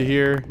dig into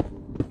here?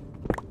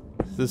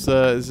 Is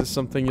this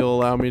something you'll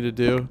allow me to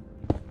do?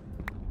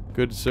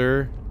 Good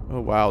sir.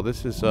 Oh wow,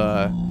 this is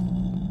huh.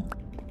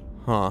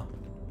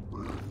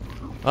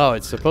 Oh,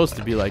 it's supposed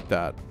to be like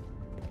that.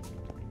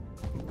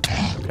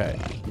 Okay.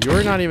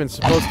 You're not even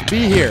supposed to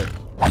be here.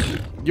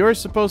 You're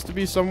supposed to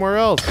be somewhere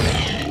else.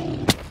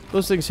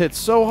 Those things hit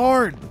so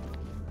hard.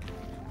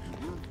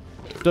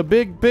 The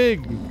big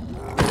pig.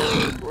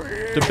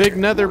 The big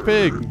nether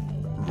pig.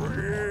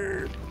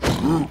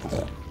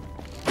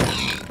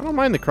 I don't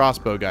mind the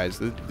crossbow, guys.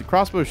 The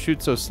crossbow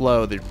shoots so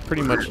slow, they're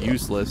pretty much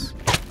useless.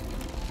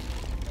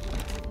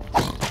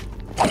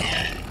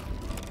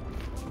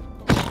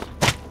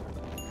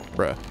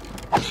 Bruh.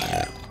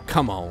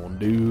 Come on,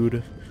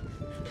 dude.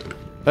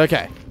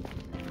 Okay.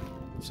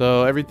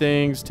 So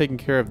everything's taken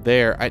care of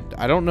there.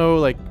 I don't know,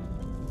 like...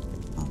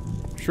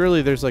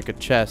 Surely there's like a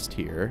chest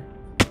here.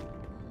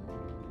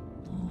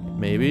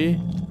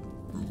 Maybe?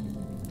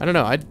 I don't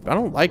know. I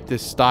don't like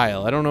this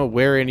style. I don't know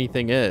where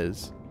anything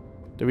is.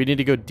 Do we need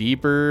to go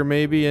deeper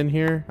maybe in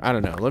here? I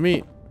don't know. Let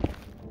me...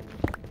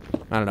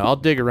 I don't know. I'll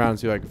dig around and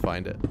see if I can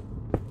find it.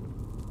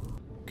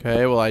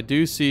 Okay, well I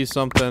do see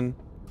something.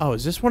 Oh,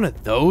 is this one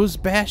of those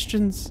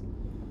bastions?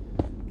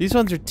 These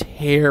ones are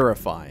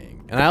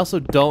terrifying. And I also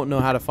don't know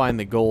how to find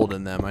the gold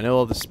in them. I know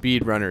all the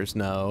speedrunners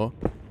know.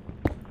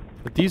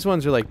 But these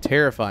ones are like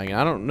terrifying.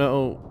 I don't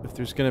know if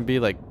there's gonna be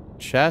like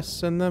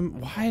chests in them.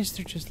 Why is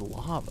there just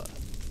lava?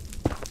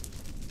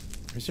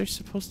 Is there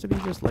supposed to be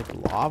just like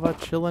lava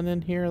chilling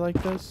in here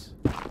like this?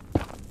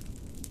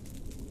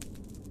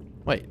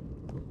 Wait.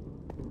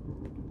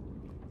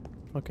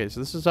 Okay, so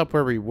this is up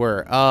where we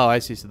were. Oh, I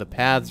see. So the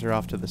paths are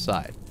off to the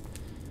side.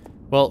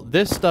 Well,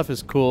 this stuff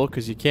is cool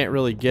because you can't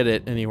really get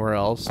it anywhere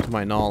else, to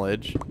my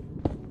knowledge.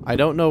 I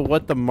don't know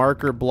what the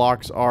marker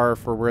blocks are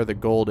for where the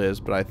gold is,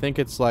 but I think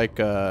it's like,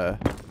 well,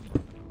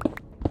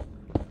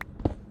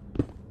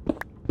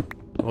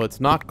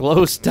 it's not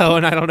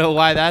glowstone. I don't know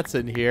why that's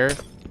in here.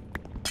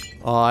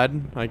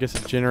 Odd. I guess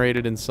it's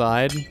generated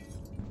inside.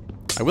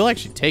 I will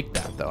actually take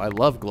that, though. I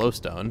love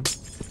glowstone.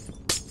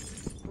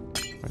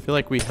 I feel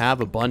like we have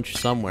a bunch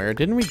somewhere.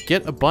 Didn't we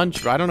get a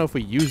bunch? I don't know if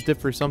we used it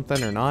for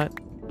something or not.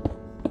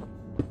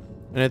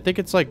 And I think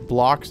it's like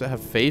blocks that have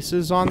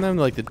faces on them,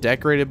 like the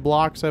decorated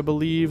blocks, I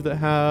believe, that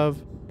have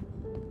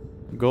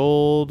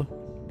gold.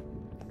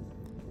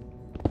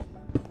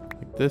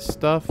 Like this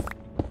stuff.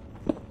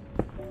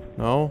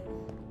 No?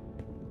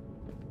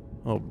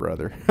 Oh,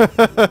 brother.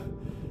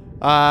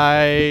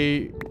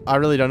 I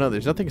really don't know.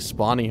 There's nothing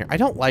spawning here. I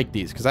don't like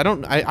these because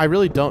I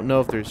really don't know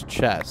if there's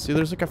chests. See,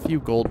 there's like a few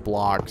gold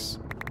blocks.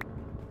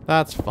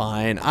 That's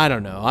fine. I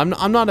don't know.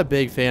 I'm not a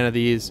big fan of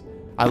these.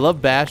 I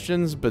love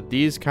bastions, but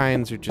these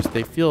kinds are just,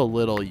 they feel a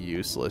little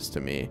useless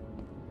to me.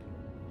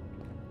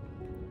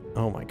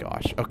 Oh my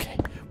gosh. Okay.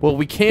 Well,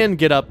 we can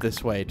get up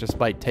this way. It just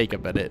might take a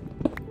minute.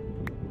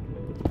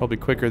 It's probably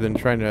quicker than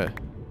trying to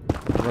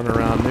run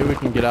around. Maybe we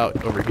can get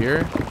out over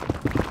here.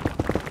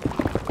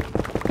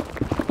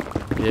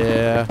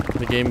 Yeah,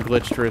 the game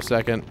glitched for a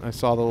second. I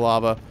saw the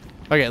lava.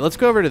 Okay, let's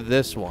go over to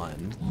this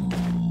one.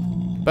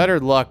 Better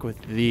luck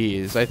with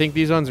these. I think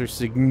these ones are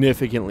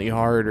significantly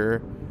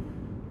harder.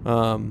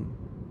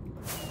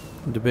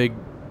 The big...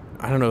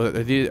 I don't know.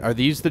 Are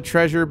these the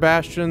treasure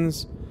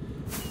bastions?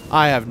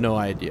 I have no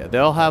idea.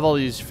 They'll have all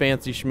these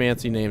fancy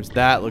schmancy names.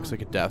 That looks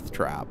like a death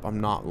trap. I'm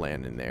not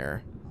landing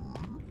there.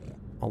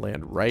 I'll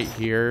land right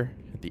here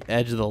at the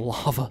edge of the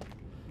lava.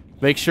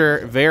 Make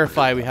sure,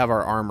 verify we have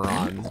our armor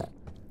on.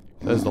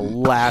 That is the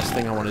last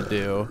thing I want to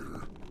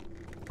do.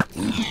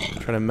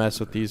 Try to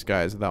mess with these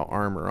guys without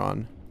armor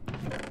on.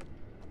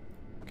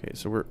 Okay,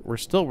 so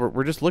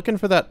we're just looking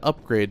for that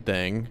upgrade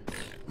thing.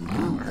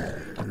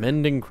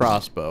 Mending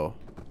crossbow.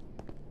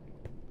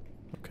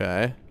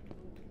 Okay.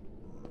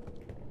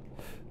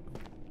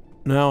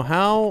 Now,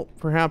 how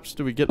perhaps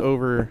do we get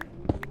over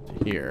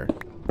to here?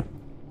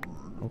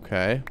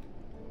 Okay.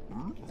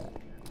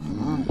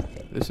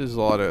 This is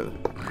a lot of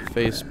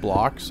face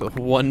blocks. So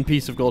 1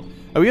 piece of gold.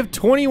 Oh, we have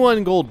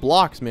 21 gold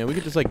blocks, man. We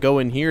could just like go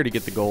in here to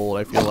get the gold,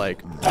 I feel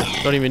like.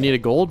 Don't even need a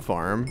gold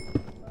farm.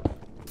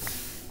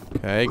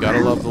 Okay, gotta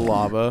love the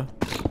lava.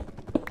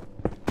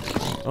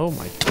 Oh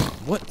my,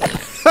 what?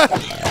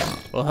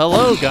 Well,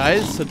 hello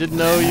guys. I didn't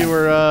know you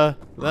were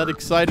that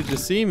excited to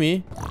see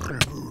me.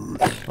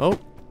 Oh,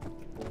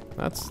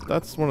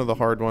 that's one of the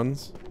hard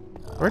ones.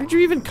 Where did you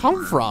even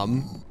come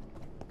from?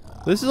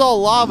 This is all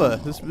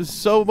lava. This is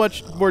so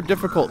much more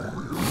difficult.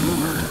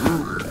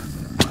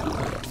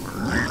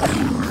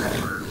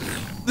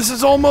 This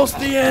is almost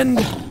the end.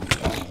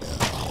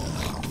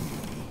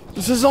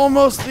 This is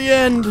almost the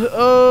end.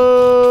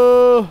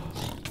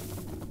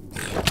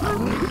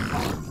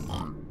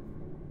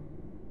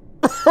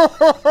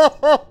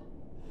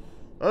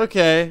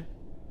 Okay.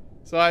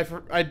 So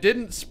I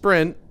didn't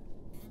sprint.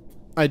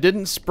 I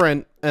didn't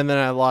sprint, and then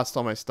I lost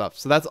all my stuff.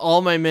 So that's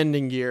all my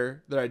mending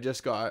gear that I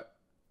just got.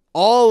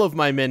 All of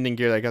my mending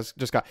gear that I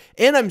just got.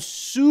 And I'm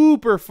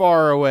super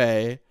far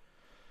away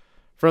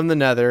from the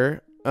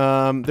nether.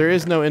 There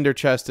is no ender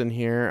chest in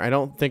here. I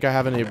don't think I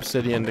have any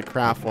obsidian to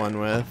craft one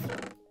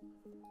with.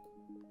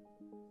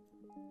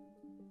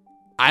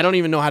 I don't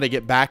even know how to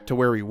get back to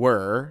where we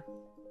were.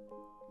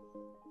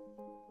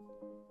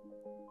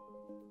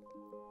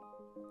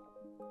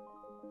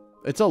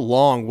 It's a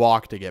long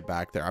walk to get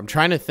back there. I'm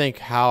trying to think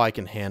how I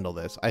can handle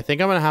this. I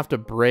think I'm going to have to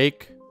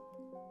break...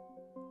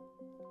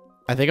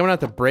 I think I'm going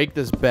to have to break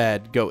this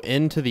bed, go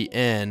into the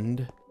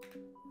end,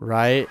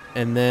 right?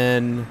 And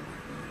then...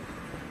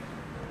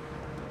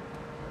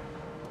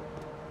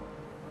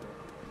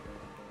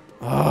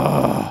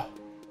 Oh.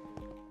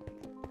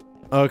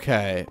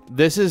 Okay.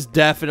 This is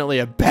definitely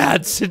a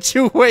bad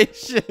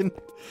situation.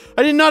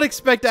 I did not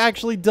expect to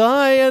actually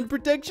die on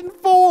Protection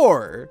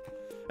 4.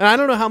 And I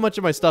don't know how much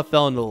of my stuff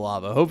fell into the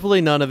lava.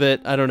 Hopefully none of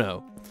it. I don't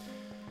know.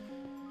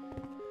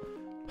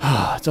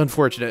 It's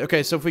unfortunate.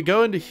 Okay, so if we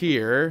go into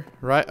here,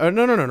 right? Oh,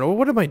 no.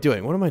 What am I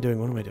doing? What am I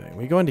doing?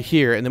 We go into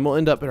here, and then we'll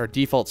end up at our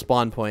default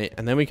spawn point,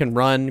 and then we can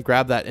run,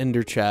 grab that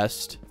ender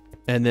chest,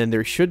 and then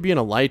there should be an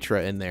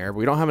elytra in there. But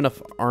we don't have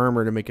enough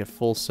armor to make a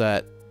full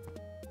set.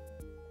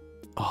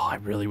 Oh, I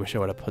really wish I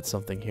would have put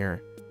something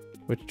here.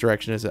 Which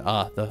direction is it?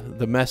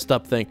 The messed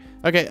up thing.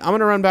 Okay, I'm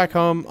gonna run back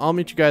home. I'll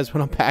meet you guys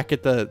when I'm back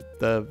at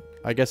the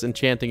I guess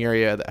enchanting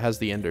area that has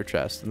the ender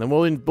chest, and then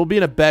we'll be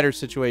in a better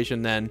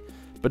situation then,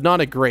 but not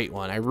a great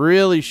one. I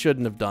really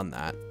shouldn't have done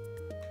that.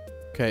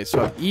 Okay,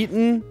 so I've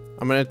eaten.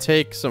 I'm gonna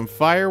take some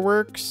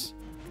fireworks.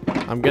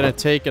 I'm gonna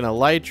take an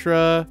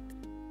elytra.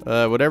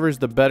 Whatever's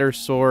the better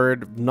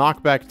sword.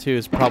 Knockback 2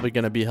 is probably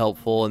gonna be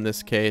helpful in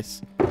this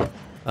case.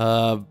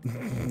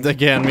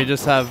 Again, we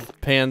just have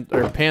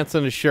pants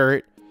and a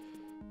shirt.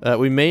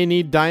 We may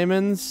need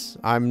diamonds.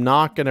 I'm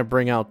not gonna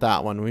bring out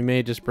that one. We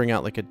may just bring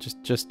out like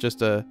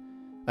just a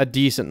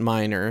decent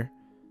miner.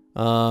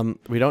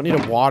 We don't need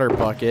a water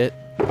bucket.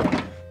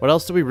 What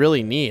else do we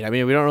really need? I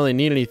mean, we don't really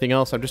need anything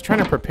else. I'm just trying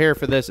to prepare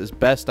for this as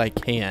best I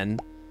can.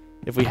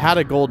 If we had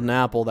a golden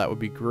apple, that would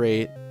be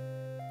great.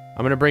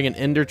 I'm gonna bring an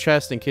ender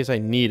chest in case I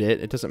need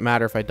it. It doesn't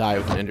matter if I die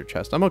with an ender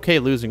chest. I'm okay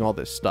losing all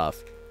this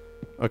stuff.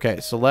 Okay,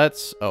 so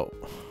let's...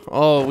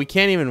 Oh, we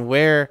can't even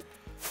wear...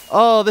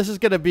 Oh, this is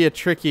gonna be a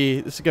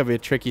tricky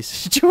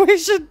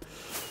situation.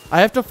 I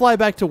have to fly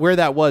back to where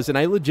that was, and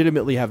I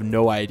legitimately have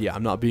no idea.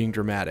 I'm not being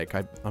dramatic.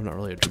 I'm not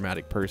really a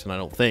dramatic person, I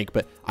don't think,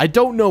 but I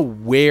don't know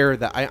where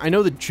that... I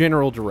know the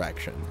general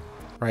direction,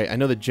 right? I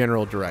know the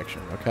general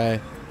direction,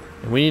 okay?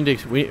 And we need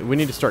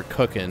to start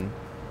cooking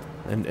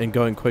and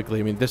going quickly.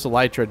 I mean, this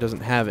elytra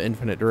doesn't have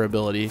infinite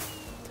durability.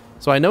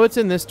 So I know it's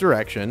in this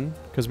direction,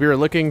 because we were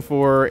looking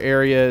for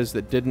areas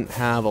that didn't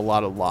have a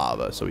lot of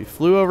lava. So we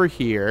flew over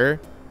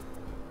here.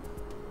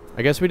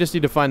 I guess we just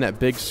need to find that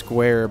big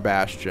square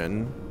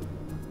bastion.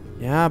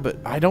 Yeah, but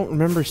I don't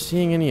remember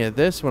seeing any of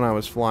this when I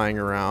was flying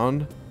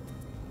around.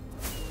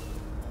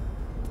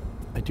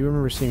 I do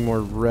remember seeing more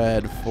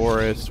red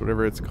forest,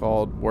 whatever it's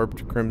called.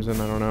 Warped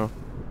crimson, I don't know.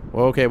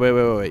 Well, okay,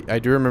 wait. I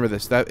do remember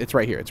this. It's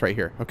right here. It's right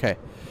here. Okay.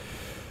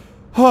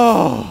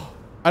 Oh,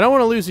 I don't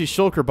want to lose these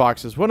shulker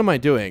boxes. What am I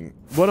doing?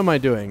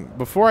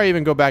 Before I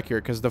even go back here,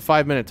 because the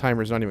 5-minute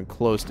timer is not even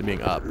close to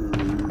being up.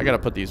 I gotta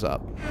put these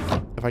up.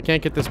 If I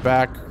can't get this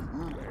back...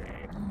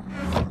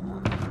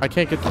 I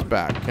can't get this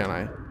back, can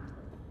I?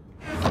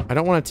 I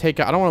don't want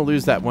to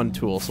lose that one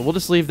tool, so we'll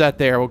just leave that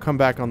there. We'll come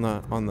back on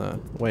the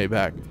way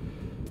back.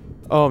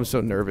 Oh, I'm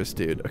so nervous,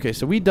 dude. Okay,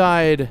 so we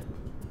died...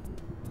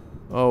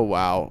 Oh,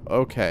 wow.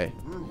 Okay.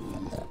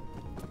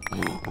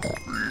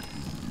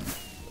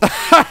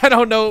 I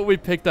don't know what we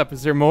picked up.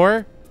 Is there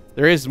more?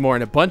 There is more,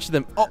 and a bunch of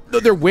them... Oh,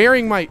 they're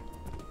wearing my...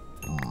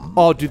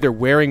 Oh, dude, they're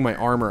wearing my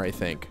armor, I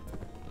think.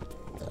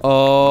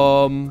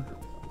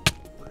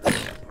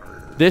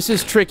 This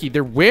is tricky.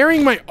 They're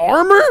wearing my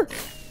armor?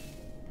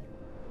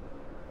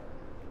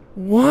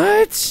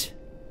 What?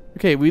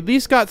 Okay, we at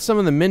least got some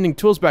of the mending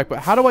tools back, but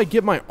how do I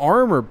get my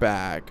armor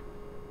back?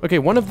 Okay,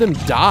 one of them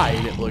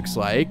died, it looks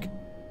like.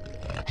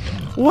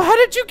 Well, how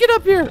did you get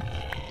up here?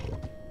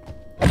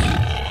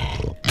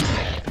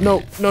 No.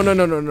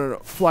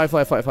 Fly.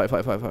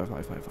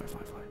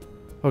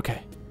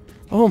 Okay.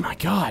 Oh my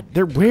god,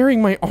 they're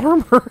wearing my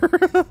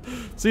armor.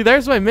 See,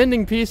 there's my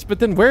mending piece, but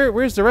then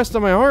where's the rest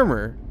of my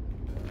armor?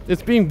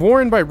 It's being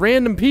worn by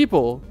random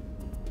people.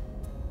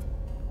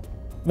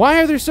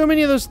 Why are there so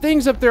many of those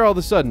things up there all of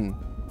a sudden?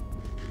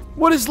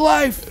 What is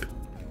life?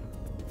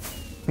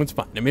 It's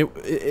fine. I mean,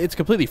 it's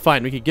completely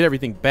fine. We could get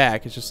everything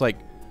back. It's just like...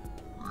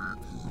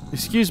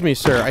 Excuse me,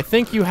 sir. I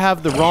think you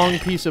have the wrong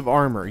piece of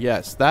armor.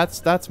 Yes,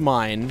 that's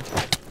mine.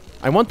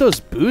 I want those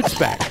boots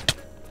back.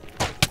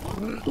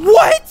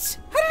 What?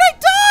 How did I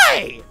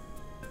die?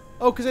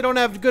 Oh, because I don't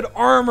have good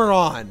armor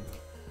on.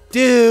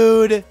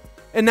 Dude.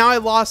 And now I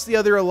lost the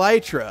other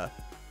elytra.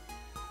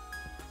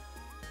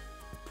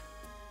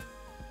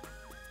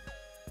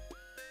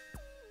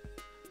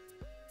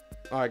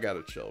 Oh, I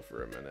gotta chill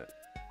for a minute.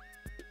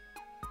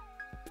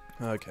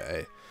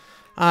 Okay.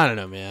 I don't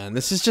know, man.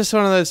 This is just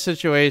one of those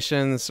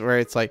situations where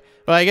it's like,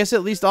 well, I guess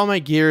at least all my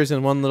gear is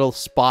in one little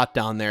spot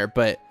down there,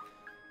 but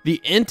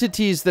the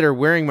entities that are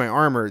wearing my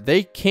armor,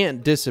 they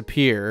can't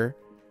disappear.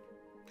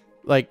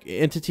 Like,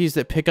 entities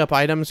that pick up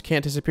items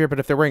can't disappear, but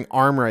if they're wearing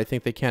armor, I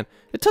think they can.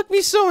 It took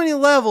me so many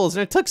levels,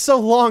 and it took so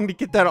long to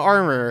get that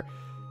armor.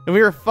 And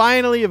we were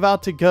finally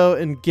about to go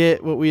and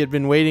get what we had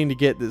been waiting to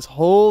get this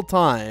whole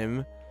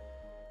time.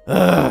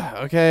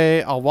 Ugh,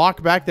 okay, I'll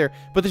walk back there,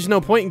 but there's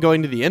no point in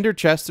going to the ender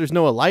chest. There's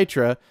no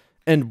elytra,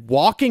 and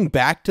walking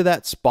back to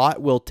that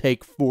spot will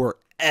take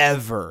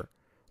forever.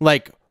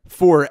 Like,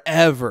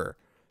 forever.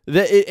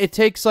 It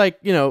takes, like,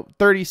 you know,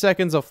 30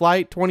 seconds of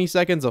flight, 20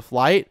 seconds of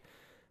flight,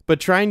 but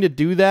trying to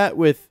do that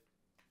with...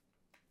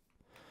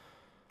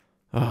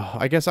 Oh,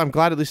 I guess I'm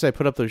glad at least I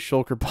put up those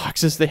shulker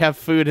boxes. They have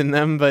food in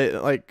them,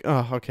 but, like,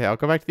 oh, okay, I'll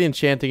go back to the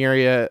enchanting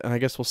area, and I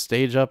guess we'll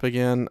stage up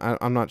again.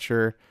 I'm not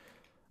sure.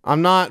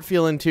 I'm not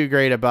feeling too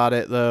great about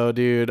it, though,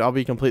 dude. I'll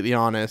be completely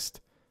honest.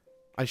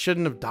 I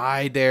shouldn't have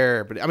died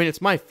there. But I mean,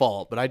 it's my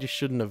fault, but I just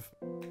shouldn't have...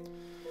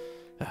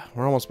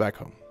 We're almost back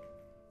home.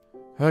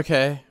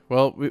 Okay,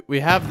 well, we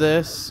have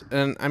this.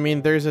 And, I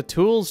mean, there's a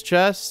tools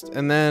chest,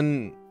 and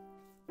then...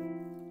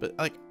 But,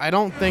 like, I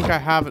don't think I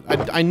have...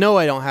 I know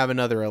I don't have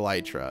another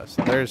elytra.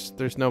 So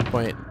there's no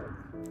point...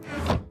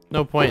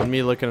 No point in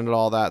me looking at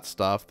all that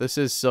stuff. This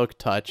is Silk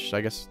Touch.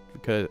 I guess we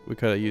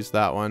could have used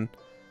that one.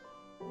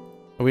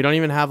 We don't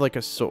even have like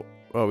a sword.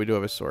 Oh, we do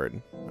have a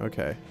sword.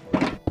 Okay.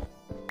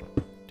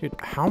 Dude,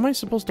 how am I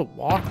supposed to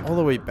walk all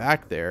the way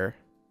back there?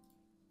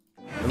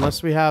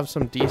 Unless we have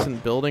some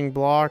decent building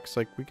blocks.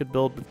 Like, we could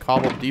build with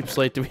cobbled deep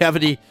slate. Do we have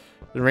any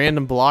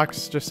random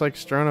blocks just like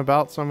strewn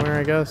about somewhere,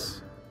 I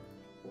guess?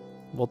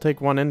 We'll take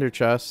one ender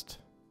chest.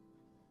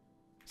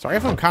 Sorry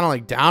if I'm kind of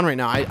like down right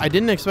now. I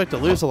didn't expect to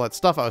lose all that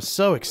stuff. I was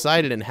so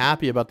excited and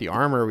happy about the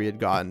armor we had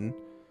gotten.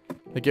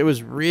 Like, it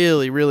was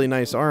really, really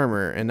nice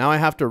armor, and now I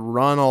have to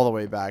run all the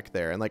way back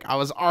there. And, like, I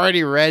was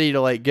already ready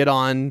to, like, get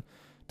on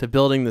to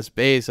building this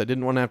base. I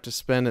didn't want to have to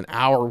spend an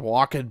hour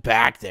walking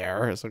back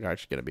there. It's like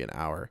actually going to be an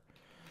hour.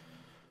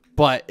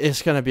 But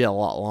it's going to be a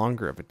lot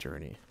longer of a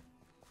journey.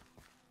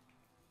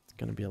 It's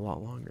going to be a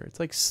lot longer. It's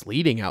like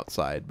sleeting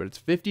outside, but it's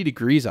 50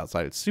 degrees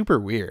outside. It's super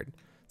weird.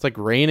 It's like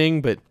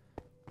raining, but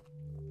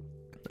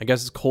I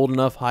guess it's cold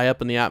enough high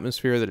up in the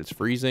atmosphere that it's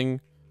freezing.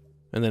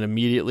 And then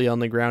immediately on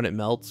the ground it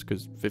melts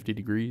because 50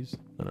 degrees.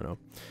 I don't know.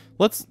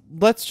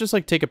 Let's just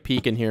like take a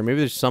peek in here. Maybe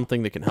there's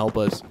something that can help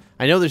us.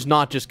 I know there's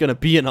not just gonna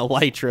be an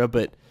elytra,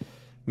 but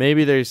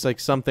maybe there's like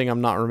something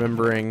I'm not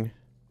remembering.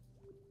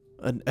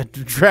 A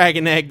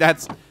dragon egg.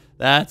 That's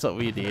what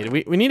we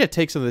need. We need to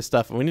take some of this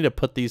stuff and we need to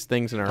put these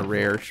things in our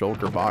rare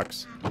shulker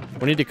box.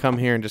 We need to come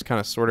here and just kind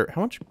of sort it.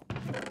 How much?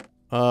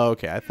 Oh,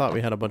 okay. I thought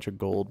we had a bunch of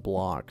gold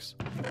blocks.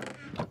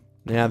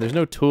 Yeah, there's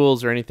no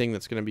tools or anything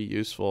that's gonna be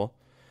useful.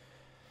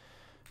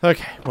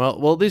 Okay, well,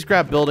 we'll at least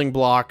grab building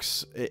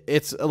blocks.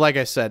 It's like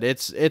I said,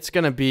 it's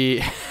gonna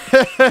be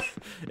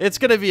it's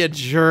gonna be a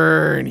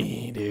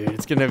journey, dude.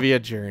 It's gonna be a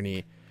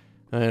journey.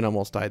 And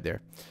almost died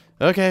there.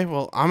 Okay,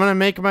 well, I'm gonna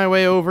make my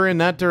way over in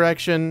that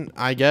direction.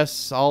 I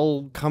guess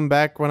I'll come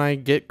back when I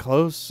get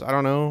close. I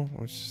don't know.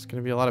 It's just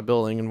gonna be a lot of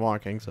building and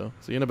walking, so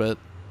see you in a bit.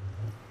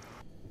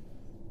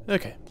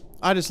 Okay,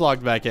 I just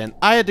logged back in.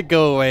 I had to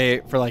go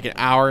away for like an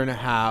hour and a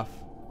half.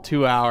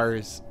 2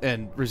 hours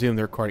and resume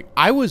the recording.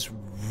 I was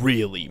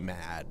really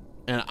mad,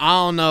 and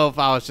I don't know if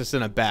I was just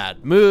in a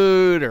bad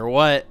mood or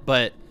what,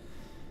 but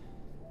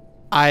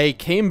I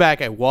came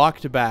back, I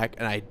walked back,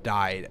 and I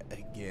died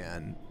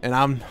again. And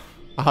I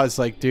was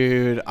like,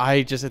 dude,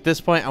 I just, at this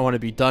point, I want to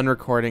be done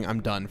recording.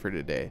 I'm done for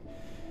today.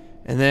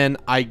 And then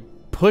I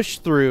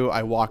pushed through,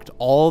 I walked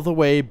all the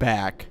way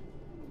back,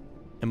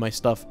 and my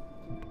stuff,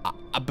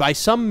 by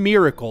some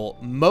miracle,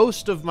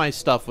 most of my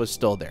stuff was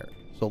still there.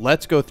 So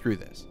let's go through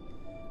this.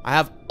 I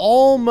have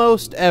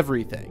almost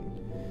everything.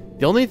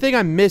 The only thing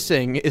I'm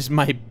missing is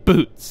my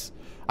boots.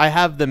 I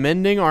have the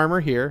mending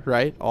armor here,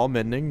 right? All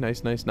mending.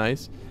 Nice, nice,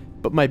 nice.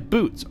 But my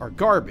boots are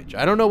garbage.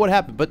 I don't know what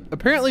happened. But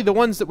apparently the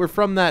ones that were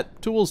from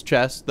that tools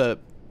chest, in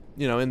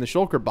the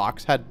shulker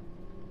box, had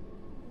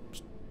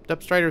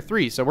Step Strider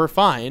 3. So we're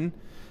fine.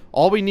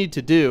 All we need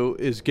to do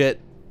is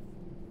get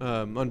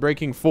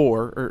Protection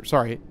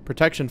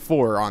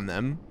 4 on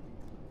them.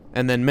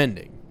 And then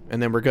mending.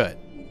 And then we're good.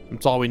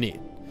 That's all we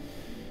need.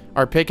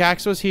 Our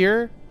pickaxe was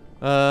here.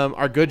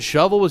 Our good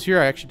shovel was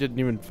here. I actually didn't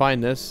even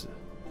find this.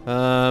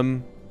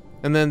 And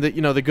then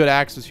the good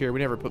axe is here. We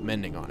never put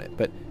mending on it,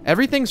 but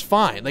everything's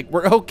fine. Like,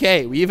 we're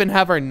okay. We even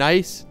have our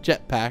nice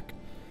jetpack,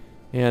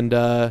 and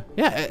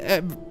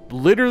yeah,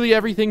 literally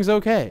everything's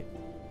okay.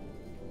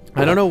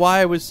 I don't know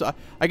why I was.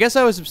 I guess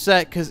I was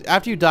upset because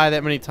after you die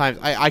that many times,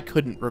 I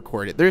couldn't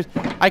record it.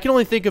 I can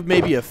only think of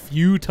maybe a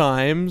few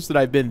times that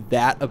I've been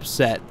that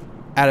upset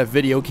at a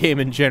video game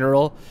in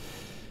general.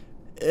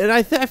 And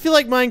I feel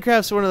like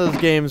Minecraft's one of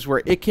those games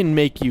where it can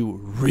make you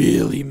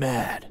really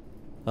mad.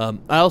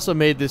 I also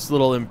made this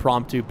little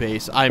impromptu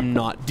base. I'm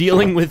not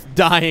dealing with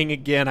dying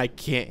again. I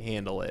can't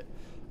handle it.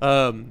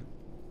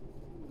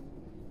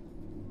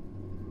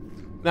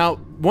 Now,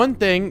 one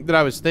thing that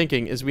I was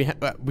thinking is we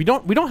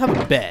don't have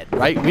a bed,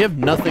 right? We have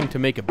nothing to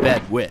make a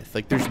bed with.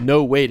 Like, there's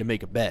no way to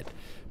make a bed.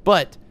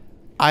 But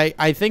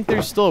I think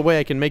there's still a way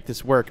I can make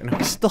this work, and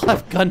I still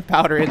have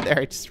gunpowder in there.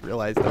 I just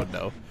realized, oh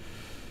no.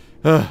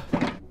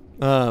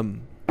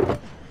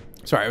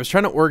 Sorry, I was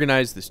trying to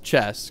organize this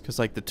chest because,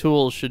 like, the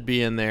tools should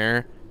be in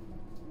there.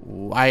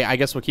 I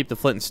guess we'll keep the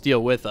flint and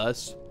steel with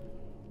us.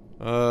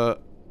 The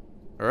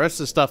rest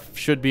of the stuff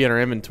should be in our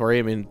inventory.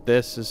 I mean,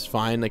 this is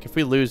fine. Like, if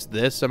we lose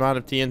this amount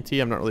of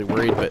TNT, I'm not really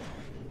worried, but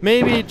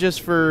maybe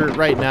just for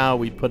right now,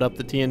 we put up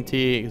the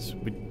TNT. 'Cause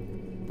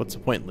what's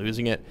the point in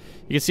losing it?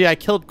 You can see I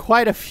killed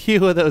quite a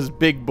few of those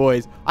big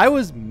boys. I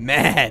was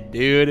mad,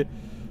 dude.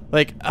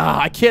 Like,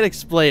 I can't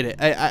explain it.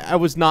 I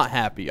was not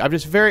happy. I'm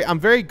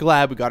very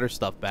glad we got our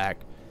stuff back.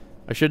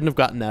 I shouldn't have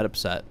gotten that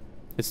upset.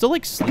 It's still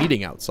like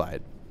sleeting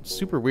outside. It's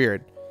super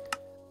weird.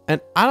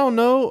 And I don't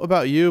know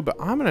about you, but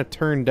I'm gonna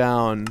turn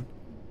down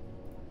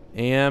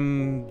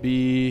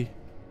ambient.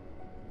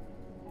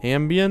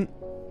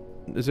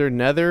 Is there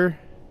nether?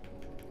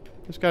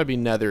 There's gotta be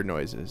nether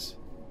noises.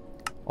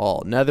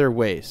 All nether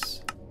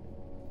waste.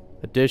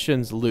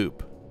 Additions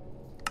loop.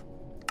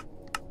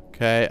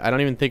 Okay, I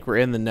don't even think we're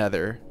in the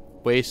nether.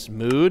 Waste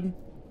mood.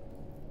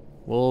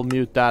 We'll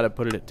mute that and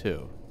put it at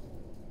 2.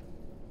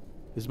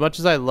 As much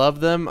as I love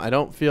them, I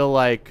don't feel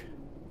like...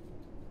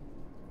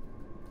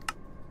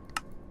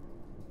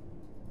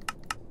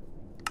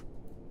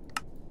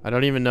 I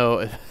don't even know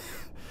if...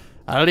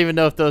 I don't even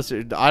know if those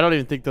are... I don't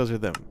even think those are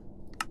them.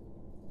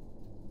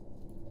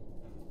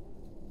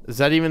 Is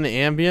that even the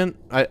ambient?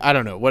 I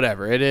don't know.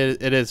 Whatever. It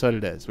is what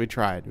it is. We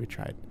tried.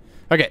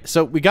 Okay,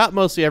 so we got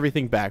mostly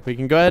everything back. We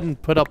can go ahead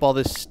and put up all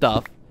this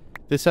stuff.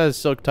 This has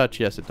silk touch.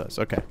 Yes, it does.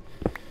 Okay.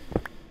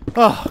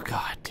 Oh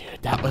god,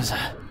 dude, that was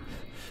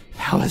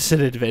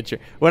an adventure.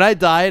 When I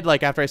died,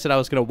 like after I said I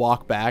was gonna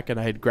walk back and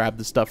I had grabbed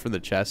the stuff from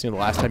the chest, you know,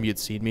 the last time you'd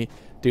seen me,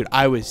 dude,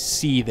 I was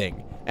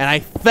seething and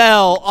I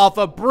fell off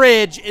a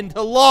bridge into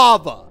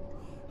lava.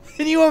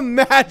 Can you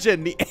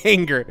imagine the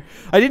anger?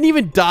 I didn't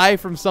even die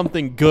from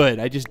something good.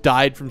 I just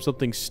died from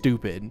something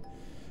stupid.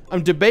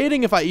 I'm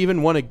debating if I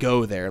even want to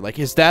go there. Like,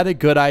 is that a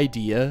good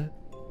idea?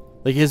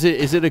 Like, is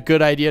it a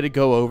good idea to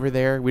go over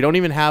there? We don't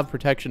even have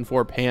protection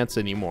 4 pants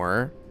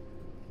anymore.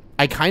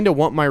 I kind of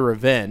want my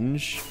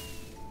revenge.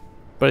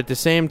 But at the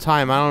same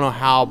time, I don't know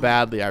how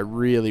badly I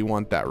really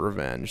want that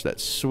revenge. That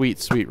sweet,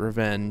 sweet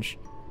revenge.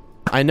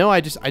 I know I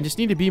just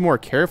need to be more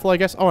careful, I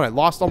guess. Oh, and I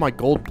lost all my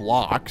gold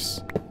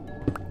blocks.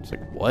 It's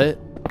like, what?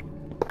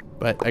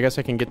 But I guess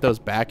I can get those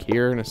back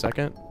here in a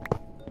second.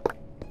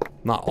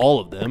 Not all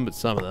of them, but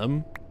some of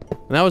them.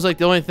 And that was like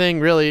the only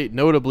thing really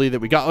notably that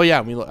we got. Oh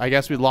yeah, I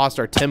guess we lost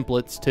our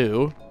templates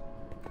too.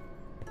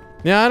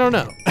 Yeah, I don't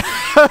know.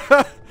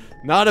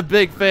 Not a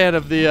big fan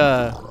of the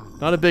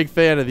not a big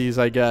fan of these,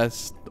 I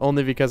guess.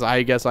 Only because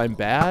I guess I'm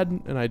bad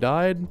and I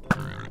died.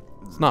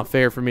 It's not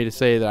fair for me to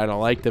say that I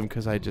don't like them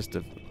because I just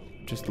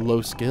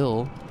low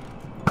skill.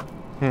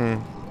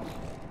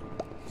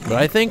 But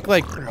I think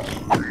like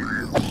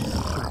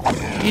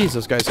geez,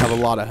 those guys have a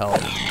lot of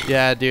health.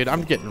 Yeah, dude,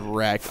 I'm getting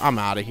wrecked. I'm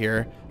out of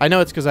here. I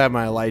know it's because I have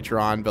my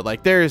elytra on, but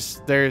like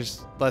there's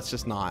let's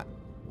just not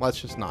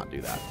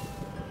do that.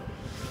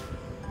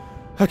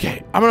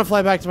 Okay, I'm gonna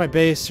fly back to my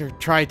base, or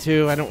try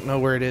to. I don't know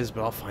where it is,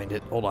 but I'll find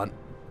it. Hold on.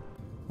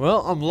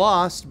 Well, I'm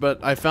lost,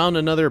 but I found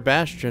another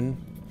bastion,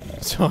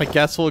 so I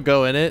guess we'll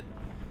go in it.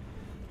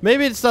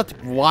 Maybe it's not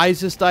the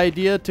wisest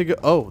idea to go.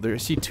 Oh, I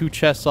see 2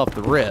 chests off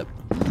the rip,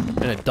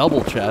 and a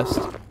double chest.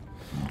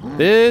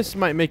 This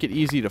might make it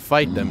easy to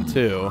fight them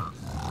too.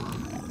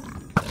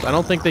 I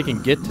don't think they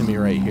can get to me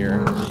right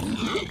here.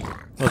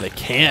 Oh, they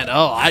can't.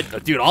 Oh,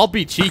 dude, I'll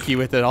be cheeky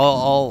with it.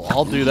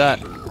 I'll do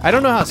that. I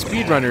don't know how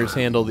speedrunners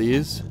handle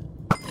these.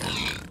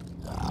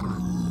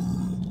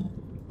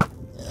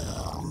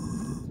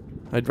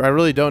 I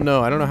really don't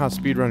know. I don't know how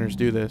speedrunners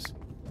do this.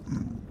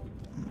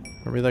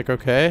 Are we like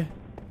okay?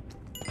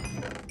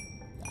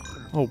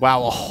 Oh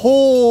wow, a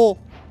whole.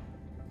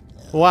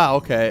 Wow,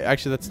 okay.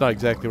 Actually, that's not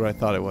exactly what I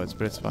thought it was,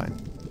 but it's fine.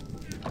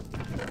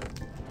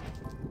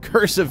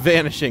 Curse of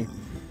vanishing.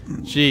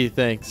 Gee,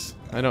 thanks.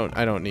 I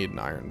don't need an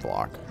iron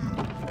block.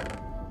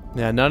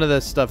 Yeah, none of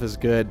this stuff is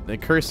good. The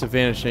curse of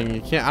vanishing,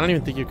 you can't. I don't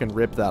even think you can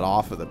rip that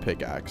off of the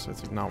pickaxe.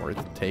 It's not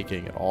worth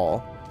taking at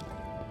all.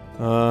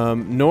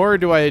 Nor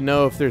do I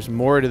know if there's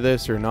more to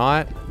this or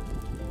not.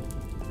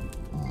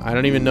 I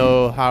don't even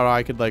know how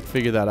I could like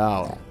figure that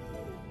out.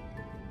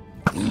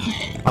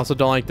 I also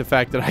don't like the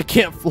fact that I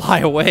can't fly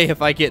away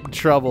if I get in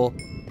trouble.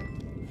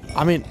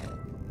 I mean,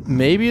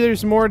 maybe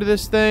there's more to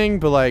this thing,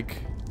 but like...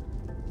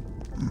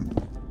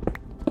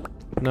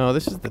 No,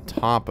 this is the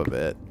top of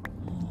it.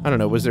 I don't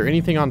know, was there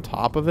anything on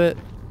top of it?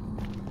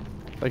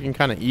 I can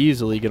kind of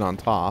easily get on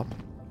top.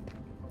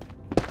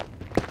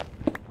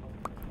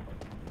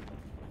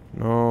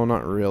 No,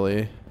 not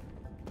really.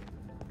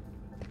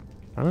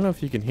 I don't know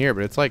if you can hear,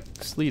 but it's like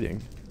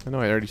sleeting. I know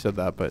I already said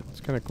that, but it's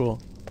kind of cool.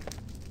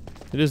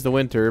 It is the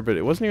winter, but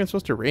it wasn't even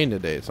supposed to rain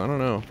today, so I don't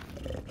know.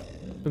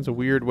 It's been some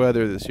weird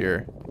weather this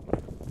year.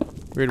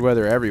 Weird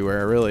weather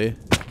everywhere, really.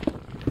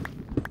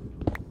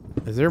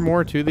 Is there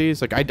more to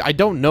these? Like, I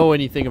don't know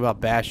anything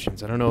about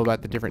bastions. I don't know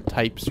about the different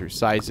types or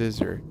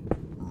sizes or...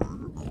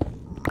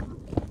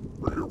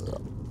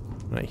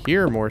 I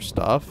hear more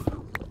stuff.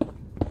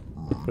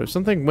 But if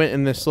something went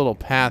in this little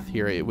path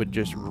here, it would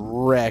just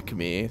wreck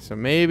me. So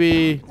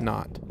maybe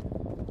not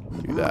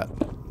do that.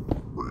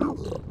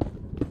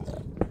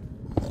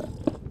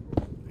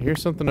 I hear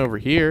something over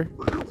here.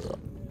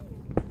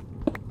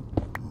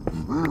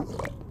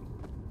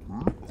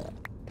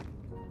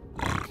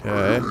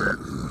 Okay.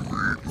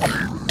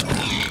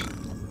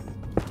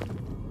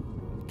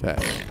 Okay.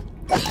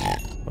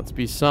 Let's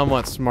be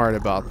somewhat smart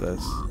about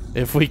this.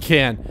 If we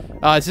can.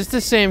 Is this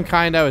the same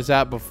kind I was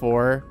at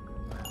before?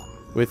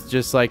 With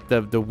just like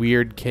the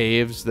weird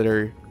caves that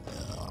are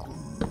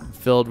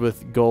filled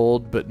with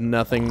gold, but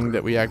nothing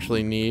that we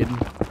actually need.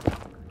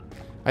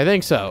 I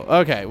think so.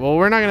 Okay, well,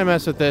 we're not going to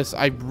mess with this.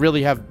 I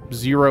really have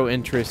zero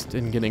interest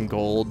in getting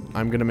gold.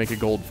 I'm going to make a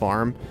gold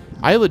farm.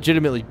 I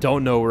legitimately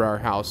don't know where our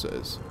house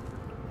is.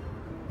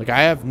 Like,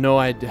 I have no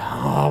idea.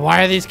 Oh,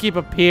 why do these keep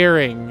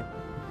appearing?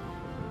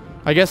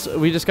 I guess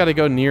we just got to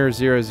go near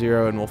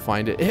 0, and we'll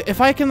find it.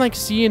 If I can, like,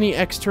 see any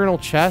external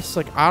chests,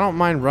 like, I don't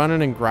mind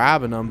running and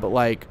grabbing them, but,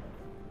 like,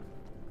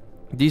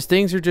 these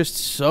things are just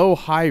so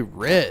high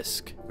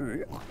risk.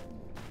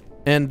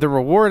 And the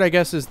reward, I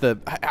guess, is the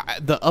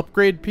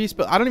upgrade piece,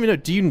 but I don't even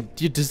know.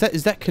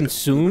 Is that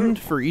consumed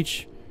for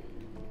each?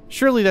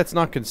 Surely that's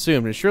not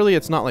consumed, and surely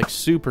it's not like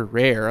super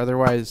rare.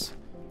 Otherwise,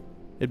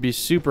 it'd be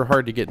super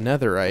hard to get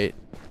netherite.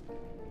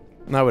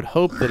 And I would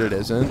hope that it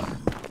isn't.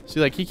 See,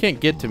 like, he can't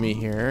get to me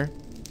here.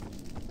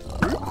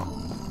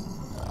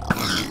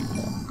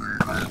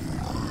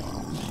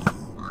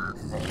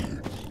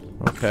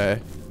 Okay.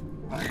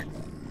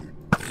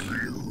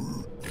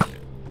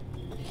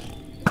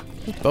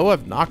 Does bow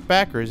have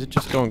knockback, or is it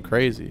just going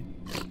crazy?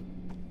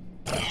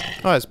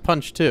 Oh, it's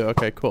punch too.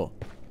 Okay, cool.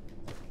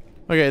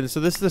 Okay, so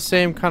this is the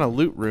same kind of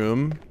loot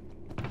room.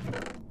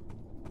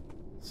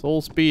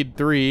 Soul speed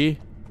 3.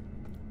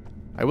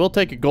 I will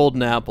take a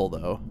golden apple,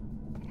 though.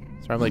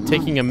 So I'm like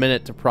taking a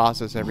minute to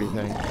process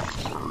everything.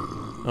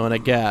 Oh, and a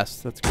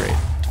gas. That's great.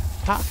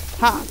 Ha!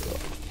 Ha!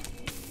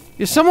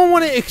 Does someone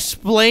want to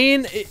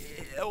explain?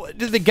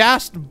 Did the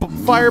gas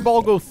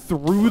fireball go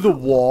through the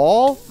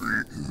wall?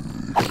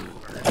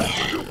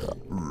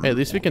 Hey, at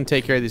least we can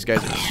take care of these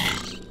guys.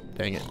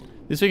 Dang it.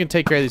 At least we can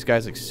take care of these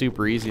guys like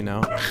super easy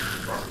now.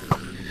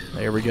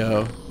 There we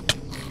go.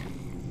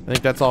 I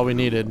think that's all we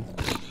needed.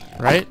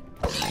 Right?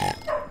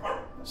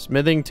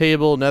 Smithing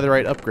table,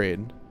 netherite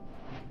upgrade.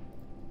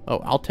 Oh,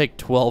 I'll take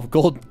 12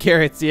 golden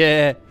carrots.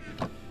 Yeah.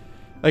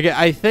 Okay,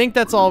 I think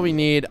that's all we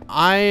need.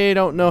 I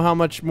don't know how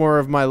much more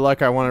of my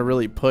luck I want to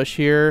really push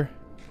here.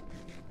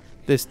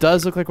 This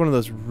does look like one of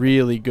those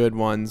really good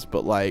ones,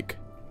 but like,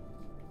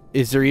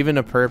 is there even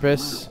a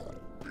purpose?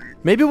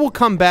 Maybe we'll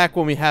come back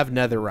when we have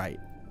netherite.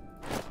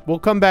 We'll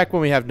come back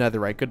when we have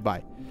netherite.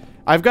 Goodbye.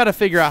 I've got to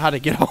figure out how to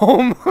get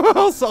home.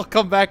 So I'll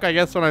come back, I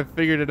guess, when I've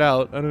figured it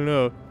out. I don't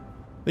know.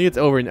 I think it's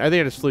over. I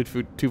think I just flew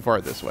too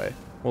far this way.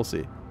 We'll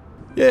see.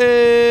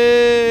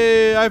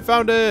 Yay! I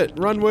found it!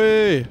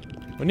 Runway!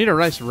 We need a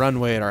nice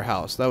runway at our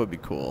house. That would be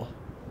cool.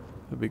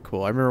 That'd be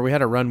cool. I remember we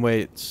had a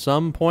runway at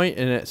some point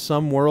and at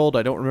some world.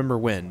 I don't remember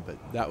when, but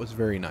that was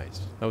very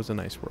nice. That was a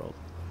nice world.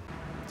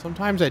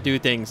 Sometimes I do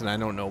things and I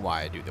don't know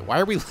why I do that. Why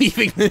are we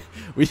leaving?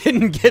 We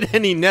didn't get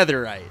any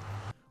netherite.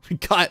 We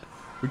got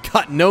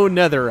no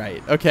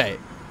netherite. Okay.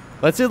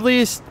 Let's at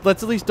least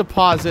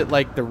deposit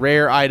like the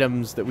rare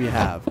items that we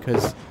have,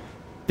 because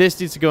this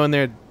needs to go in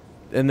there,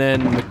 and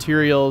then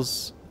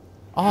materials.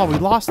 Oh, we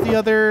lost the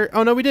other.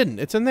 Oh no, we didn't.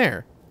 It's in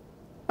there.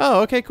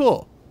 Oh, okay,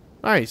 cool.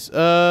 Nice.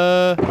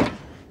 I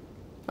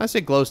say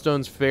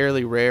glowstone's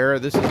fairly rare.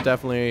 This is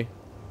definitely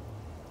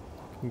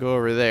can go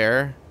over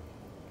there.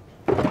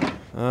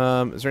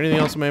 Is there anything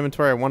else in my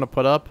inventory I want to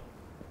put up?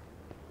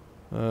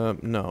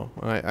 No.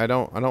 I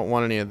don't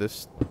want any of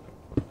this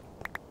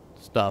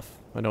stuff.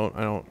 I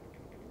don't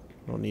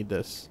need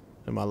this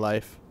in my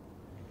life.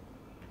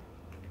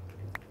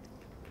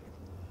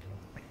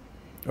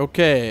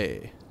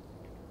 Okay.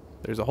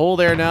 There's a hole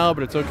there now,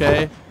 but it's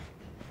okay.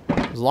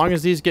 As long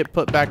as these get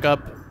put back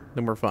up,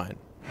 then we're fine.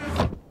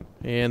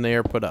 And they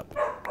are put up.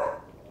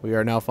 We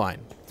are now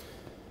fine.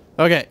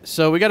 Okay,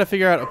 so we got to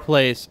figure out a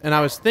place. And I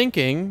was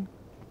thinking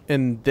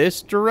in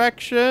this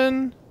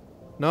direction.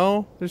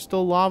 No, there's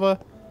still lava.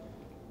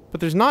 But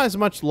there's not as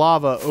much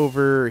lava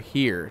over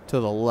here to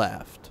the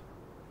left.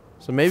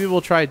 So maybe we'll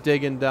try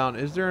digging down.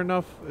 Is there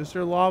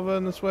lava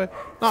in this way?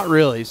 Not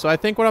really. So I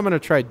think what I'm going to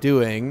try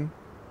doing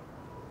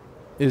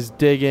is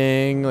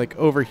digging like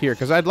over here,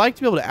 because I'd like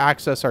to be able to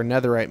access our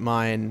netherite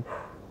mine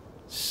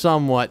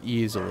somewhat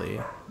easily.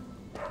 I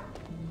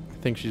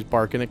think she's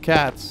barking at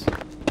cats.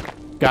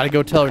 Gotta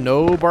go tell her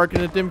no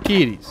barking at them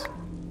kitties.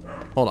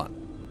 Hold on.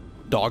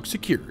 Dog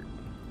secured,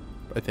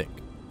 I think.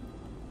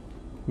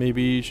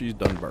 Maybe she's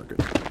done barking.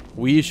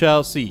 We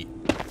shall see.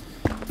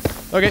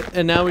 Okay,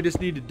 and now we just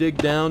need to dig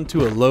down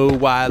to a low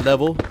Y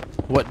level.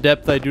 What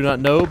depth I do not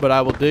know, but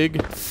I will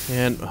dig.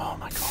 And oh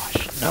my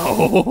gosh,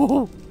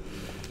 no.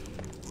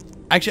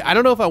 Actually, I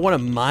don't know if I want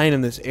to mine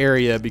in this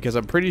area, because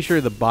I'm pretty sure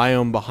the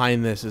biome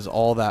behind this is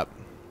all that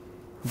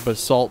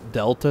basalt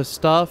delta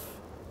stuff.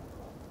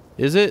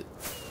 Is it?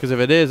 Because if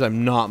it is,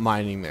 I'm not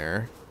mining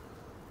there.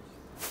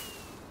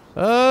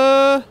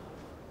 No?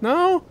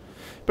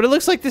 But it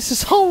looks like this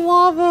is all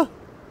lava.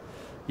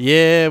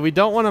 Yeah, we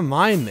don't want to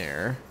mine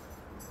there.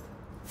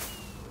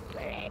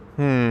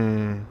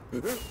 I'm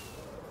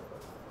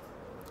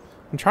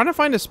trying to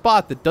find a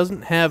spot that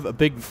doesn't have a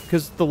big...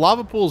 Because the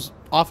lava pools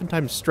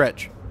oftentimes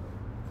stretch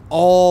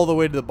all the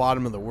way to the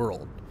bottom of the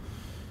world.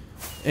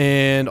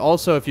 And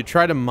also, if you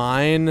try to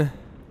mine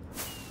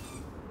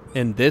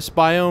in this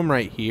biome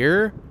right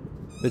here,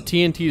 the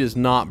TNT does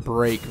not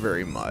break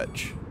very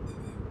much.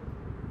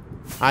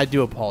 I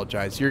do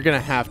apologize. You're gonna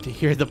have to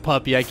hear the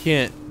puppy. I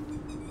can't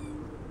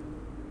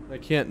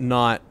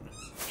not.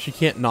 She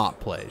can't not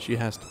play. She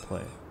has to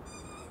play.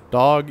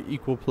 Dog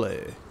equal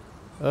play.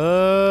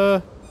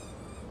 And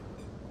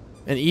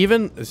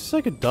even, is this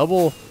like a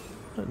double?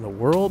 What in the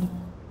world?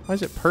 Why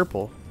is it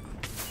purple?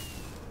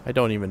 I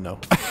don't even know.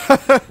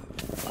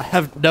 I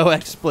have no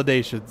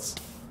explanations.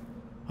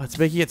 Oh, it's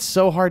making it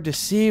so hard to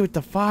see with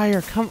the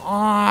fire. Come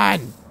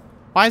on.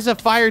 Why is the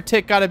fire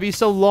tick gotta be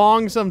so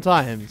long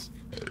sometimes?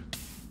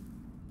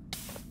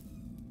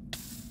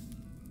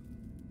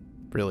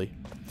 Really?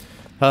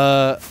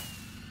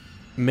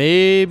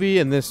 Maybe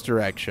in this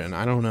direction.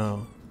 I don't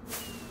know.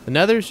 The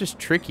nether's just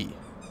tricky.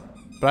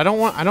 But I don't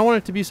want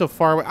it to be so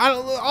far away.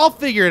 I'll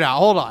figure it out.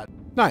 Hold on.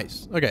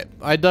 Nice. Okay.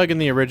 I dug in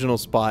the original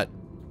spot,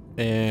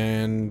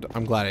 and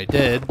I'm glad I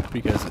did,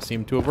 because it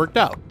seemed to have worked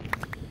out.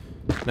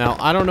 Now,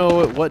 I don't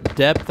know at what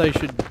depth I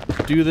should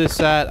do this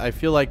at. I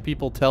feel like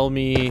people tell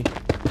me...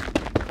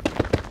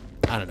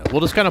 I don't know. We'll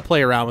just kind of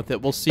play around with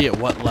it. We'll see at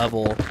what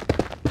level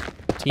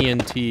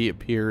TNT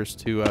appears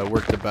to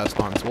work the best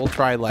on. So we'll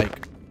try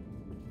like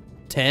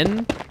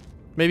 10,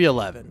 maybe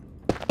 11.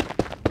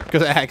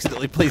 Because I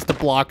accidentally placed a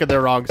block in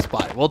the wrong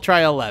spot. We'll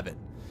try 11.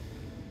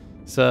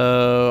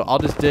 So I'll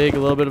just dig a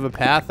little bit of a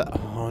path.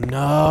 Oh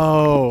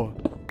no.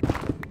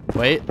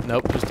 Wait,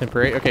 nope, just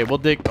temporary. Okay, we'll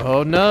dig.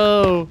 Oh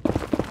no.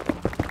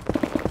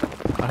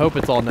 I hope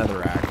it's all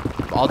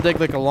netherrack. I'll dig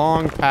like a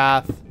long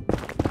path.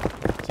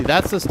 See,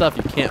 that's the stuff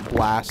you can't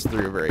blast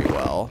through very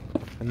well.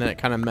 And then it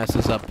kind of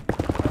messes up.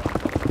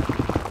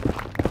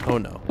 Oh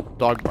no,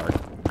 dog bark.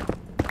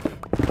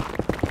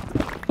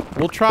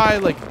 We'll try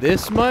like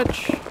this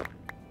much.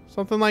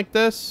 Something like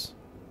this.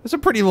 It's a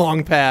pretty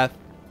long path.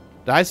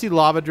 Did I see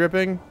lava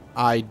dripping?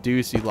 I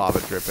do see lava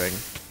dripping.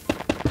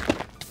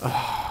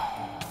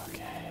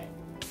 Okay.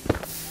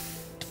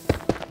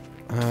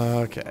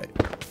 Okay.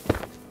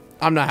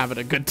 I'm not having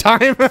a good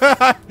time.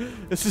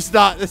 This is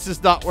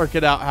not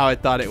working out how I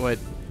thought it would.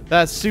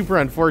 That's super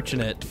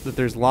unfortunate that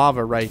there's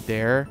lava right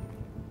there.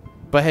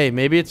 But hey,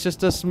 maybe it's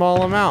just a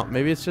small amount.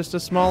 Maybe it's just a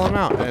small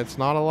amount and it's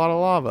not a lot of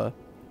lava.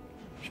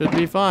 Should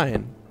be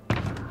fine.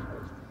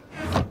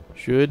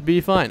 Should be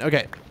fine.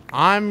 Okay,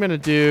 I'm gonna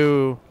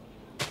do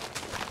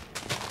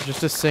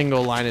just a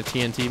single line of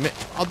TNT.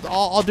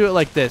 I'll do it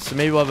like this, so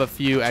maybe we'll have a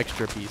few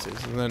extra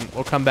pieces, and then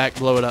we'll come back,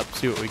 blow it up,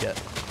 see what we get.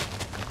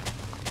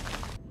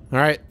 All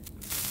right,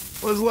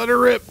 let's let her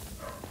rip.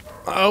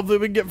 Hopefully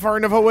we can get far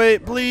enough away,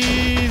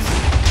 please.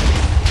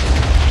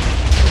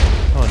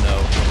 Oh no.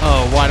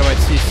 Oh, why do I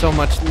see so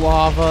much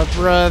lava,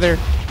 brother?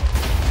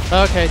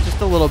 Okay, just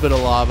a little bit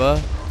of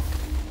lava.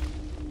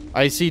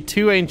 I see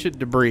 2 ancient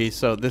debris,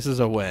 so this is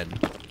a win.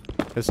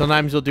 Because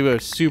sometimes you'll do a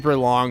super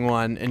long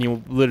one, and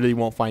you literally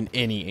won't find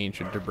any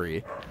ancient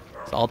debris.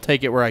 So I'll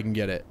take it where I can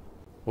get it.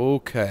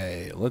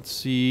 Okay, let's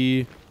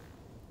see.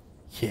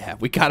 Yeah,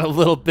 we got a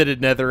little bit of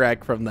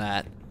netherrack from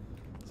that.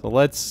 So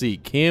let's see.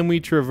 Can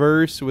we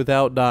traverse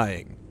without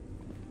dying?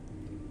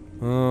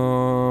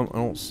 I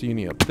don't see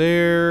any up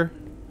there.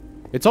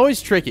 It's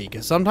always tricky,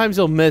 because sometimes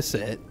you'll miss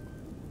it.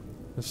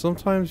 And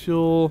sometimes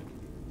you'll...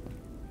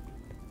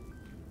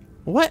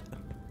 What?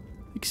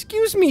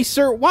 Excuse me,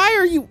 sir. Why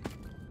are you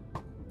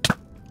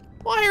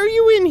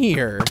in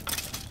here?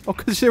 Oh,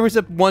 because there was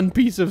one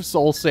piece of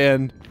soul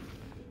sand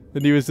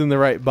and he was in the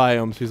right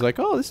biome. So he's like,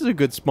 oh, this is a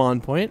good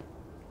spawn point.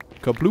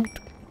 Kaploot.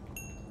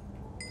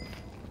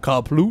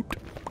 Kaploot.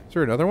 Is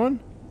there another one?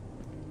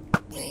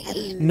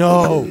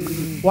 No.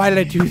 Why did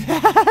I do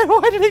that?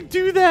 Why did I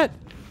do that?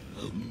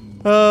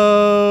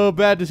 Oh,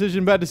 bad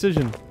decision, bad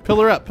decision.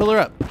 Pillar up, pillar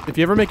up. If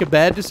you ever make a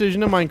bad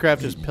decision in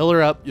Minecraft, just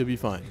pillar up. You'll be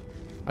fine.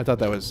 I thought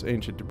that was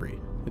ancient debris.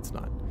 It's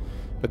not.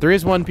 But there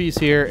is one piece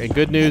here, and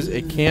good news,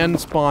 it can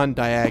spawn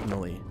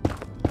diagonally.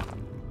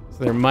 So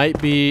there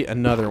might be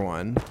another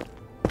one.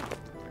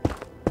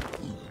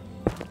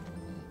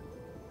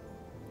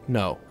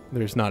 No,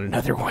 there's not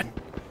another one.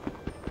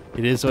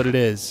 It is what it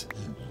is.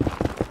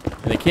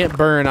 And it can't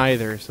burn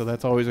either, so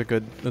that's always a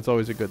good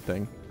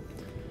thing.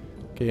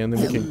 Okay, and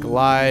then we can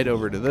glide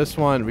over to this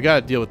one. We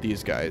gotta deal with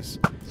these guys.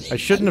 I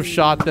shouldn't have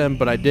shot them,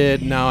 but I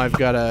did. Now I've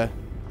gotta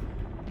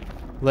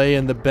lay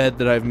in the bed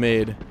that I've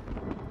made.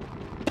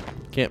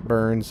 Can't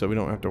burn, so we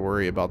don't have to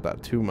worry about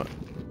that too much.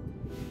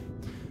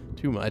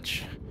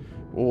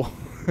 Well,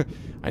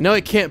 I know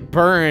it can't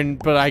burn,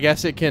 but I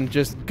guess it can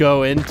just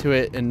go into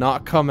it and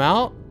not come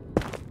out.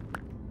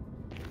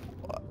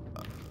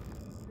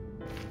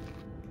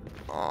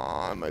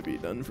 Oh, I might be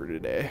done for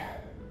today.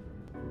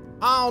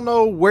 I don't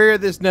know where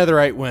this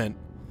netherite went,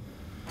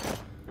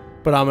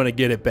 but I'm gonna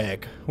get it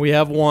back. We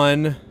have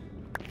one.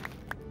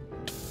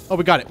 Oh,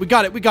 we got it. We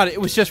got it. We got it.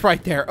 It was just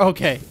right there.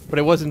 Okay, but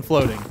it wasn't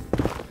floating.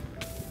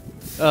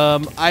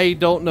 I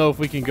don't know if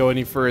we can go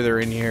any further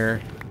in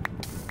here.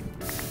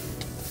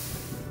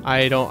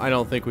 I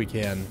don't think we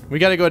can. We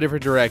gotta go a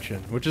different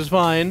direction, which is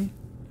fine.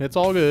 It's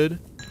all good.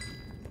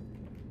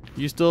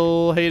 You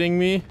still hating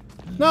me?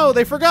 No,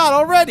 they forgot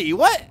already.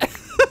 What?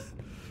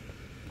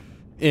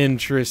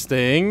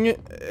 Interesting.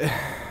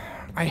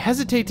 I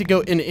hesitate to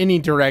go in any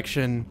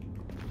direction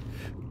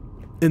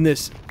in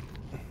this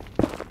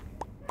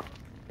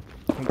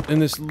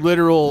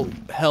literal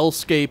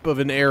hellscape of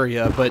an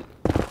area, but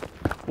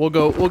we'll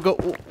go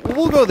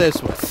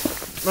this way.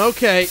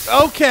 Okay.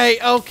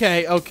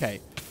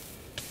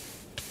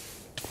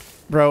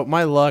 Bro,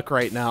 my luck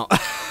right now.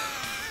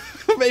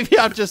 Maybe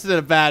I'm just in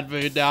a bad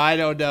mood now. I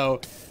don't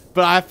know.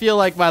 But I feel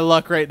like my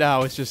luck right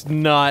now is just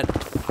not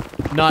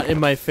in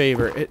my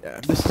favor.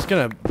 This is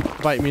gonna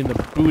bite me in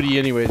the booty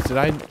anyways. Did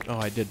I? Oh,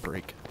 I did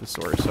break the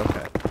source.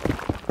 Okay.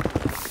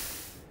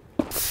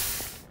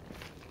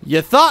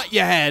 You thought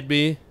you had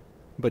me,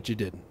 but you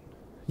didn't.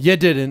 You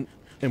didn't,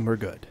 and we're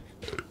good.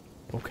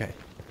 Okay.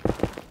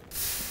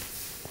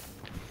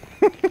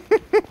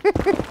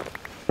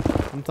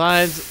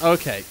 Sometimes,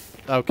 okay.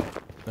 Nope.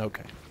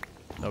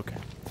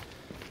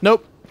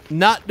 Nope.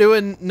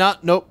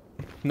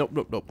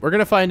 We're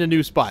gonna find a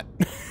new spot.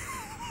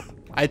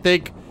 I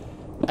think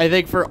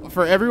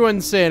for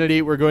everyone's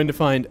sanity, we're going to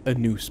find a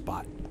new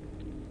spot.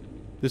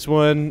 This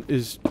one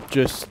is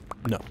just,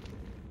 no.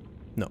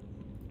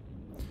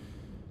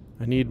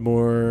 I need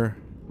more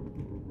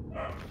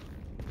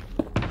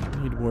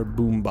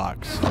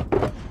boombox.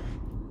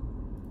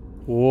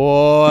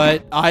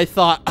 What? I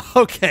thought,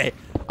 okay.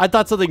 I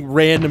thought something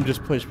random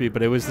just pushed me,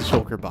 but it was the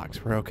shulker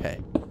box. We're okay.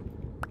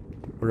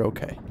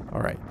 All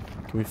right.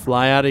 Can we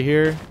fly out of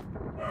here?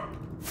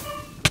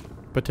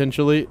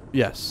 Potentially,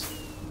 yes.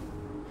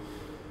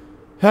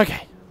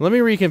 Okay, let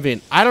me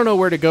reconvene. I don't know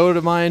where to go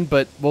to mine,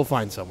 but we'll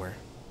find somewhere.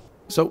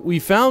 So we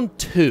found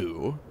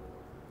 2.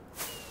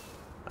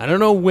 I don't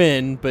know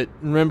when, but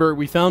remember,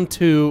 we found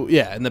 2,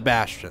 yeah, in the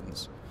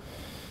bastions.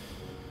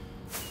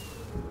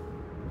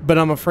 But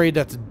I'm afraid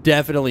that's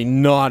definitely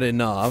not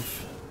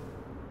enough.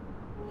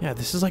 Yeah,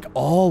 this is like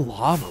all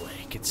lava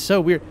lake. It's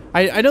so weird.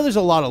 I know there's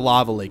a lot of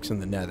lava lakes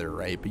in the nether,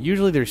 right? But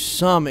usually there's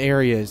some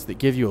areas that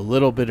give you a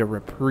little bit of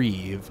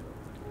reprieve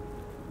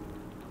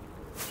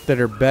that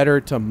are better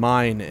to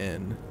mine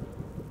in.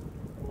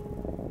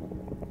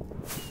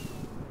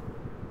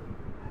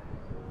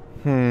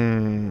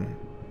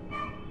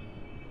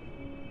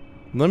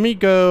 Let me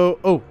go.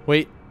 Oh,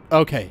 wait.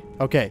 Okay.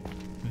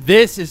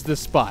 This is the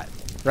spot,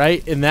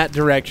 right? In that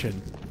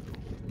direction.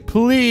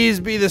 Please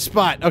be the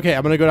spot. Okay,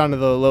 I'm gonna go down to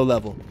the low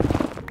level.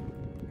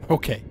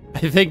 Okay.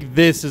 I think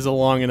this is a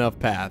long enough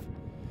path.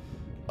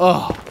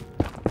 Oh.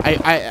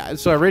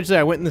 So originally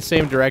I went in the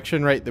same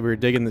direction, right? That we were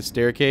digging the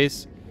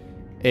staircase.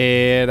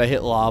 And I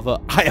hit lava.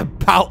 I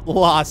about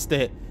lost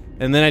it.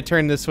 And then I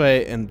turned this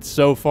way, and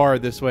so far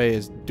this way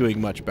is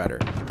doing much better.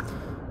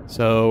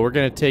 So we're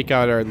going to take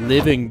out our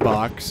living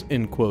box,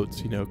 in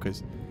quotes, you know,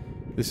 because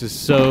this is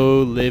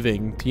so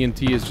living.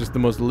 TNT is just the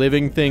most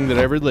living thing that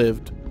ever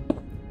lived.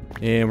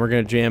 And we're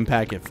going to jam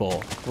pack it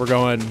full. We're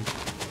going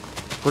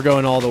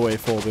all the way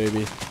full,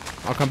 baby.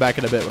 I'll come back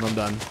in a bit when I'm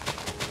done.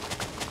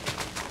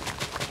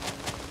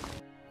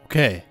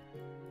 Okay.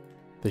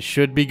 This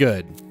should be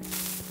good.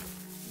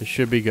 This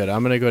should be good.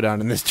 I'm going to go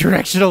down in this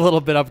direction a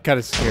little bit. I'm kind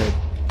of scared.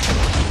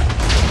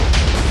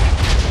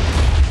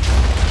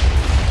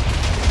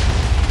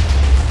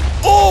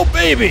 Oh,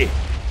 baby!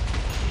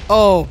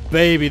 Oh,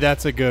 baby,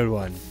 that's a good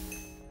one.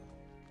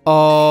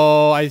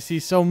 Oh, I see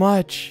so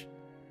much.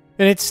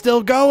 And it's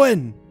still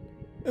going.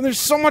 And there's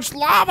so much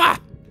lava.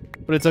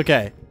 But it's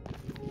okay.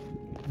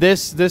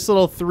 This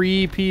little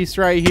 3-piece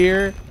right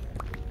here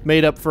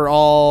made up for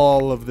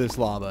all of this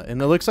lava.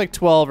 And it looks like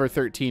 12 or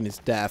 13 is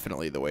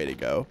definitely the way to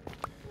go.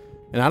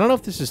 And I don't know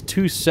if this is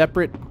 2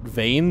 separate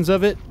veins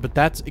of it, but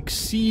that's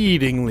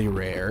exceedingly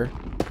rare.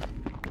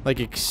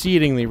 Like,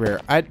 exceedingly rare.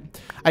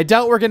 I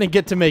doubt we're going to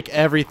get to make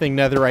everything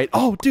netherite.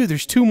 Oh, dude,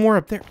 there's 2 more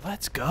up there.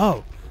 Let's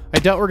go. I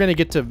doubt we're going to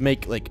get to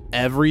make, like,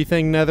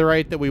 everything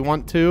netherite that we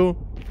want to.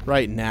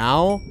 right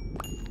now.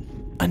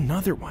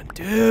 Another one.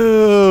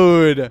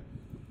 Dude.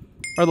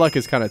 Our luck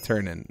is kind of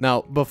turning.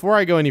 Now, before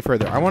I go any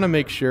further, I want to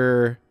make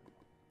sure...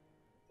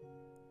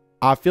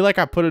 I feel like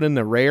I put it in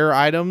the rare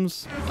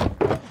items.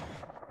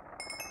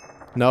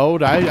 No,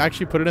 did I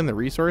actually put it in the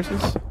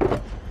resources?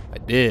 I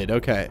did,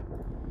 okay.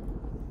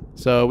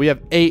 So we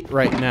have 8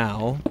 right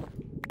now.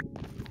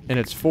 And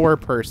it's 4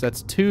 per, so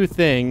that's 2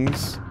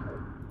 things.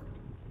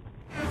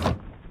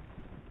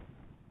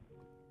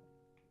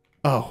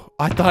 Oh,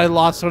 I thought I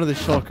lost one of the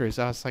shulkers.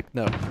 I was like,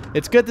 no.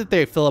 It's good that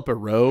they fill up a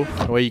row.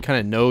 That way you kind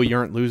of know you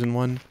aren't losing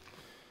one.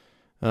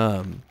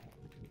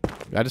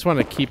 I just want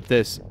to keep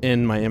this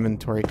in my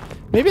inventory.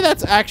 Maybe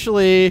that's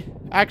actually,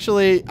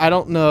 I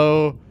don't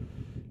know.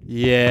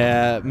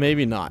 Yeah,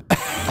 maybe not.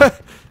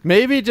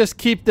 Maybe just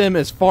keep them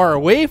as far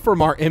away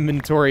from our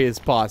inventory as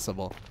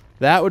possible.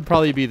 That would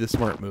probably be the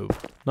smart move.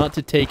 Not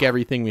to take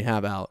everything we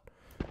have out.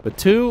 But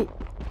 2,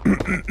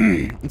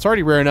 it's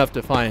already rare enough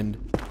to find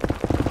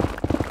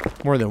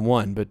more than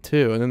 1, but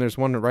 2. And then there's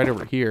one right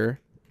over here.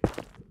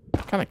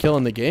 Kind of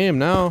killing the game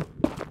now.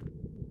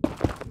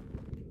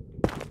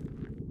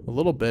 A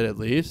little bit, at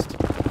least.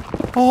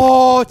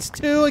 Oh, it's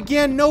 2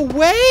 again. No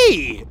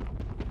way!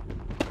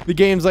 The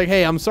game's like,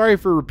 hey, I'm sorry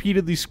for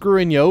repeatedly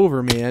screwing you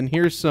over, man.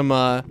 Here's some,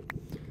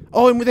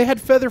 Oh, and they had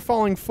feather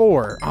falling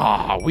 4.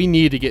 Oh, we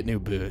need to get new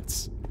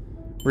boots.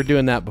 We're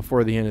doing that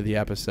before the end of the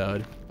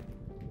episode.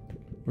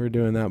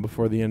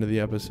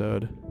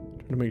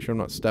 Trying to make sure I'm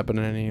not stepping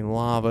in any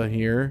lava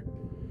here.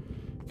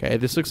 Okay,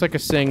 this looks like a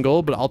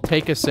single, but I'll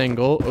take a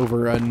single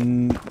over a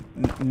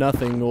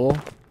nothingle.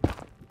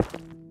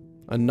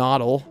 A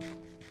noddle.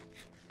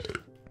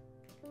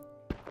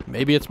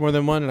 Maybe it's more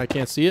than 1 and I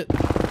can't see it.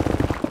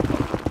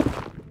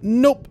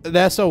 Nope,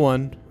 that's a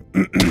 1. So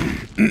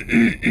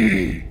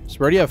we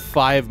already have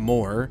 5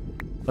 more.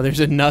 Oh, there's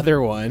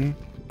another one.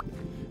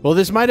 Well,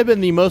 this might have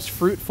been the most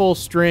fruitful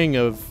string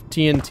of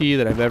TNT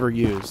that I've ever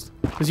used.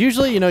 Because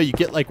usually, you know, you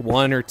get like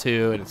 1 or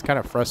 2 and it's kind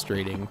of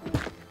frustrating.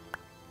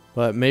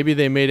 But maybe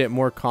they made it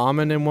more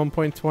common in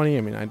 1.20.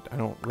 I mean, I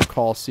don't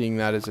recall seeing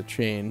that as a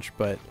change,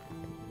 but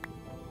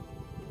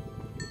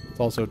it's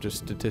also just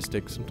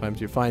statistics.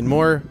 Sometimes you find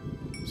more,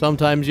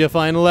 sometimes you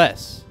find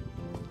less.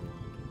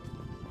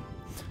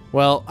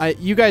 Well,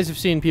 you guys have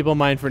seen people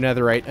mine for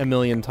netherite a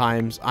million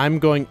times. I'm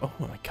going... Oh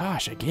my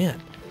gosh,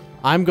 again.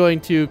 I'm going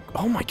to...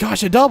 Oh my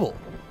gosh, a double.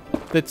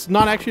 That's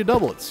not actually a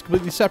double. It's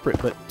completely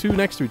separate, but 2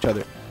 next to each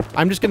other.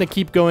 I'm just going to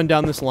keep going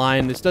down this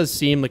line. This does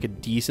seem like a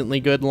decently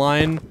good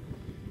line.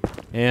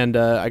 And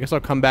I guess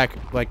I'll come back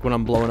like when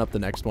I'm blowing up the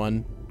next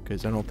one.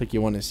 Because I don't think you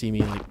want to see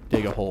me like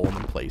dig a hole and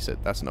then place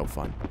it. That's no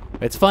fun.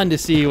 It's fun to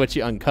see what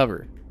you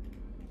uncover.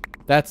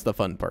 That's the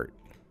fun part.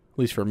 At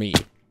least for me.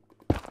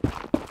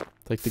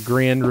 Like the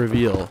grand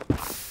reveal.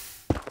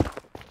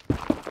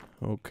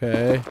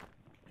 Okay.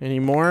 Any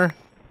more?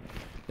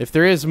 If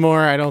there is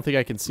more, I don't think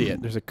I can see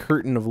it. There's a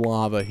curtain of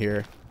lava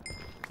here.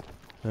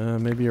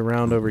 Maybe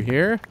around over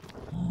here.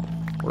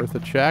 Worth a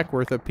check,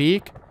 worth a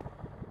peek.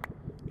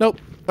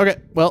 Nope. Okay,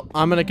 well,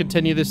 I'm going to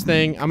continue this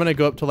thing. I'm going to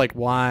go up to like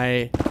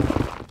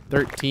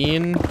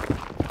Y13.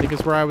 I think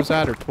is where I was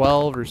at, or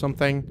 12 or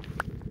something.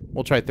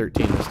 We'll try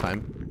 13 this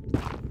time.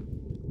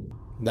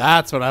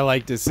 That's what I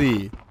like to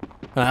see.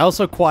 And I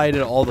also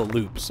quieted all the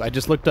loops. I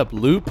just looked up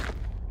loop.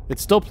 It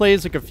still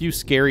plays like a few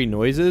scary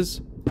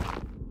noises,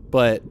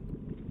 but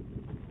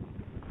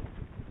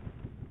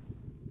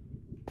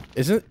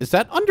is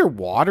that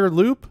underwater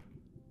loop?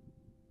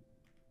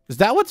 Is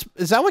that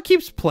what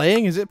keeps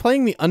playing? Is it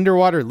playing the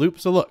underwater loop?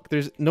 So look,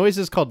 there's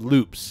noises called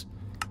loops.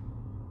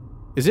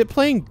 Is it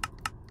playing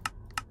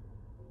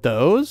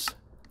those?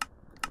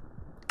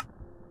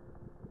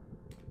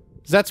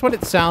 That's what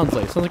it sounds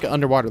like. It sounds like an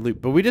underwater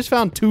loop. But we just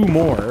found 2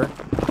 more.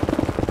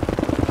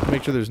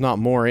 Make sure there's not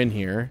more in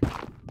here.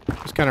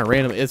 Just kind of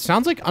random. It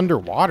sounds like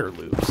underwater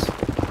loops.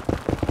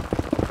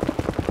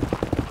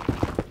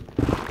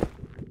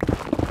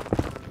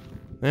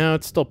 No,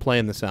 it's still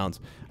playing the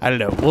sounds. I don't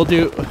know. We'll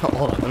do...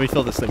 Hold on. Let me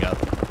fill this thing up.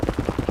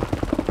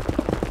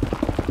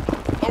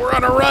 Oh, we're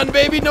on a run,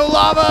 baby. No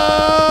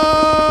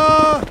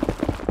lava!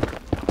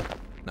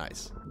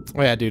 Nice.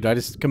 Oh, yeah, dude. I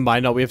just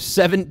combined all... We have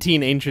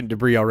 17 ancient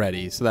debris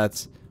already. So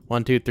that's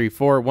 1, 2, 3,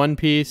 4. 1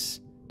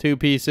 piece. 2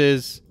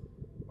 pieces.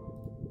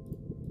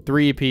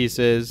 3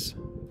 pieces,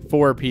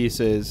 4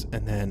 pieces,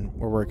 and then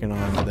we're working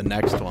on the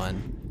next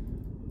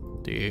one.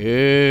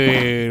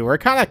 Dude, we're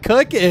kind of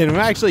cooking. We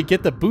actually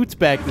get the boots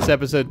back this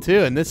episode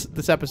too, and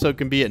this episode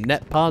can be a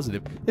net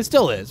positive. It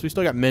still is. We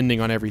still got mending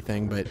on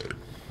everything, but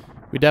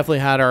we definitely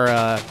had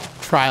our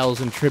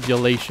trials and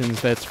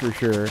tribulations, that's for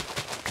sure.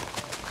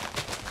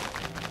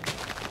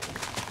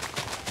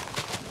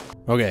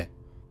 Okay,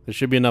 there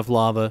should be enough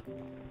lava.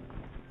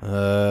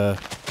 I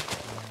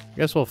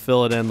guess we'll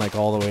fill it in like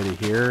all the way to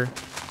here.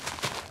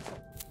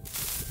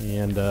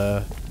 And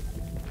go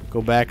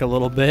back a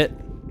little bit.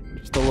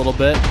 Just a little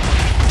bit.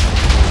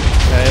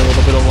 Okay, a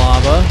little bit of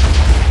lava.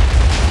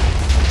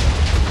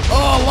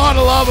 Oh, a lot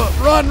of lava!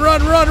 Run,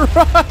 run, run,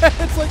 run!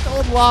 It's like the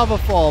old lava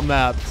fall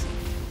maps.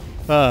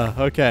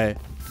 Okay.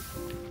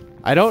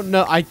 I don't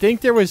know. I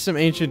think there was some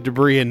ancient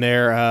debris in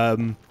there.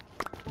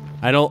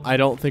 I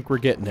don't think we're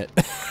getting it.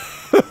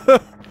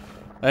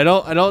 I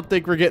don't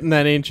think we're getting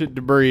that ancient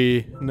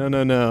debris. No,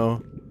 no,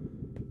 no.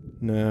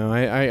 No,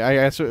 I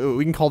guess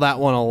we can call that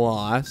one a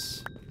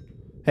loss.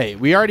 Hey,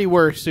 we already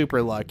were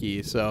super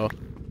lucky, so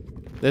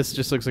this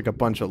just looks like a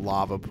bunch of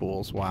lava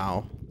pools.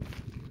 Wow.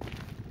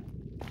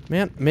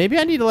 Man, maybe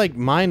I need to like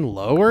mine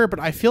lower, but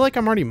I feel like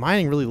I'm already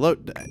mining really low.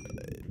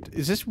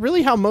 Is this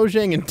really how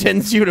Mojang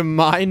intends you to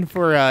mine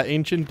for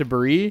ancient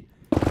debris?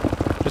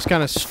 Just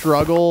kind of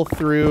struggle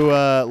through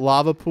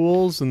lava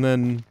pools and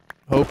then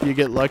hope you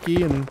get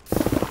lucky. And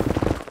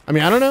I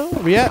mean, I don't know.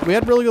 We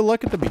had really good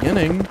luck at the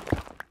beginning.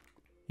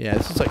 Yeah,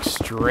 this is like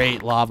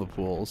straight lava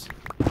pools.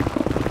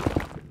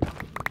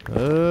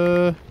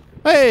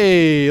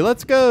 Hey,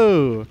 let's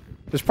go.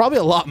 There's probably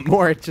a lot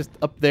more just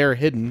up there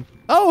hidden.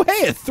 Oh,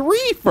 hey, a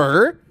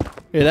threefer.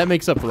 Hey, that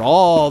makes up for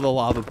all the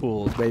lava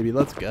pools, baby.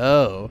 Let's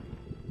go.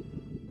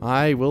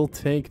 I will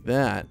take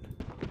that.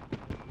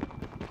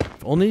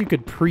 If only you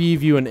could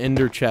preview an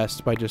ender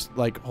chest by just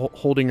like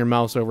holding your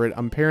mouse over it.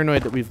 I'm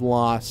paranoid that we've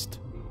lost.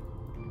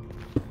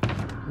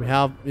 We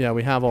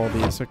have all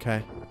these.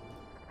 Okay.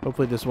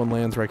 Hopefully this one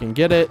lands where I can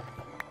get it.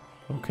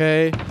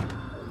 Okay.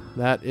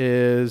 That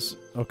is...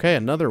 Okay,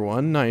 another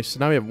one. Nice. So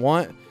now we have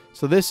one.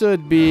 So this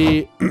would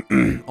be...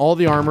 all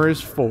the armor is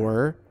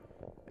 4.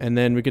 And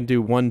then we can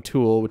do one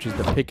tool, which is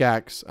the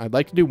pickaxe. I'd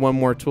like to do one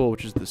more tool,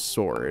 which is the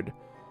sword.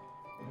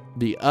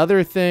 The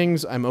other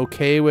things I'm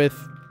okay with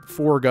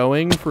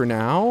foregoing for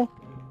now.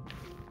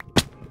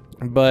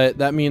 But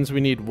that means we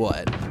need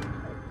what?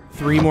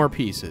 3 more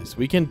pieces.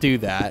 We can do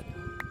that.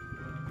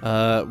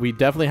 We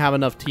definitely have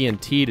enough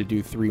TNT to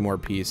do 3 more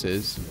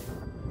pieces.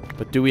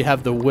 But do we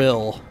have the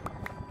will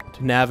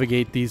to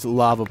navigate these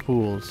lava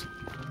pools?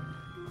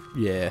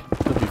 Yeah,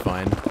 it'll be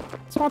fine.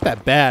 It's not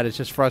that bad. It's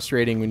just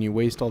frustrating when you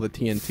waste all the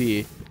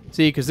TNT.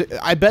 See, because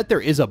I bet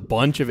there is a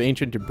bunch of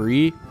ancient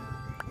debris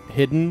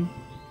hidden.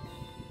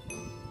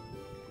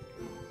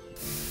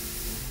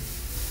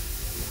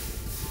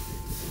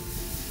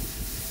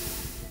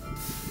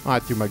 Oh, I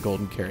threw my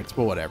golden carrots,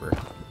 but whatever.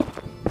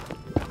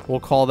 We'll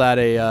call that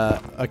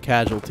a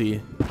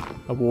casualty.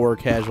 A war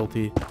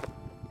casualty.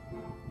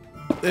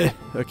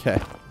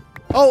 Okay.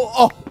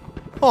 Oh,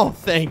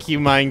 thank you,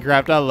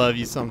 Minecraft. I love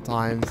you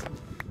sometimes.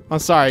 I'm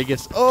sorry, I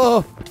guess.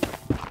 Oh!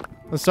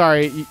 I'm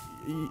sorry.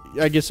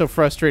 I get so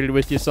frustrated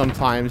with you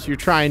sometimes. You're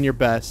trying your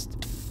best.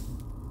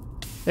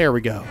 There we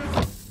go.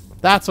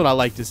 That's what I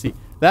like to see.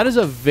 That is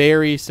a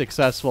very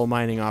successful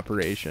mining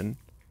operation.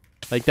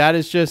 Like, that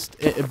is just,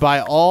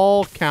 by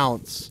all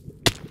counts,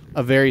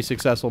 a very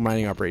successful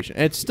mining operation.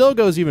 And it still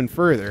goes even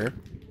further.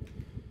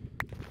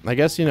 I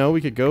guess, you know, we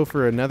could go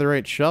for a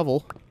netherite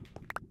shovel.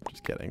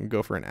 Just kidding.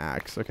 Go for an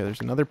axe. Okay, there's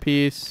another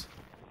piece.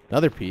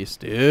 Another piece.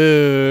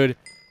 Dude.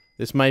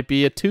 This might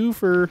be a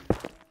twofer.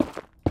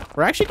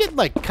 We're actually getting,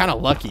 like, kind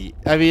of lucky.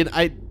 I mean,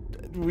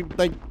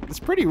 like, it's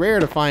pretty rare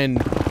to find...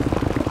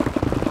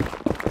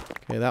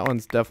 Okay, that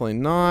one's definitely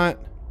not.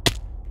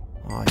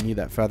 Oh, I need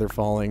that feather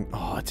falling.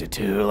 Oh, it's a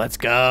 2. Let's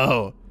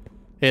go.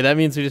 Hey, that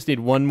means we just need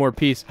 1 more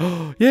piece.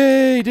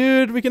 Yay,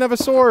 dude. We can have a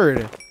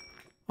sword.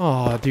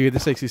 Oh, dude,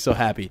 this makes me so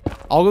happy.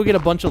 I'll go get a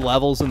bunch of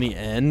levels in the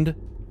end.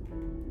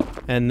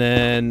 And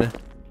then,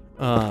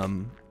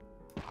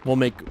 we'll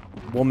make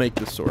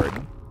the sword.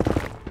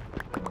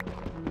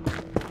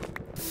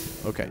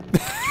 Okay.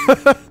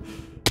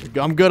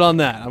 I'm good on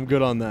that. I'm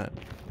good on that.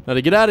 Now,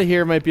 to get out of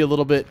here might be a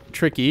little bit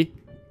tricky,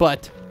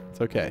 but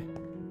it's okay.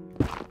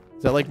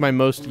 Is that like my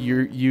most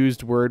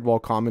used word while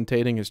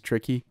commentating is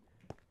tricky?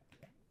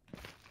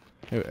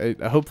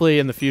 Hopefully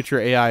in the future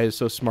AI is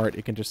so smart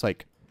it can just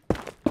like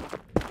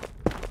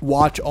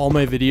watch all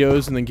my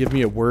videos and then give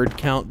me a word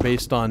count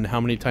based on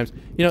how many times.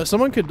 You know,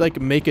 someone could like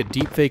make a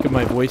deep fake of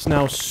my voice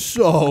now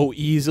so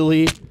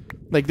easily.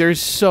 Like there's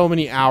so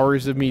many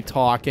hours of me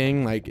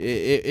talking. Like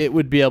it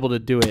would be able to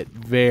do it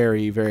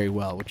very, very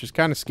well, which is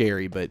kind of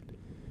scary, but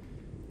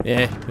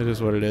it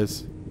is what it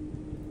is.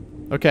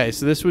 Okay,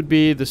 so this would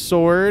be the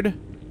sword,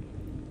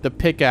 the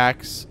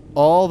pickaxe,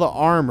 all the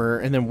armor,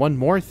 and then one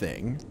more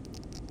thing.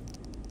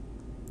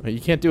 Well,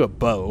 you can't do a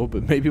bow,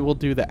 but maybe we'll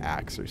do the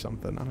axe or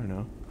something. I don't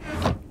know.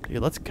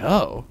 Dude, let's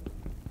go.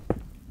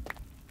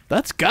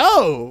 Let's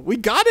go! We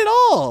got it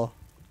all!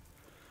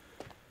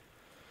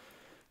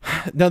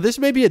 Now, this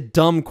may be a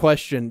dumb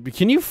question, but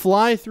can you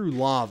fly through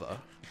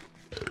lava?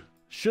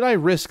 Should I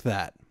risk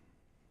that?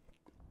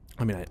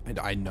 I mean,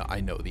 I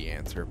know the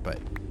answer, but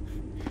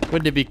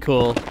wouldn't it be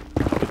cool if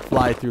you could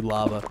fly through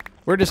lava?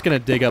 We're just gonna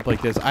dig up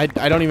like this. I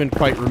don't even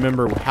quite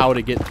remember how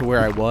to get to where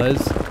I was.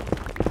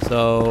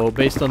 So,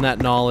 based on that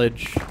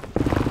knowledge,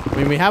 I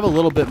mean, we have a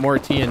little bit more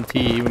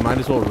TNT. We might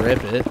as well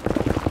rip it.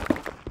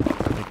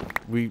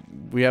 Like,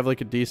 we have like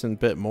a decent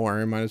bit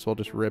more. Might as well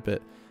just rip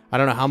it. I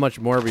don't know how much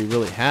more we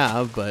really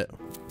have, but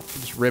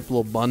just rip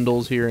little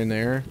bundles here and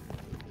there.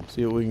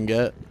 See what we can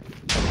get.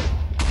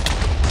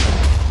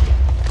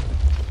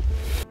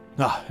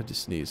 Ah, I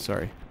just sneezed.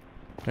 Sorry.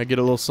 Can I get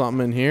a little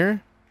something in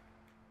here?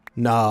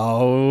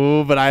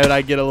 No, but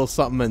I get a little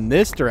something in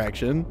this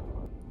direction.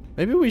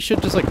 Maybe we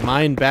should just like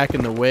mine back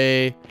in the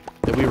way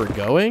that we were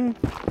going.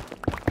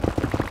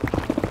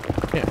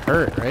 Can't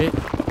hurt, right?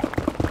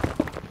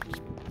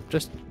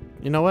 Just,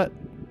 you know what?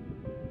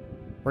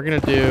 We're gonna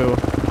do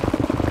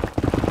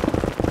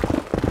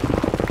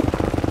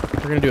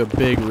a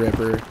big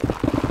ripper.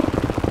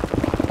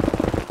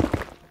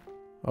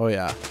 Oh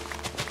yeah.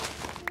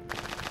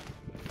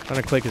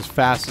 Trying to click as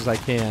fast as I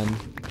can.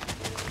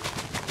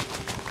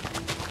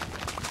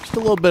 Just a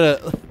little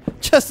bit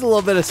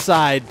of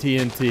side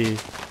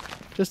TNT.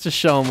 Just to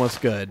show them what's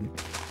good.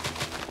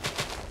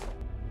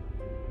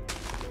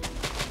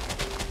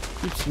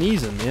 Keep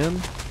sneezing, man.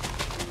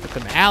 Got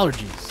them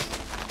allergies.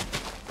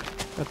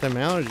 Got them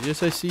allergies.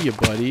 Yes, I see you,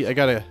 buddy. I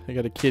got a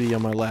kitty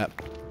on my lap.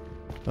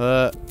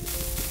 Oh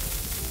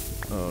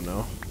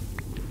no.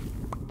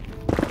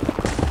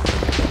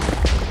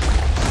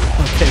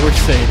 Okay, we're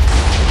safe.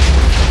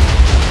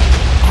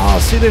 Oh,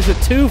 see, there's a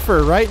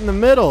twofer right in the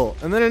middle,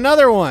 and then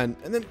another one,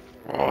 and then.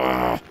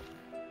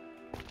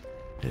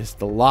 It's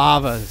the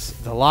lavas.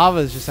 The lava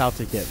is just out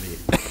to get me.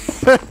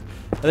 I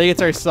think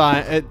it's our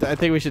sign. I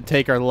think we should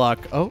take our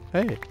luck. Oh,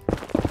 hey.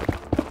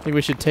 I think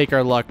we should take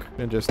our luck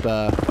and just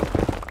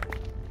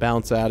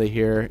bounce out of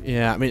here.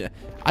 Yeah, I mean,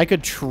 I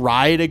could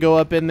try to go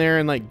up in there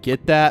and like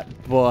get that,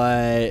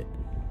 but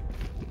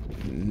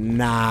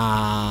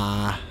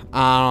nah.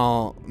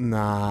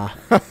 Nah.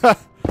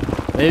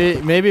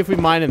 maybe if we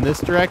mine in this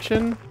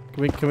direction,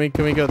 can we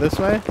go this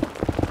way?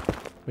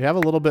 We have a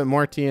little bit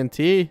more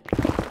TNT.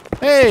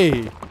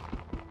 Hey!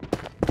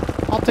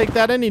 I'll take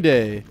that any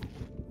day.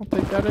 I'll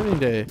take that any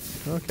day.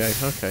 Okay.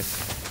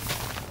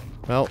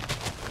 Well,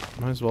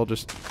 might as well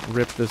just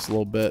rip this a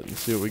little bit and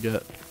see what we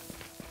get.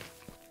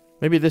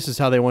 Maybe this is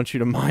how they want you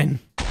to mine.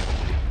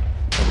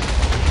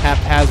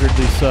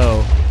 Haphazardly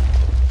so.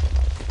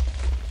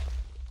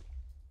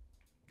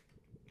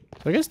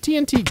 So I guess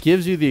TNT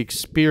gives you the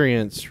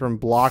experience from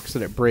blocks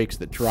that it breaks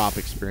that drop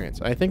experience.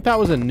 I think that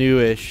was a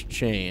newish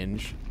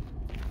change.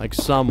 Like,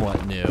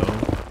 somewhat new.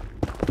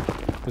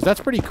 Because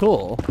that's pretty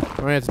cool.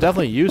 I mean, it's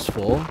definitely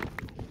useful.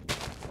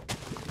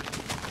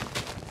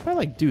 If I,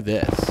 like, do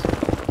this.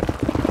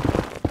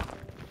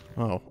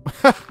 Oh.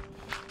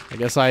 I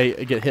guess I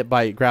get hit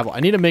by gravel. I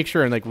need to make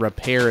sure and, like,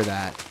 repair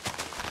that.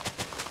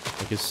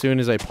 Like, as soon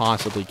as I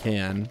possibly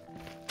can.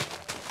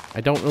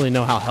 I don't really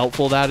know how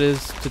helpful that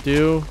is to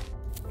do.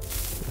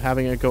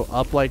 Having it go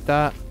up like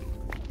that.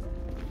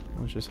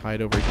 Let's just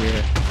hide over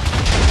here.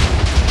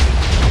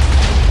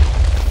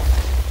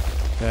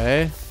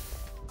 Okay.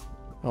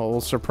 Oh,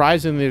 well,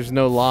 surprisingly, there's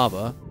no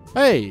lava.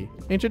 Hey,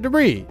 ancient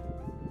debris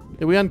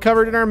that we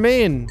uncovered in our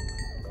main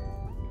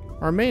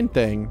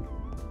thing.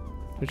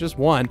 There's just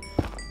one.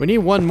 We need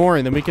one more,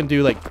 and then we can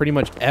do like pretty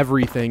much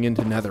everything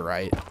into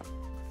netherite.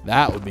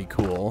 That would be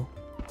cool.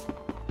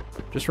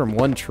 Just from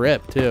one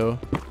trip, too.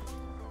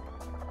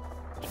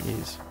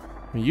 Jeez.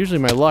 I mean, usually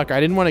my luck, I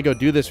didn't want to go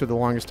do this for the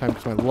longest time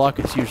because my luck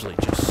is usually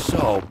just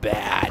so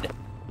bad.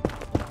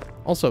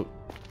 Also,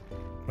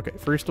 okay,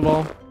 first of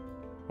all,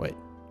 wait.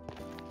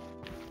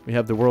 We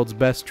have the world's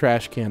best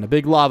trash can, a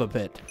big lava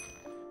pit.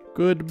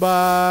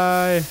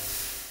 Goodbye.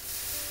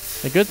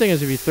 The good thing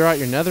is if you throw out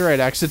your netherite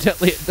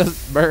accidentally, it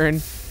doesn't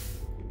burn.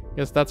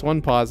 Guess that's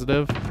one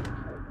positive.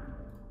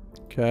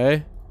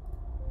 Okay.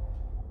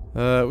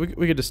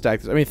 We could just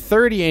stack this. I mean,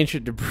 30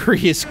 ancient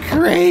debris is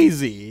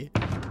crazy.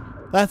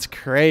 That's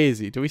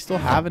crazy. Do we still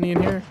have any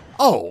in here?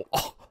 Oh,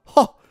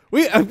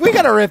 we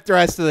gotta rip the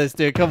rest of this,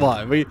 dude. Come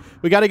on, we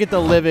gotta get the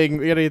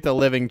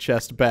living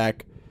chest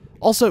back.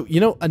 Also, you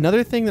know,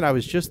 another thing that I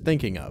was just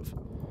thinking of.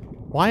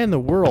 Why in the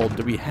world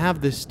do we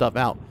have this stuff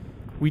out?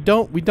 We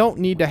don't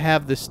need to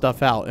have this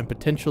stuff out and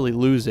potentially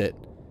lose it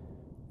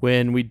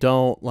when we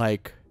don't,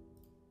 like,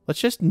 let's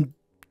just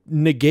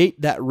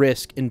negate that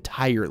risk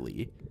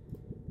entirely.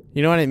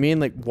 You know what I mean?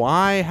 Like,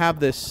 why have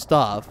this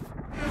stuff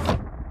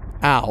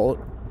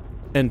out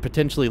and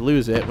potentially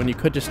lose it when you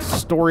could just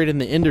store it in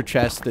the ender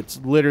chest that's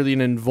literally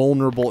an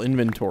invulnerable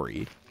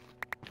inventory?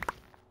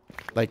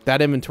 Like,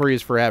 that inventory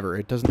is forever.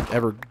 It doesn't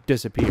ever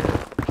disappear.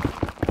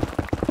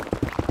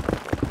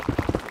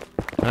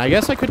 And I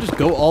guess I could just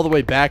go all the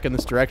way back in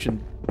this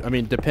direction. I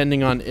mean,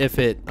 depending on if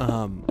it,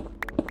 if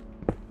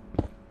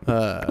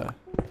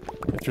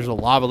there's a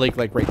lava lake,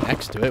 like, right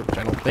next to it, which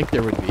I don't think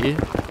there would be.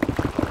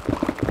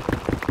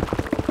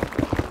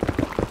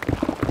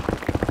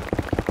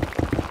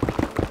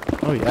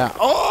 Oh, yeah.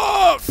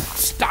 Oh!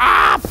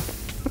 Stop!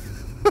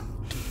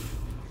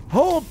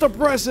 Hold the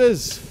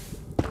presses!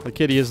 The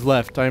kitty is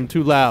left. I am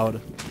too loud.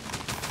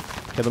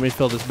 Okay, let me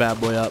fill this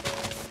bad boy up.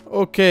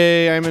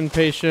 Okay, I'm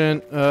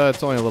impatient.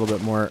 It's only a little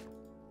bit more.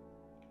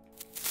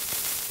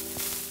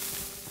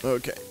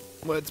 Okay,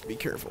 let's be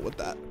careful with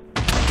that.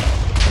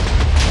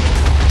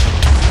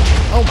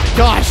 Oh my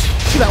gosh!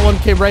 That one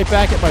came right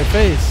back at my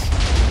face.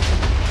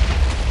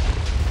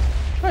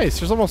 Nice,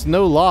 there's almost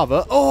no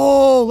lava.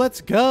 Oh,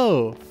 let's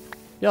go.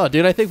 Yo,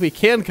 dude, I think we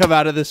can come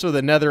out of this with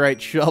a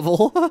netherite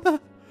shovel.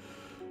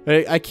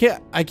 I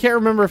can't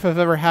remember if I've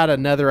ever had a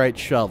netherite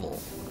shovel.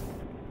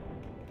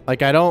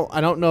 Like, I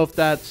don't know if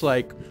that's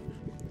like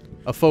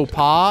a faux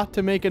pas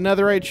to make a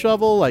netherite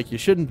shovel. Like, you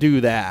shouldn't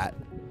do that.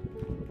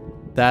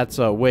 That's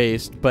a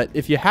waste. But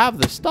if you have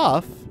the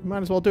stuff, you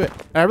might as well do it.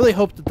 And I really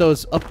hope that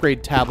those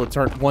upgrade tablets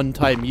aren't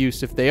one-time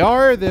use. If they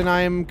are, then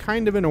I'm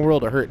kind of in a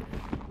world of hurt.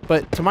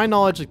 But to my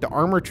knowledge, like the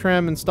armor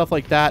trim and stuff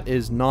like that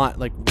is not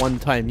like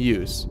one-time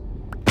use.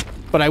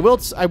 But I will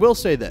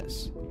say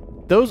this.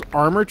 Those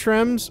armor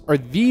trims are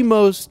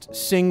the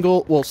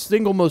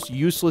single most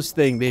useless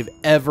thing they've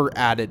ever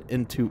added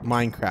into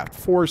Minecraft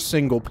for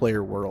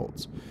single-player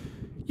worlds.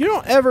 You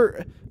don't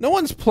ever... No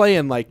one's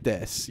playing like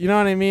this. You know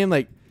what I mean?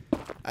 Like,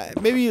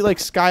 maybe like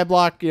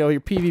Skyblock, you know, you're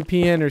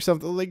PvPing or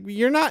something. Like,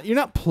 you're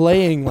not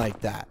playing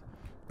like that.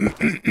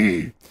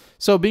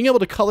 So being able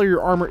to color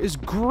your armor is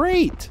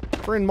great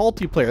for in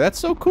multiplayer. That's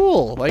so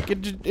cool. Like,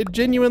 it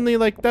genuinely,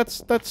 like,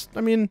 that's,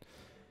 I mean,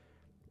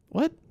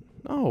 what?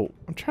 No,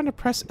 I'm trying to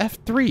press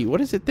F3. What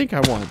does it think I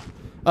want?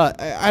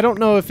 I don't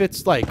know if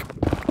it's, like,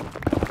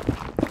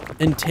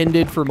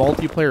 intended for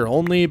multiplayer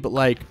only, but,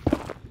 like,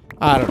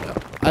 I don't know.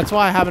 That's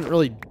why I haven't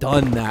really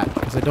done that,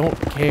 because I don't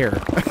care.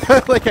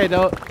 Like,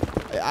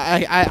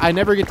 I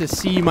never get to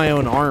see my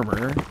own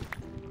armor,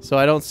 so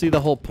I don't see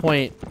the whole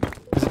point.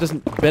 Because it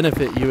doesn't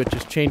benefit you, it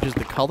just changes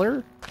the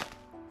color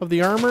of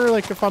the armor,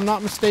 like, if I'm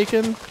not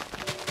mistaken.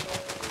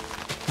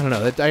 I don't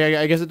know,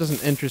 I guess it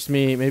doesn't interest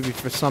me. Maybe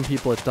for some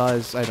people it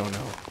does, I don't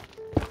know.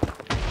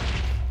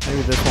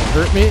 Maybe this won't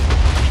hurt me.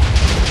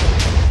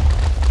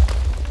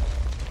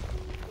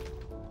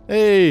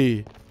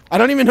 Hey! I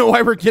don't even know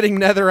why we're getting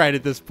netherite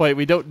at this point.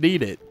 We don't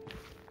need it.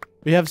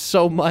 We have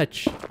so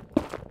much.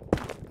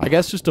 I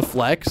guess just to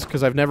flex,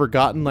 because I've never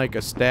gotten, like,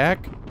 a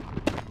stack.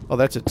 Oh,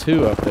 that's a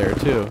 2 up there,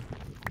 too.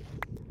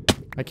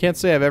 I can't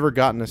say I've ever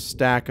gotten a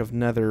stack of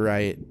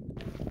netherite.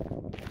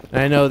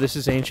 And I know this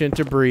is ancient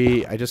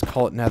debris. I just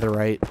call it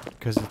netherite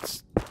because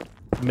it's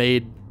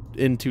made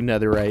into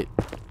netherite.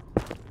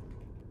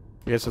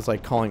 I guess it's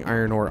like calling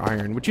iron ore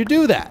iron. Would you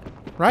do that?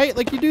 Right?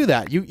 Like, you do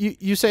that.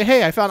 You say,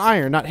 hey, I found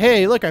iron. Not,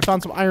 hey, look, I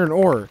found some iron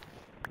ore.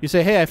 You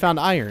say, hey, I found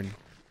iron.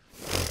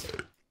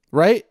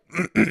 Right?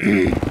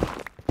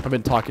 I've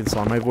been talking so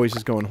long. My voice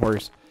is going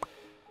hoarse.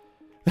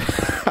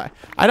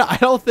 I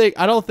don't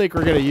think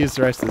we're gonna use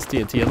the rest of this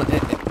TNT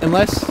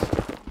unless.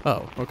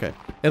 Oh, okay.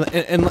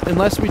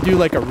 Unless we do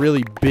like a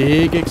really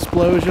big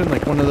explosion,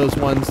 like one of those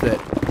ones that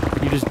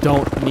you just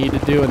don't need to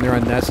do and they're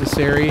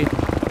unnecessary,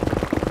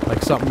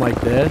 like something like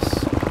this.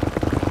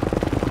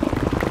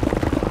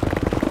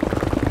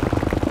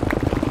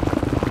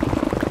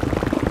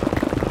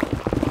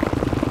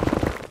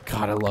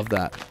 God, I love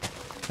that.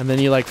 And then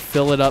you like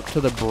fill it up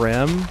to the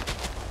brim.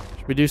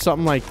 Should we do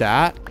something like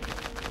that?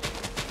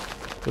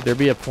 Would there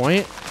be a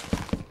point?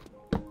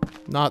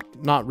 Not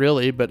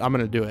really, but I'm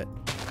gonna do it.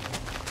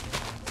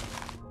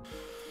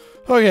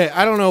 Okay,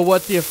 I don't know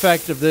what the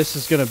effect of this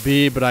is gonna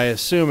be, but I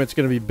assume it's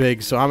gonna be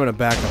big, so I'm gonna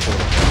back up a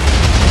little.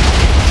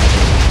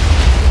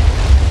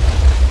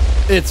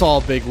 It's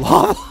all big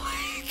lava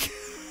lake.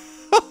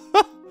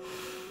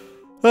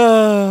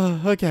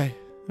 Okay.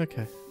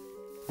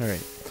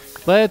 Alright.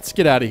 Let's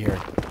get out of here.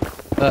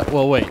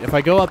 Well, wait. If I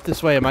go up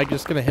this way, am I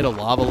just gonna hit a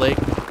lava lake?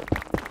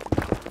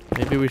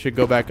 Maybe we should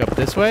go back up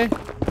this way?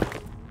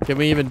 Can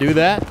we even do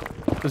that?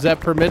 Is that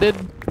permitted?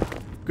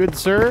 Good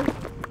sir?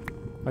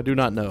 I do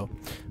not know.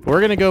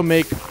 We're gonna go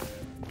make...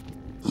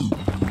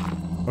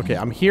 Okay,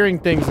 I'm hearing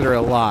things that are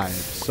alive,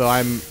 so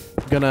I'm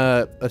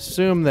gonna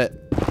assume that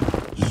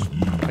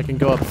I can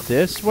go up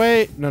this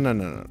way.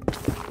 No.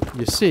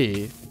 You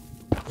see,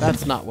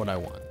 that's not what I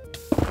want.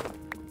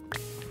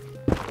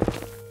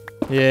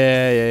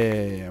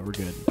 Yeah, we're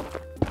good.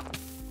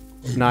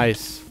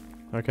 Nice.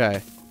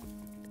 Okay.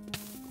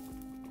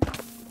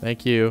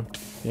 Thank you.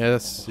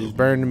 Yes, you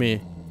burned me.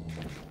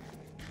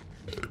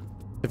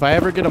 If I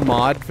ever get a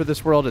mod for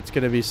this world, it's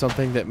going to be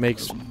something that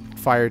makes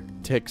fire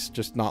ticks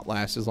just not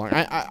last as long.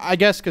 I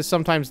guess because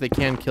sometimes they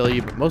can kill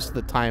you, but most of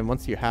the time,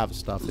 once you have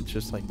stuff, it's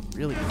just like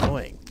really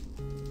annoying.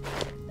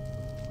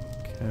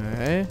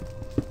 Okay.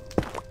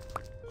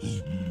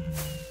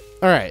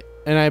 Alright,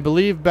 and I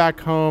believe back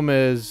home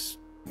is...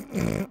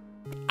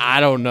 I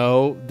don't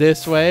know.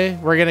 This way?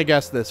 We're going to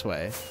guess this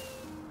way.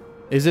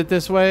 Is it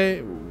this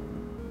way?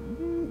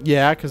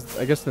 Yeah, because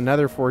I guess the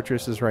Nether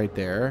Fortress is right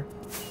there.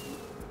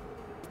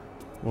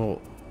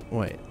 Well,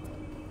 wait.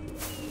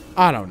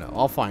 I don't know.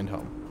 I'll find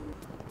home.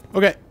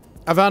 Okay.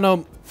 I found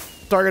home.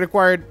 Target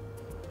acquired.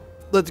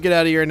 Let's get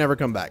out of here and never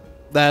come back.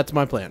 That's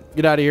my plan.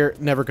 Get out of here.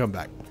 Never come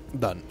back.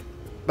 Done.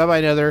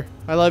 Bye-bye, Nether.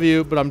 I love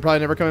you, but I'm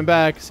probably never coming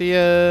back. See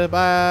ya.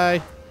 Bye.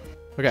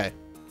 Okay.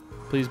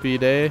 Please be a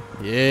day.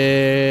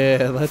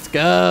 Yeah. Let's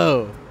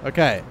go.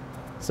 Okay.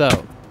 So,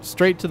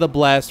 straight to the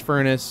blast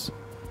furnace.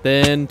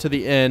 Then to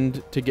the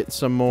end to get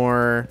some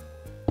more...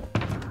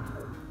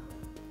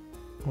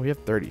 Oh, we have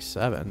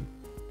 37.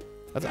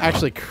 That's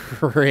actually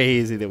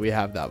crazy that we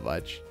have that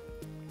much.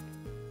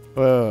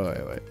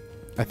 Wait.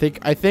 I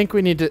think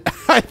we need to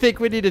I think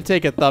we need to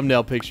take a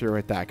thumbnail picture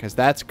with that because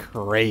that's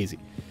crazy.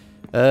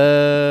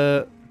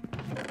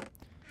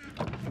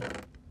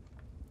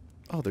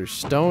 Oh, there's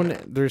stone,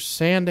 there's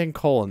sand and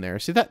coal in there.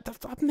 See,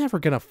 I'm never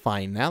gonna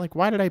find that. Like,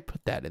 why did I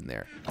put that in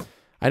there?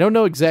 I don't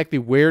know exactly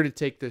where to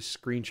take this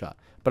screenshot,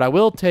 but I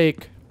will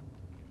take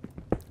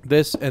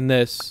this and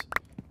this.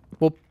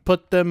 We'll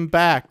put them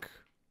back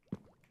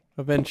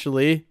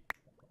eventually.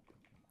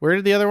 Where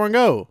did the other one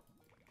go?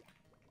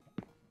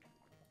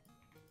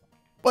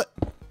 What?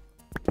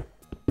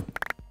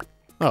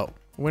 Oh,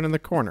 went in the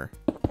corner.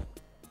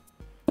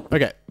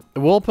 Okay,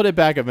 we'll put it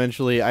back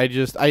eventually.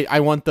 I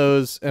want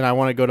those, and I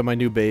want to go to my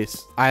new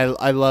base. I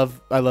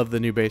love the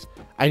new base.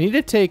 I need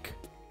to take.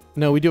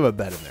 No, we do have a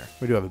bed in there.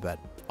 We do have a bed.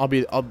 I'll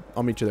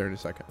meet you there in a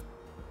second.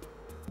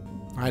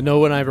 I know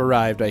when I've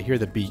arrived, I hear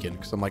the beacon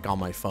because I'm like on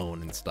my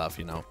phone and stuff,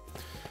 you know.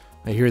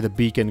 I hear the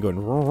beacon going.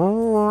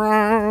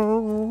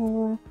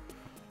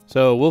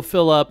 So we'll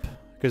fill up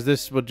because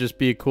this would just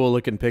be a cool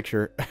looking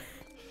picture.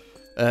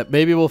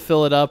 Maybe we'll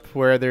fill it up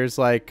where there's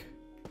like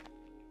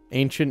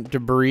ancient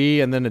debris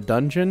and then a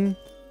dungeon.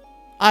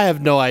 I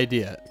have no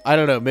idea. I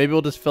don't know. Maybe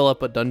we'll just fill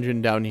up a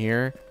dungeon down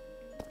here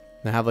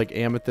and have like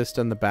amethyst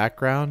in the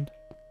background.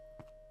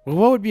 Well,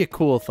 what would be a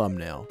cool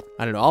thumbnail?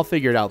 I don't know. I'll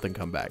figure it out then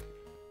come back.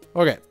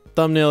 Okay.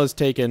 Thumbnail is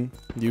taken.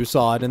 You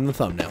saw it in the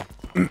thumbnail.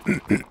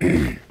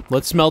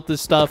 Let's smelt this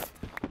stuff.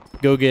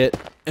 Go get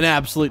an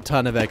absolute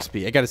ton of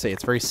XP. I gotta say,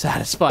 it's very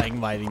satisfying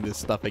mining this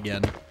stuff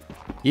again.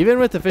 Even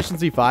with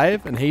efficiency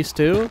 5 and haste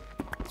 2,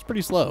 it's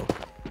pretty slow.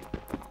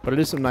 But it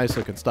is some nice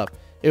looking stuff.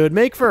 It would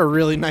make for a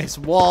really nice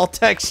wall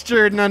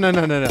texture. No.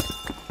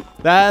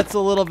 That's a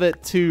little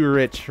bit too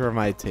rich for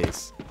my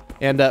taste.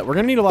 And we're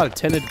gonna need a lot of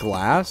tinted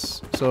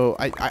glass. So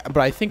but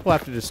I think we'll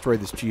have to destroy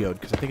this geode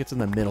because I think it's in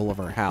the middle of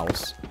our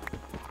house.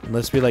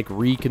 Unless we like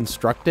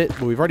reconstruct it.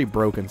 But we've already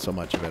broken so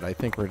much of it. I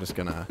think we're just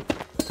gonna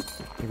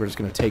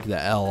take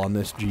the L on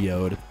this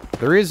geode.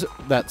 There is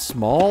that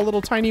small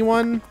little tiny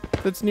one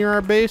that's near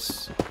our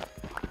base.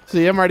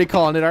 See, I'm already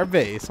calling it our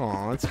base.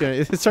 Aw,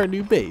 it's our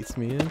new base,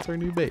 man. It's our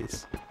new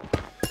base.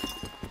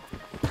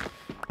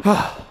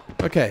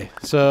 Okay,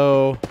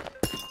 so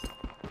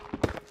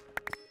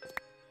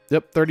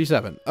yep,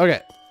 37. Okay.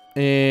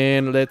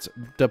 And let's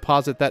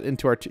deposit that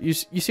into our you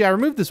see I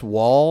removed this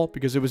wall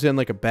because it was in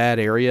like a bad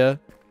area.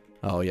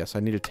 Oh, yes, I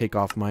need to take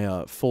off my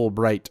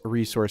Fulbright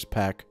resource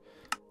pack.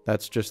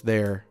 That's just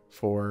there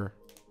for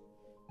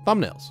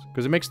thumbnails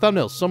because it makes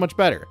thumbnails so much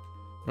better.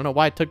 I don't know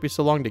why it took me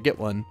so long to get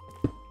one.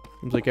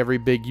 Seems like every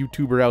big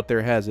YouTuber out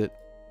there has it.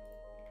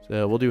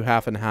 So we'll do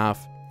half and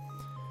half.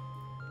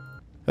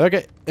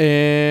 Okay,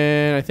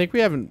 and I think we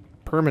have a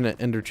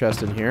permanent ender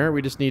chest in here.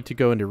 We just need to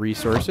go into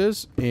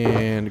resources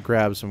and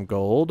grab some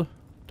gold.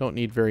 Don't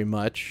need very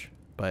much,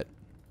 but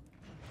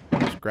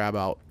just grab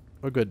out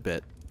a good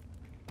bit.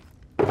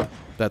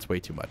 That's way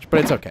too much, but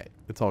it's okay.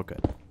 It's all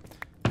good.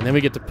 And then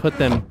we get to put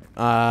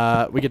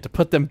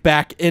them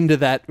back into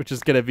that, which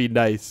is gonna be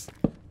nice.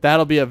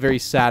 That'll be a very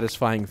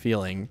satisfying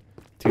feeling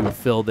to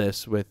fill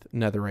this with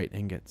netherite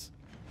ingots.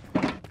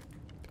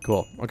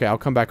 Cool. Okay, I'll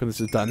come back when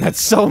this is done. That's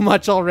so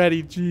much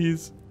already,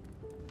 jeez.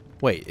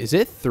 Wait, is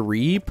it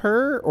 3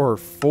 per or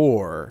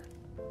 4?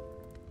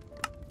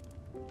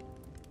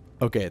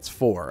 Okay, it's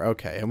 4.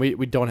 Okay, and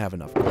we don't have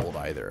enough gold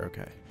either.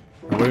 Okay.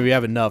 Or we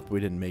have enough, but we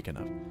didn't make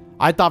enough.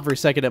 I thought for a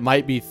second it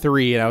might be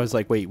 3, and I was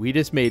like, wait, we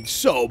just made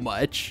so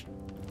much.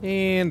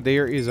 And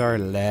there is our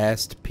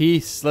last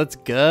piece. Let's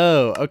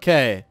go.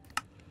 Okay.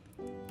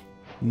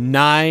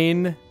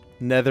 9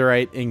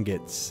 netherite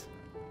ingots.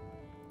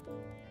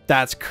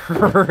 That's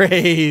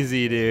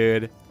crazy,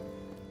 dude.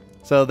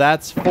 So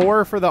that's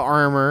 4 for the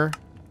armor,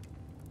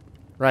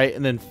 right?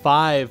 And then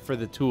 5 for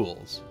the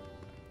tools.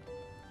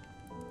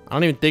 I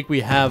don't even think we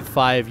have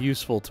 5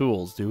 useful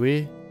tools, do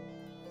we?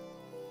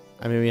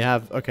 I mean, we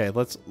have, okay,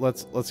 let's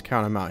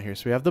count them out here.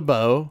 So we have the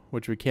bow,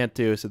 which we can't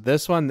do. So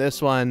this one,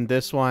 this one,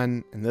 this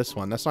one, and this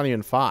one. That's not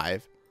even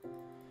 5.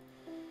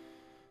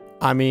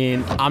 I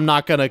mean, I'm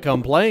not gonna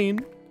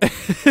complain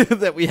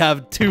that we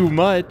have too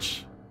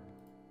much.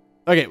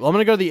 Okay, well, I'm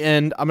gonna go to the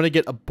end. I'm gonna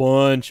get a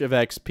bunch of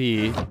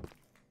XP.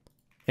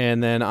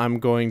 And then I'm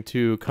going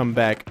to come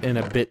back in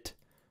a bit,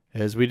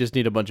 as we just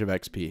need a bunch of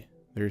XP.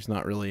 There's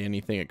not really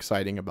anything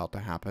exciting about to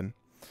happen.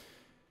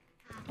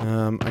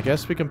 I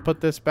guess we can put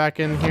this back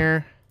in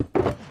here.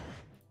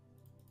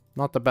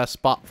 Not the best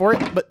spot for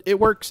it, but it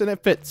works and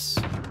it fits.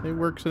 It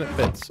works and it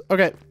fits.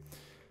 Okay.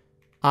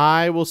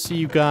 I will see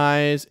you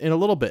guys in a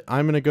little bit.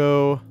 I'm going to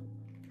go...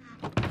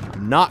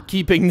 I'm not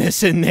keeping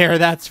this in there,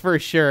 that's for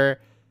sure.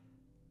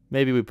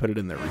 Maybe we put it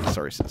in the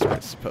resources where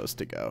it's supposed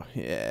to go.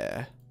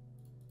 Yeah.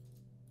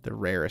 The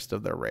rarest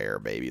of the rare,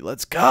 baby.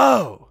 Let's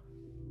go!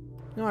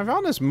 You know, I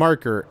found this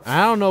marker.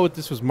 I don't know what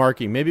this was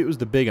marking. Maybe it was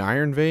the big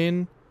iron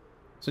vein.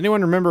 Does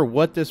anyone remember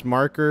what this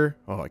marker...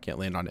 Oh, I can't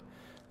land on it.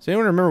 Does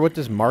anyone remember what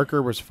this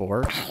marker was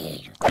for?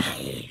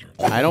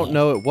 I don't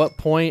know at what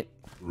point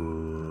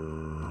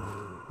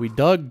we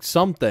dug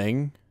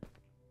something.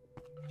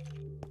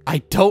 I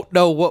don't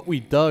know what we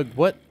dug.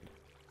 What?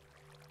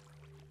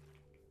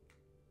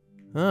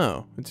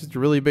 Oh, it's just a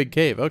really big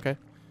cave. Okay.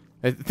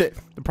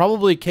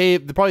 Probably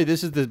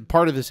this is the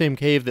part of the same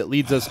cave that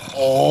leads us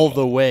all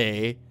the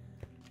way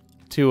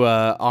to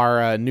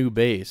our new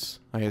base,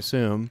 I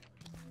assume.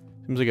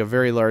 Seems like a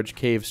very large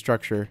cave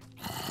structure.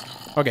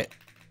 Okay.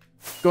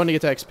 Going to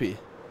get to XP.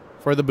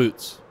 For the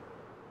boots.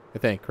 I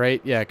think,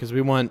 right? Yeah, because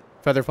we want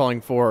Feather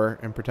Falling 4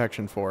 and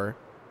Protection 4.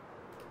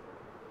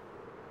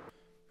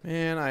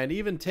 Man, I had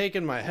even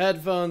taken my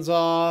headphones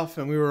off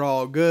and we were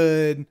all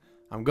good.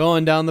 I'm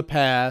going down the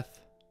path.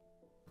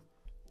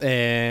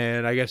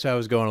 And I guess I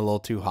was going a little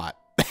too hot.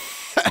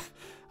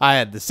 I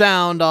had the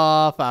sound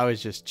off. I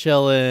was just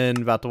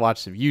chilling, about to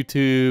watch some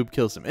YouTube,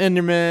 kill some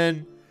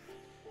Endermen.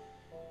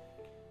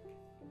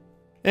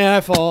 And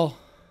I fall.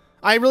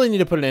 I really need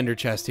to put an Ender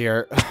chest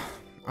here.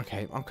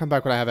 Okay, I'll come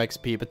back when I have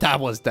XP, but that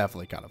was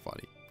definitely kind of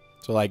funny.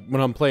 So, like,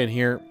 when I'm playing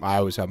here, I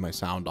always have my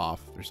sound off.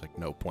 There's, like,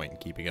 no point in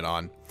keeping it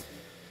on.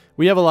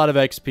 We have a lot of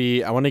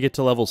XP. I want to get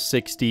to level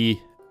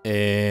 60,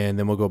 and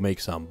then we'll go make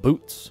some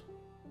boots.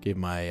 Give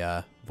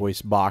my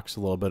voice box a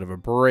little bit of a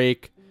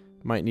break.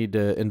 Might need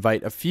to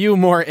invite a few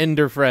more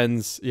Ender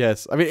friends.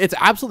 Yes. I mean, it's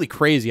absolutely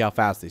crazy how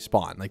fast they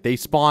spawn. Like, they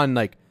spawn,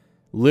 like,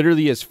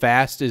 literally as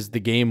fast as the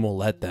game will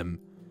let them.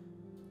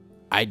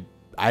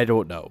 I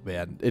don't know,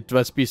 man. It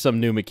must be some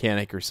new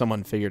mechanic or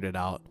someone figured it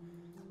out.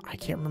 I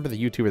can't remember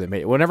the YouTuber that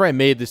made it. Whenever I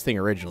made this thing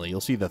originally,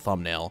 you'll see the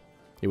thumbnail.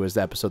 It was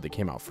the episode that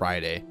came out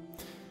Friday.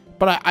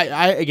 But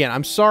again,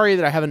 I'm sorry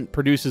that I haven't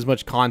produced as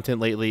much content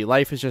lately.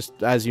 Life is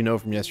just, as you know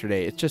from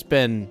yesterday, it's just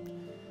been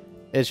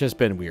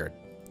weird.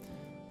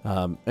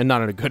 And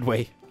not in a good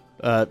way.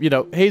 You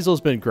know,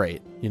 Hazel's been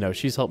great. You know,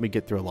 she's helped me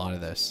get through a lot of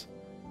this.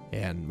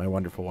 And my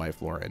wonderful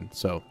wife, Lauren.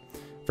 So,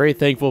 very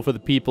thankful for the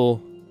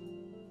people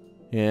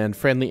and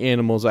friendly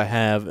animals I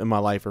have in my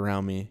life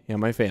around me and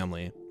my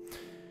family.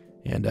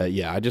 And,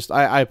 yeah,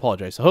 I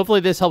apologize. So, hopefully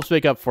this helps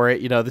make up for it.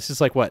 You know, this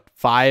is like, what,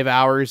 5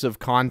 hours of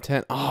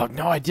content? Oh,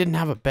 no, I didn't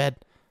have a bed.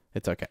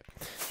 It's okay.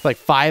 It's like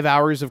 5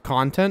 hours of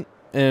content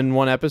in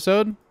one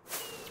episode.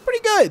 It's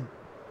pretty good.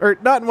 Or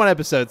not in one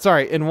episode,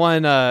 sorry, in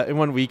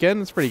one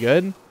weekend. It's pretty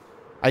good.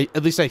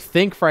 At least I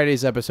think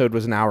Friday's episode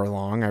was an hour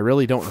long. I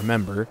really don't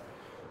remember.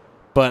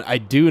 But I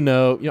do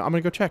know, you know, I'm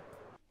going to go check.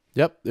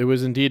 Yep, it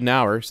was indeed an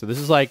hour. So this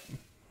is like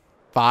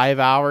 5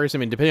 hours. I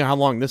mean, depending on how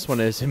long this one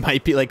is, it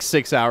might be like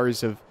 6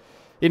 hours of,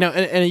 you know,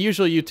 and a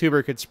usual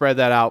YouTuber could spread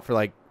that out for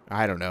like,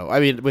 I don't know. I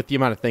mean, with the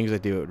amount of things I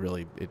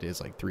do, it is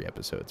like 3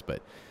 episodes,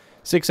 but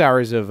 6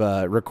 hours of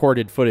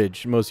recorded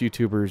footage. Most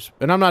YouTubers,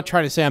 and I'm not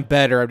trying to say I'm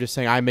better. I'm just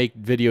saying I make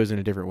videos in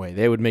a different way.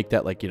 They would make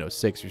that like, you know,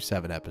 6 or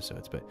 7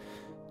 episodes, but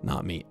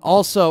not me.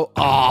 Also,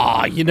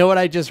 you know what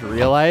I just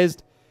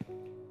realized?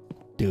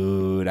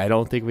 Dude, I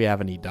don't think we have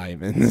any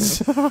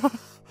diamonds.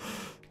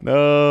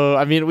 No,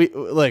 I mean,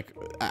 look,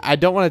 I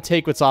don't want to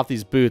take what's off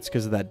these boots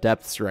because of that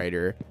depth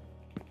strider,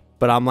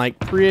 but I'm like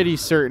pretty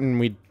certain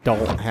we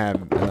don't have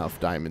enough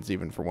diamonds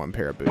even for one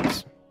pair of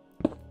boots.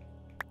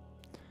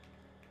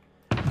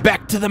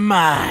 Back to the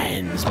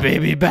mines,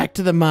 baby. Back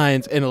to the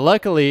mines. And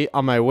luckily,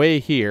 on my way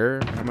here,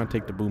 I'm going to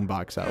take the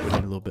boombox out. We need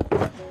a little bit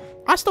more.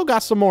 I still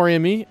got some more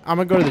in me. I'm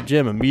going to go to the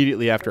gym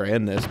immediately after I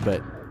end this,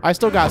 but I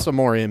still got some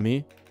more in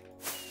me.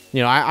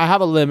 You know, I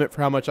have a limit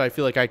for how much I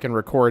feel like I can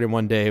record in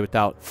one day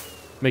without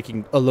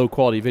making a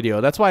low-quality video.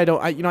 That's why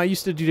I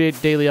used to do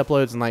daily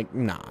uploads and like,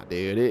 nah,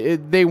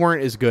 dude. They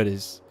weren't as good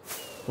as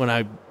when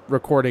I'm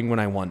recording when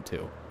I want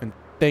to. And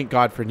thank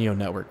God for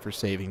NeoNetwork for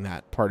saving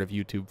that part of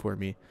YouTube for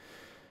me.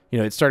 You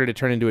know, it started to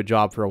turn into a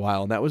job for a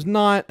while, and that was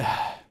not,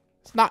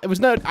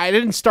 I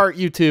didn't start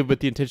YouTube with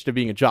the intention of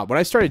being a job. When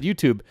I started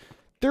YouTube,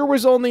 there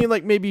was only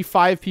like maybe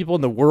 5 people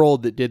in the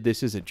world that did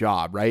this as a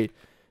job, right?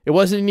 It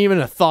wasn't even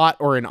a thought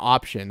or an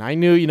option. I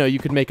knew, you know, you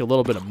could make a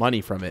little bit of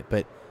money from it,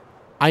 but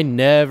I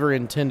never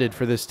intended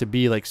for this to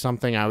be like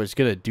something I was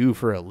going to do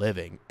for a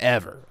living,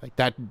 ever. Like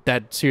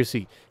that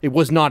seriously, it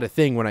was not a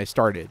thing when I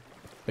started.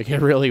 Like,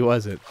 it really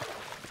wasn't.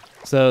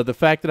 So the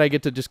fact that I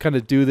get to just kind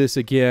of do this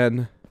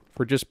again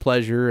for just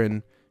pleasure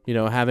and, you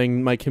know,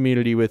 having my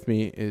community with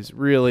me is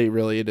really,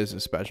 it is a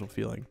special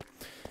feeling.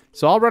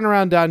 So I'll run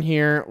around down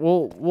here.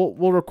 We'll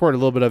record a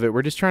little bit of it.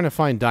 We're just trying to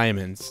find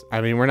diamonds. I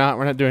mean, we're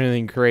not doing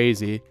anything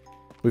crazy.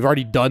 We've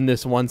already done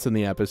this once in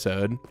the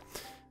episode.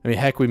 I mean,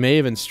 heck, we may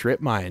even strip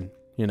mine,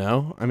 you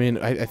know? I mean,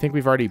 I think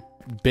we've already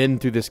been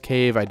through this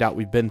cave. I doubt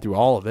we've been through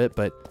all of it,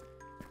 but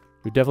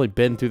we've definitely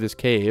been through this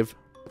cave.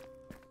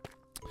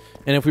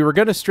 And if we were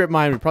going to strip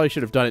mine, we probably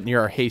should have done it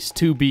near our Haste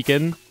 2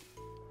 beacon.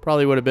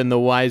 Probably would have been the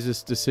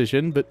wisest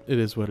decision, but it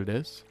is what it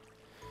is.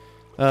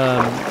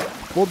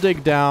 We'll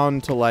dig down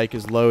to like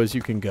as low as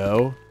you can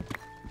go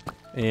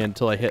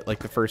until I hit like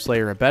the first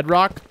layer of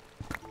bedrock.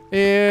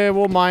 And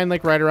we'll mine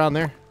like right around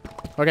there.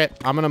 Okay,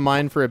 I'm going to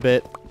mine for a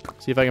bit.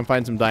 See if I can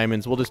find some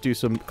diamonds. We'll just do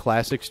some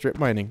classic strip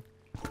mining.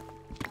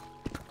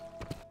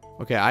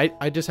 Okay,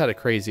 I just had a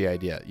crazy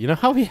idea. You know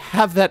how we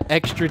have that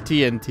extra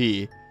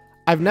TNT?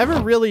 I've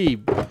never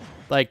really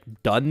like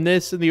done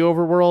this in the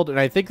overworld, and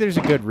I think there's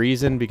a good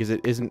reason because it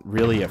isn't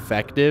really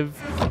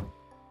effective.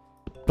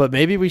 But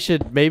maybe we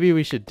should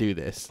do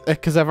this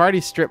because I've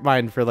already strip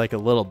mined for like a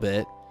little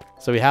bit,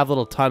 so we have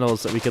little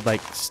tunnels that we could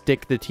like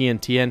stick the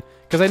TNT in.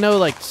 Because I know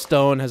like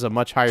stone has a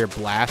much higher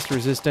blast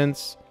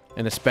resistance,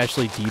 and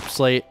especially deep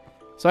slate.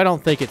 So I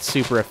don't think it's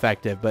super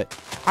effective, but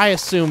I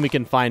assume we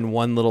can find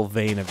one little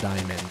vein of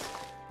diamonds.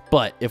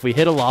 But if we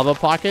hit a lava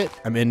pocket,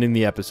 I'm ending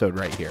the episode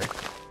right here.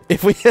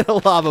 If we hit a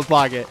lava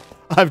pocket,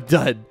 I'm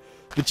done.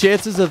 The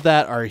chances of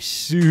that are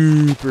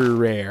super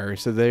rare,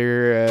 so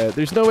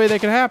there's no way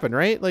that can happen,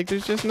 right? Like,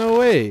 there's just no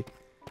way.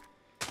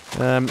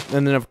 And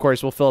then, of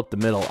course, we'll fill up the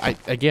middle.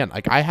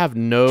 I have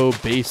no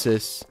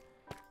basis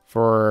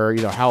for,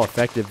 you know, how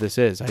effective this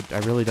is. I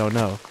really don't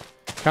know.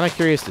 Kind of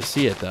curious to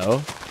see it,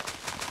 though.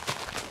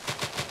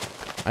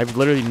 I've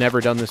literally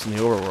never done this in the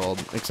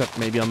overworld, except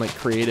maybe on, like,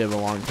 creative a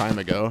long time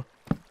ago.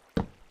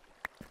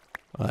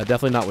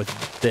 Definitely not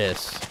with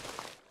this.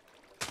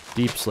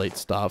 Deep slate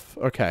stuff.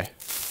 Okay.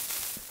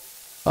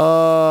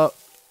 Okay,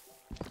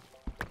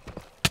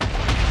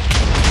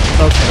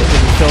 it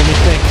didn't show me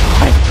things.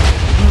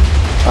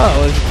 Oh,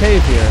 there's a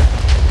cave here.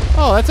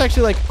 Oh, that's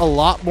actually, like, a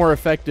lot more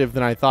effective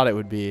than I thought it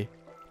would be.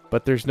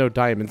 But there's no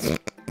diamonds.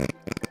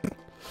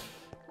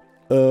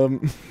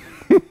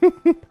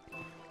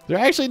 There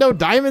are actually no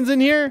diamonds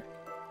in here?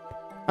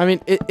 I mean,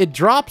 it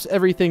drops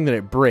everything that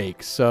it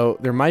breaks, so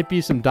there might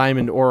be some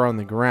diamond ore on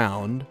the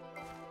ground.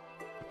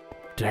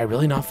 Did I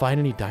really not find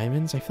any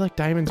diamonds? I feel like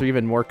diamonds are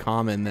even more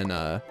common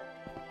than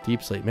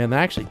deep slate. Man, that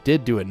actually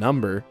did do a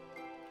number.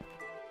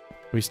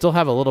 We still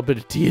have a little bit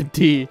of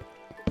TNT.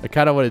 I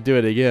kind of want to do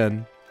it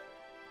again.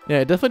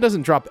 Yeah, it definitely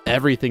doesn't drop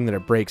everything that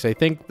it breaks. I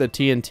think the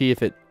TNT,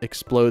 if it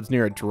explodes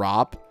near a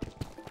drop,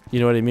 you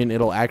know what I mean?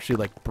 It'll actually,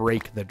 like,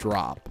 break the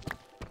drop.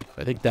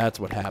 I think that's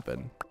what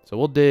happened. So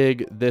we'll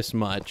dig this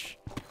much.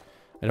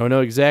 I don't know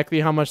exactly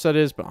how much that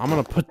is, but I'm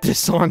going to put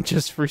this on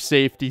just for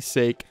safety's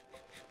sake.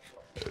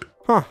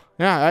 Huh.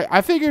 Yeah,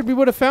 I figured we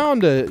would have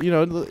found a, you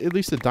know, at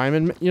least a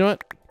diamond. You know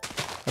what?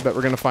 I bet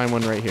we're going to find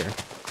one right here.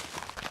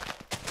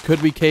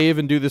 Could we cave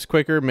and do this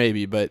quicker?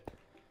 Maybe, but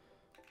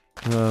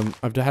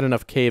I've had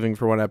enough caving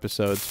for one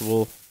episode,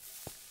 so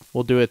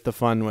we'll do it the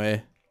fun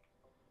way.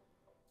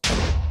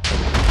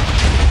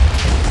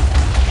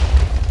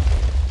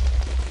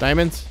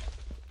 Diamonds?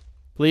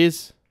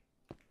 Please?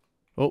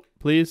 Oh,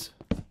 please?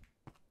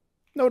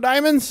 No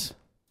diamonds?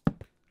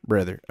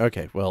 Brother.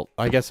 Okay, well,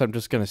 I guess I'm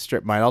just going to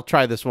strip mine. I'll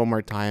try this one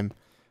more time.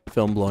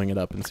 Film blowing it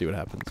up and see what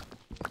happens.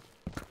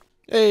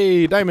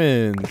 Hey,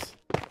 diamonds!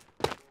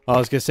 Oh, I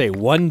was going to say,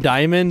 1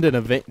 diamond and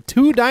a vein.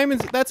 2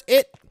 diamonds? That's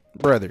it?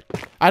 Brother.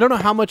 I don't know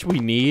how much we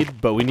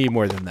need, but we need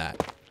more than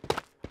that.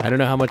 I don't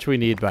know how much we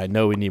need, but I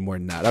know we need more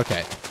than that.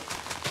 Okay.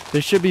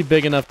 This should be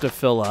big enough to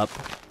fill up.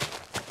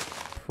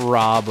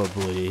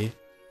 Probably.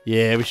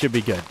 Yeah, we should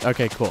be good.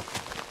 Okay, cool.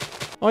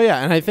 Oh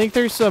yeah, and I think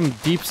there's some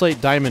deep slate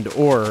diamond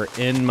ore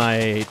in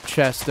my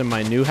chest in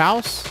my new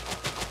house.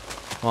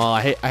 Well,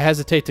 I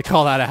hesitate to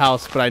call that a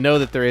house, but I know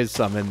that there is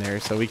some in there,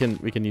 so we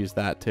can use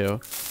that too.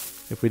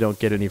 If we don't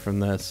get any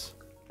from this.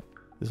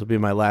 This will be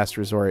my last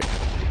resort.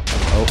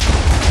 Oh.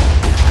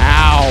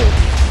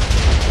 Ow!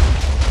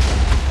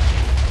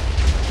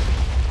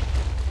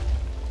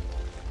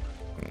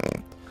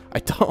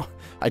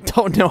 I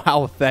don't know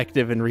how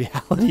effective in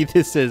reality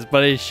this is,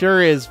 but it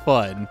sure is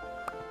fun.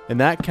 And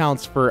that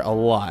counts for a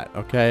lot,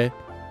 okay?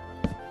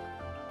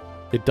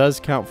 It does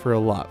count for a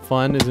lot.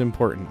 Fun is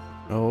important.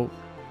 Oh.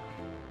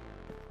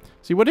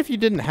 See, what if you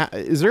didn't have...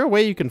 Is there a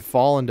way you can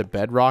fall into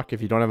bedrock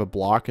if you don't have a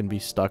block and be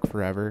stuck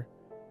forever?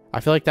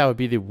 I feel like that would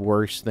be the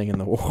worst thing in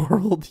the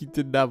world. You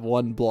didn't have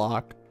 1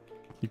 block.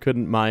 You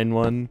couldn't mine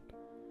one.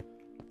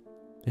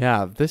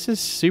 Yeah, this is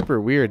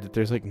super weird that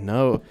there's like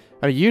no...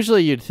 I mean,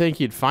 usually you'd think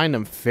you'd find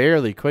them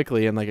fairly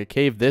quickly in like a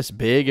cave this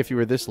big. If you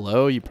were this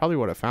low, you probably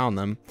would have found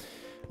them.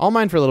 I'll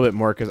mine for a little bit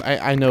more because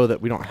I know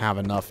that we don't have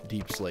enough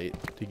deep slate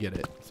to get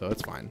it. So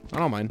it's fine. I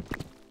don't mind.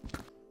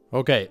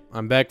 Okay,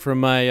 I'm back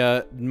from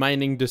my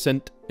mining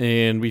descent,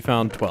 and we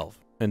found 12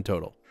 in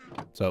total.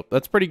 So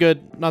that's pretty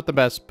good. Not the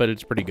best, but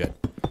it's pretty good.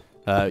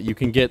 You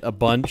can get a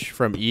bunch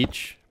from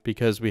each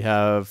because we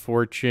have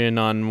fortune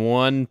on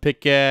 1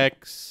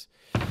 pickaxe.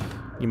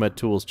 Yuma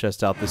Tools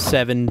chest out the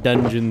 7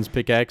 dungeons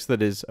pickaxe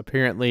that is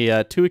apparently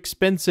too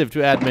expensive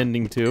to add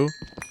mending to,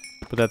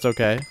 but that's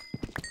okay.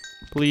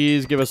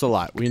 Please give us a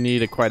lot. We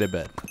need quite a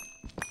bit.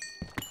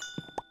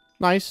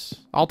 Nice.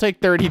 I'll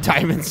take 30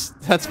 diamonds.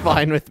 That's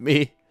fine with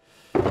me.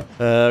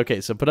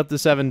 Okay, so put up the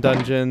 7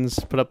 dungeons.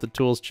 Put up the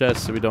tools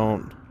chest so we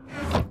don't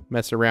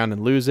mess around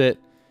and lose it.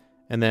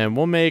 And then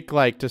we'll make,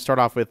 like, to start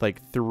off with,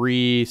 like,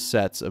 3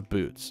 sets of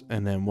boots.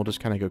 And then we'll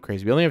just kind of go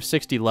crazy. We only have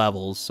 60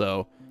 levels,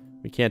 so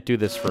we can't do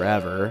this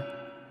forever.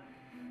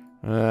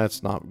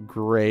 That's not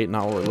great.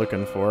 Not what we're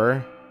looking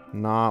for.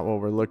 Not what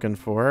we're looking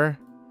for.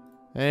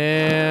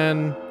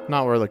 And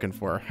not what we're looking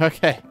for.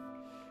 Okay.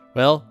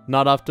 Well,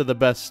 not off to the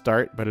best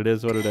start, but it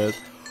is what it is.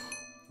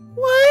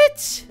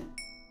 What?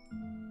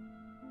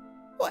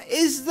 What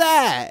is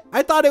that?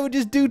 I thought it would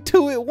just do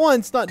 2 at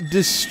once, not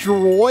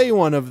destroy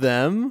one of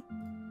them.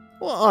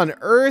 What on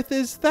earth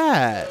is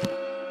that?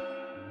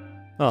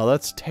 Oh,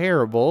 that's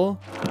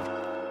terrible.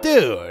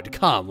 Dude,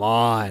 come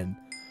on.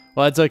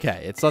 Well, it's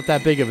okay. It's not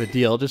that big of a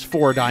deal. Just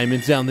 4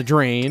 diamonds down the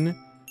drain.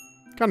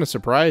 Kind of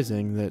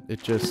surprising that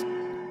it just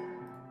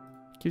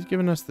keeps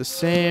giving us the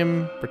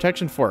same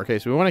protection 4. Okay,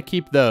 so we want to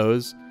keep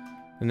those.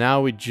 And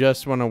now we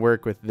just want to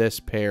work with this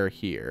pair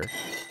here.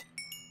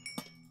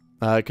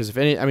 Because if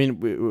any, I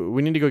mean,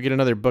 we need to go get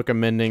another book of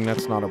mending.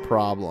 That's not a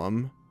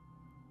problem.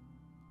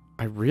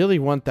 I really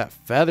want that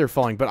feather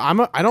falling, but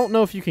I don't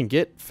know if you can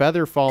get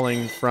feather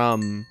falling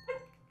from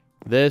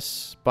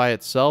this by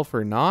itself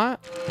or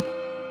not.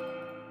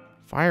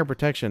 Fire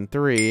protection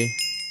 3.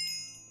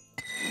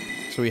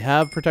 So we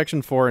have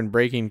protection 4 and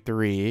breaking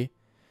 3.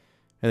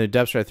 And the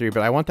depth strike 3,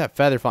 but I want that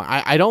feather falling.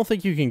 I don't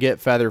think you can get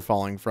feather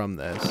falling from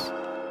this.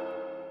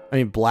 I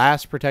mean,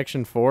 blast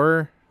protection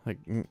 4? Like,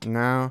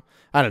 no.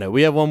 I don't know.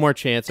 We have one more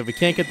chance. If we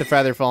can't get the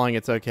feather falling,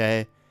 it's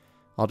okay.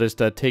 I'll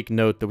just take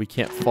note that we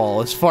can't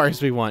fall as far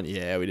as we want.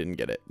 Yeah, we didn't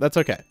get it. That's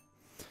okay.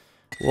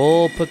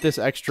 We'll put this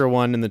extra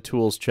one in the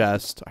tools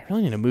chest. I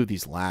really need to move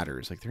these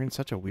ladders. Like, they're in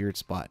such a weird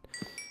spot.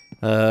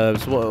 So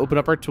we'll open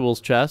up our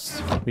tools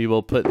chest. We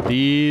will put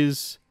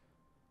these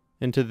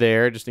into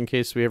there just in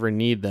case we ever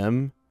need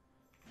them.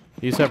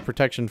 These have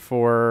protection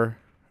 4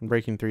 and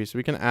breaking 3, so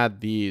we can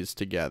add these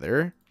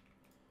together.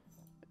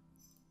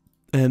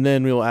 And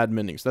then we will add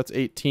mending. So that's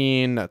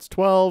 18, that's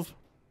 12.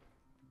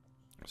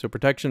 So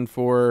protection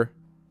 4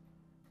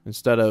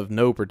 instead of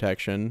no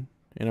protection.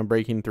 And I'm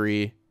breaking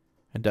 3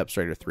 and depth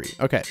strider 3.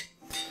 Okay.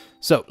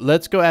 So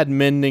let's go add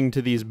mending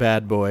to these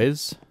bad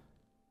boys.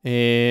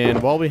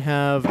 And while we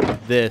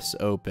have this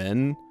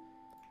open,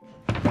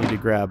 we need to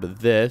grab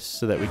this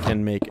so that we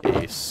can make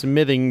a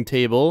smithing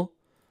table.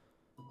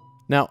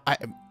 Now,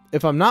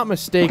 if I'm not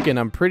mistaken,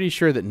 I'm pretty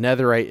sure that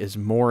netherite is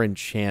more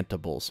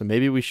enchantable. So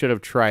maybe we should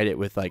have tried it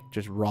with, like,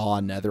 just raw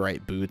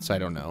netherite boots. I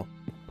don't know.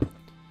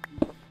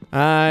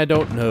 I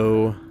don't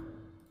know.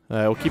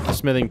 We'll keep the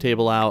smithing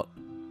table out.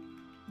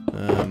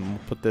 We'll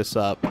put this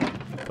up.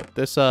 Put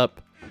this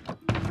up.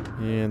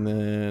 And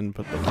then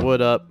put the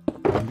wood up.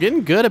 I'm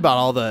getting good about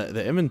all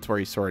the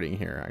inventory sorting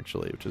here,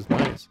 actually, which is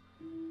nice.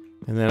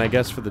 And then I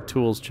guess for the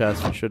tools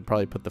chest, we should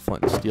probably put the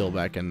flint and steel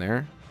back in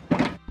there.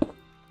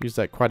 Used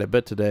that quite a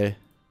bit today.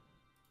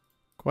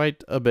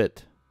 Quite a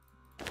bit.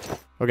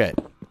 Okay.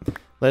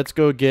 Let's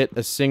go get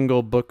a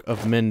single book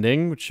of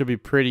mending, which should be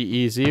pretty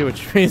easy,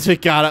 which means we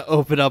gotta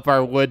open up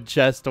our wood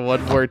chest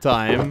one more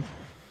time.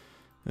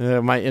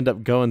 Might end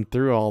up going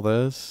through all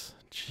this.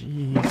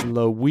 Jeez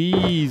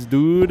Louise,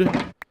 dude.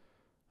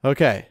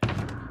 Okay.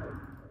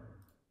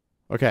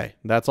 Okay,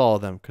 that's all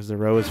of them, because the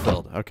row is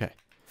filled. Okay.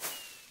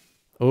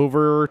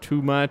 Over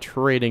to my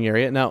trading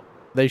area. Now,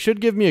 they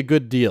should give me a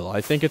good deal.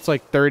 I think it's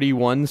like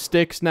 31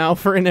 sticks now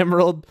for an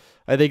emerald.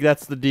 I think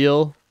that's the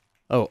deal.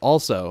 Oh,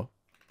 also,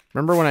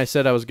 remember when I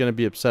said I was going to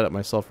be upset at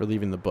myself for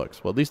leaving the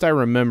books? Well, at least I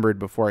remembered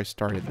before I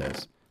started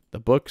this. The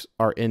books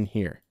are in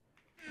here.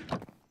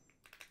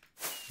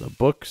 The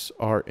books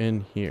are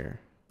in here.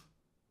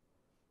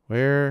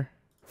 Where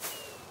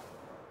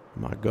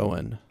am I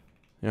going?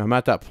 Yeah, I'm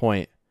at that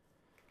point.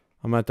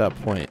 I'm at that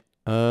point.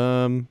 I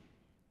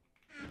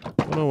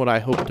don't know what I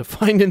hope to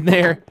find in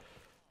there.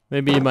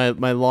 Maybe my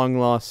long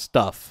lost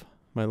stuff.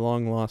 My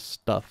long lost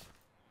stuff.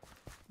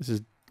 This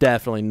is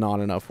definitely not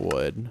enough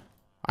wood.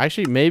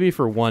 Actually, maybe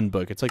for one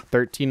book. It's like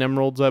 13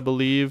 emeralds, I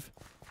believe.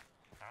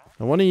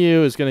 Now, one of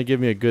you is going to give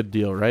me a good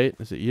deal, right?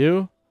 Is it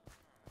you?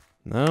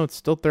 No, it's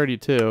still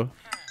 32.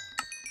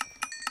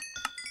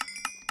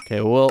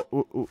 Okay, well,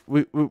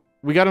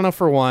 we got enough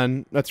for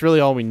one. That's really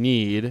all we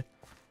need.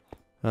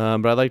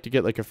 But I'd like to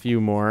get like a few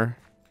more.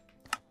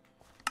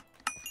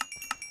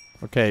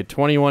 Okay,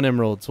 21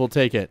 emeralds. We'll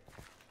take it.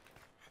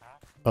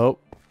 Oh.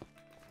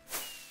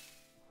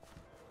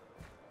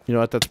 You know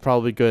what? That's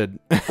probably good.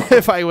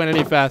 If I went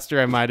any faster,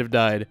 I might have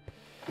died.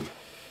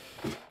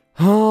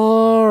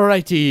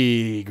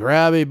 Alrighty.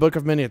 Grab a book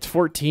of mending. It's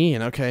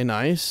 14. Okay,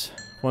 nice.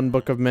 One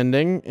book of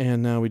mending,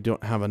 and now we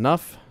don't have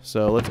enough.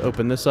 So let's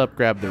open this up,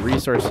 grab the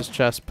resources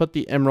chest, put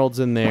the emeralds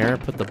in there,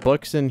 put the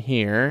books in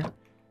here,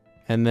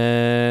 and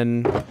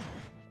then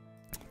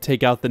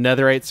take out the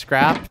netherite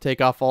scrap,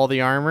 take off all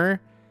the armor,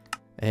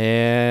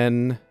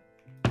 and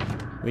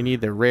we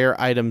need the rare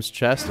items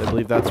chest. I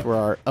believe that's where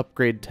our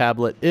upgrade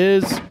tablet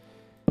is.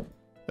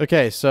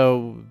 Okay,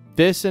 so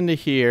this into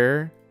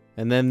here,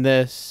 and then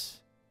this,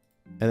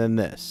 and then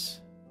this.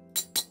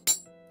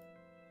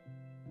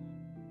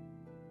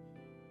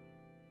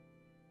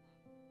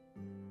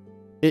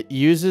 It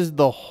uses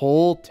the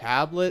whole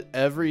tablet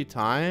every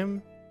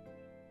time?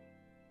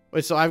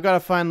 Wait, so I've got to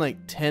find like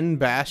 10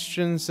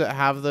 bastions that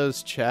have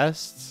those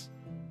chests?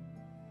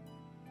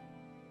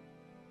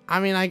 I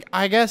mean,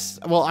 I guess,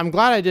 well, I'm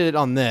glad I did it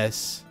on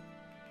this.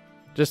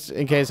 Just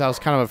in case I was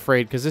kind of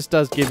afraid, because this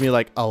does give me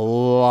like a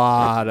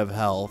lot of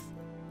health.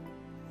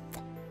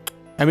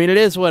 I mean, it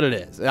is what it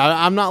is.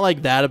 I'm not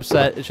like that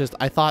upset. It's just,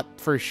 I thought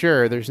for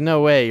sure there's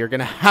no way you're going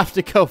to have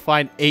to go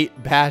find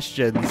 8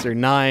 bastions or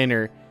 9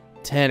 or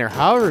 10 or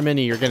however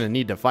many you're going to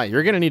need to find.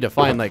 You're going to need to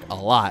find like a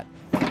lot.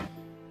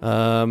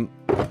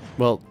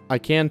 Well, I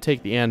can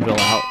take the anvil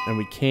out and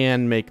we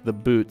can make the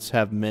boots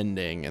have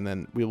mending and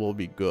then we will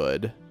be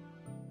good.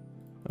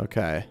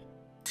 Okay.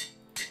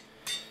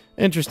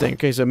 Interesting.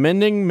 Okay, so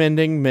mending,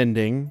 mending,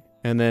 mending,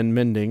 and then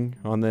mending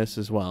on this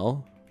as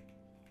well.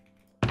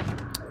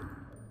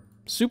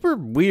 super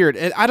weird.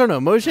 I don't know.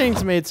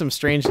 Mojang's made some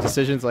strange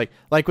decisions, like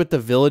with the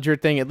villager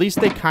thing. At least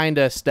they kind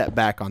of stepped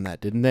back on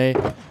that, didn't they?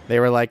 They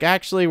were like,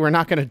 actually, we're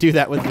not going to do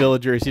that with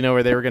villagers, you know,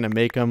 where they were going to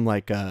make them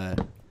like, I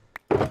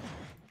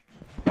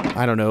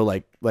don't know,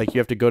 like you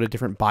have to go to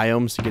different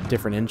biomes to get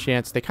different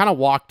enchants. They kind of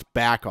walked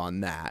back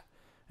on that,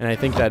 and I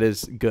think that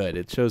is good.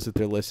 It shows that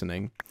they're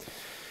listening.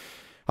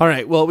 All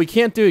right, well, we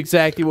can't do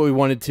exactly what we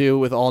wanted to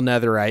with all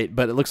netherite,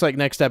 but it looks like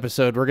next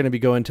episode we're going to be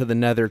going to the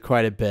nether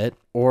quite a bit,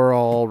 or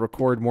I'll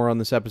record more on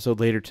this episode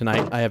later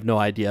tonight. I have no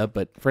idea,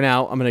 but for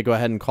now, I'm going to go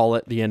ahead and call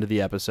it the end of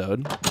the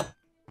episode,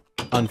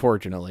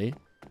 unfortunately.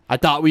 I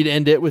thought we'd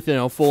end it with, you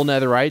know, full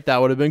netherite.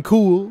 That would have been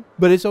cool,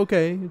 but it's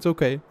okay. It's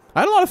okay. I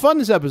had a lot of fun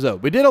this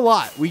episode. We did a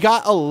lot. We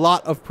got a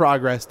lot of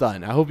progress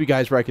done. I hope you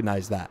guys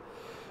recognize that.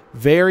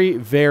 Very,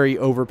 very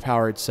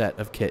overpowered set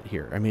of kit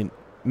here. I mean,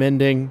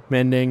 mending,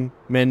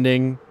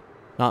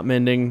 not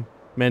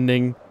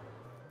mending.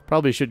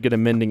 Probably should get a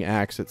mending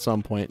axe at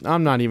some point.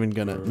 I'm not even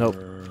gonna, nope.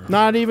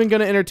 Not even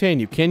gonna entertain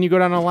you. Can you go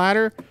down a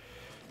ladder?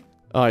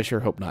 Oh, I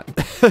sure hope not.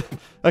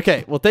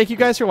 Okay, well, thank you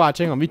guys for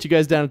watching. I'll meet you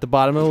guys down at the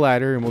bottom of the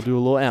ladder, and we'll do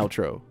a little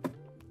outro.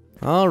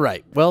 All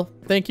right, well,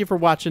 thank you for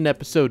watching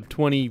episode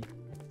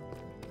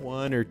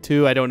 21 or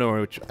 2. I don't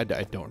know which, I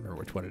don't remember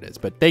which one it is,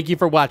 but thank you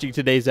for watching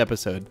today's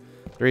episode.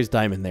 There is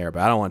diamond there,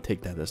 but I don't want to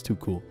take that. That's too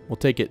cool. We'll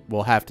take it.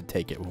 We'll have to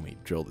take it when we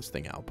drill this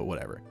thing out, but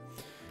whatever.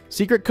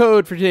 Secret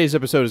code for today's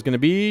episode is going to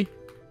be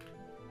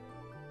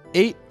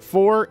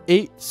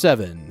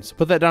 8487. So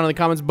put that down in the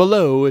comments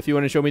below if you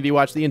want to show me that you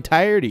watched the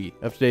entirety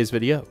of today's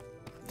video.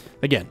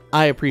 Again,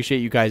 I appreciate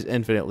you guys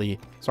infinitely.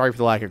 Sorry for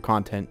the lack of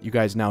content. You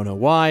guys now know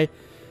why.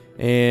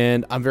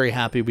 And I'm very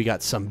happy we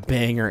got some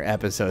banger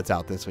episodes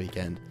out this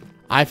weekend.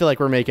 I feel like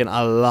we're making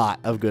a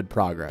lot of good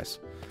progress.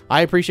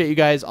 I appreciate you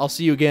guys. I'll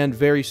see you again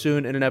very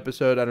soon in an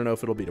episode. I don't know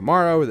if it'll be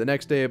tomorrow or the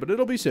next day, but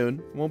it'll be soon.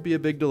 It won't be a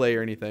big delay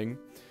or anything.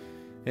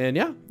 And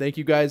yeah, thank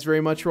you guys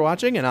very much for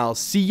watching, and I'll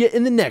see you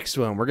in the next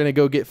one. We're going to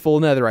go get full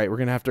netherite. We're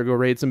going to have to go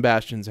raid some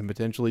bastions and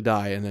potentially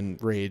die and then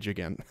rage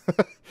again.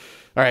 All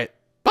right.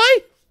 Bye!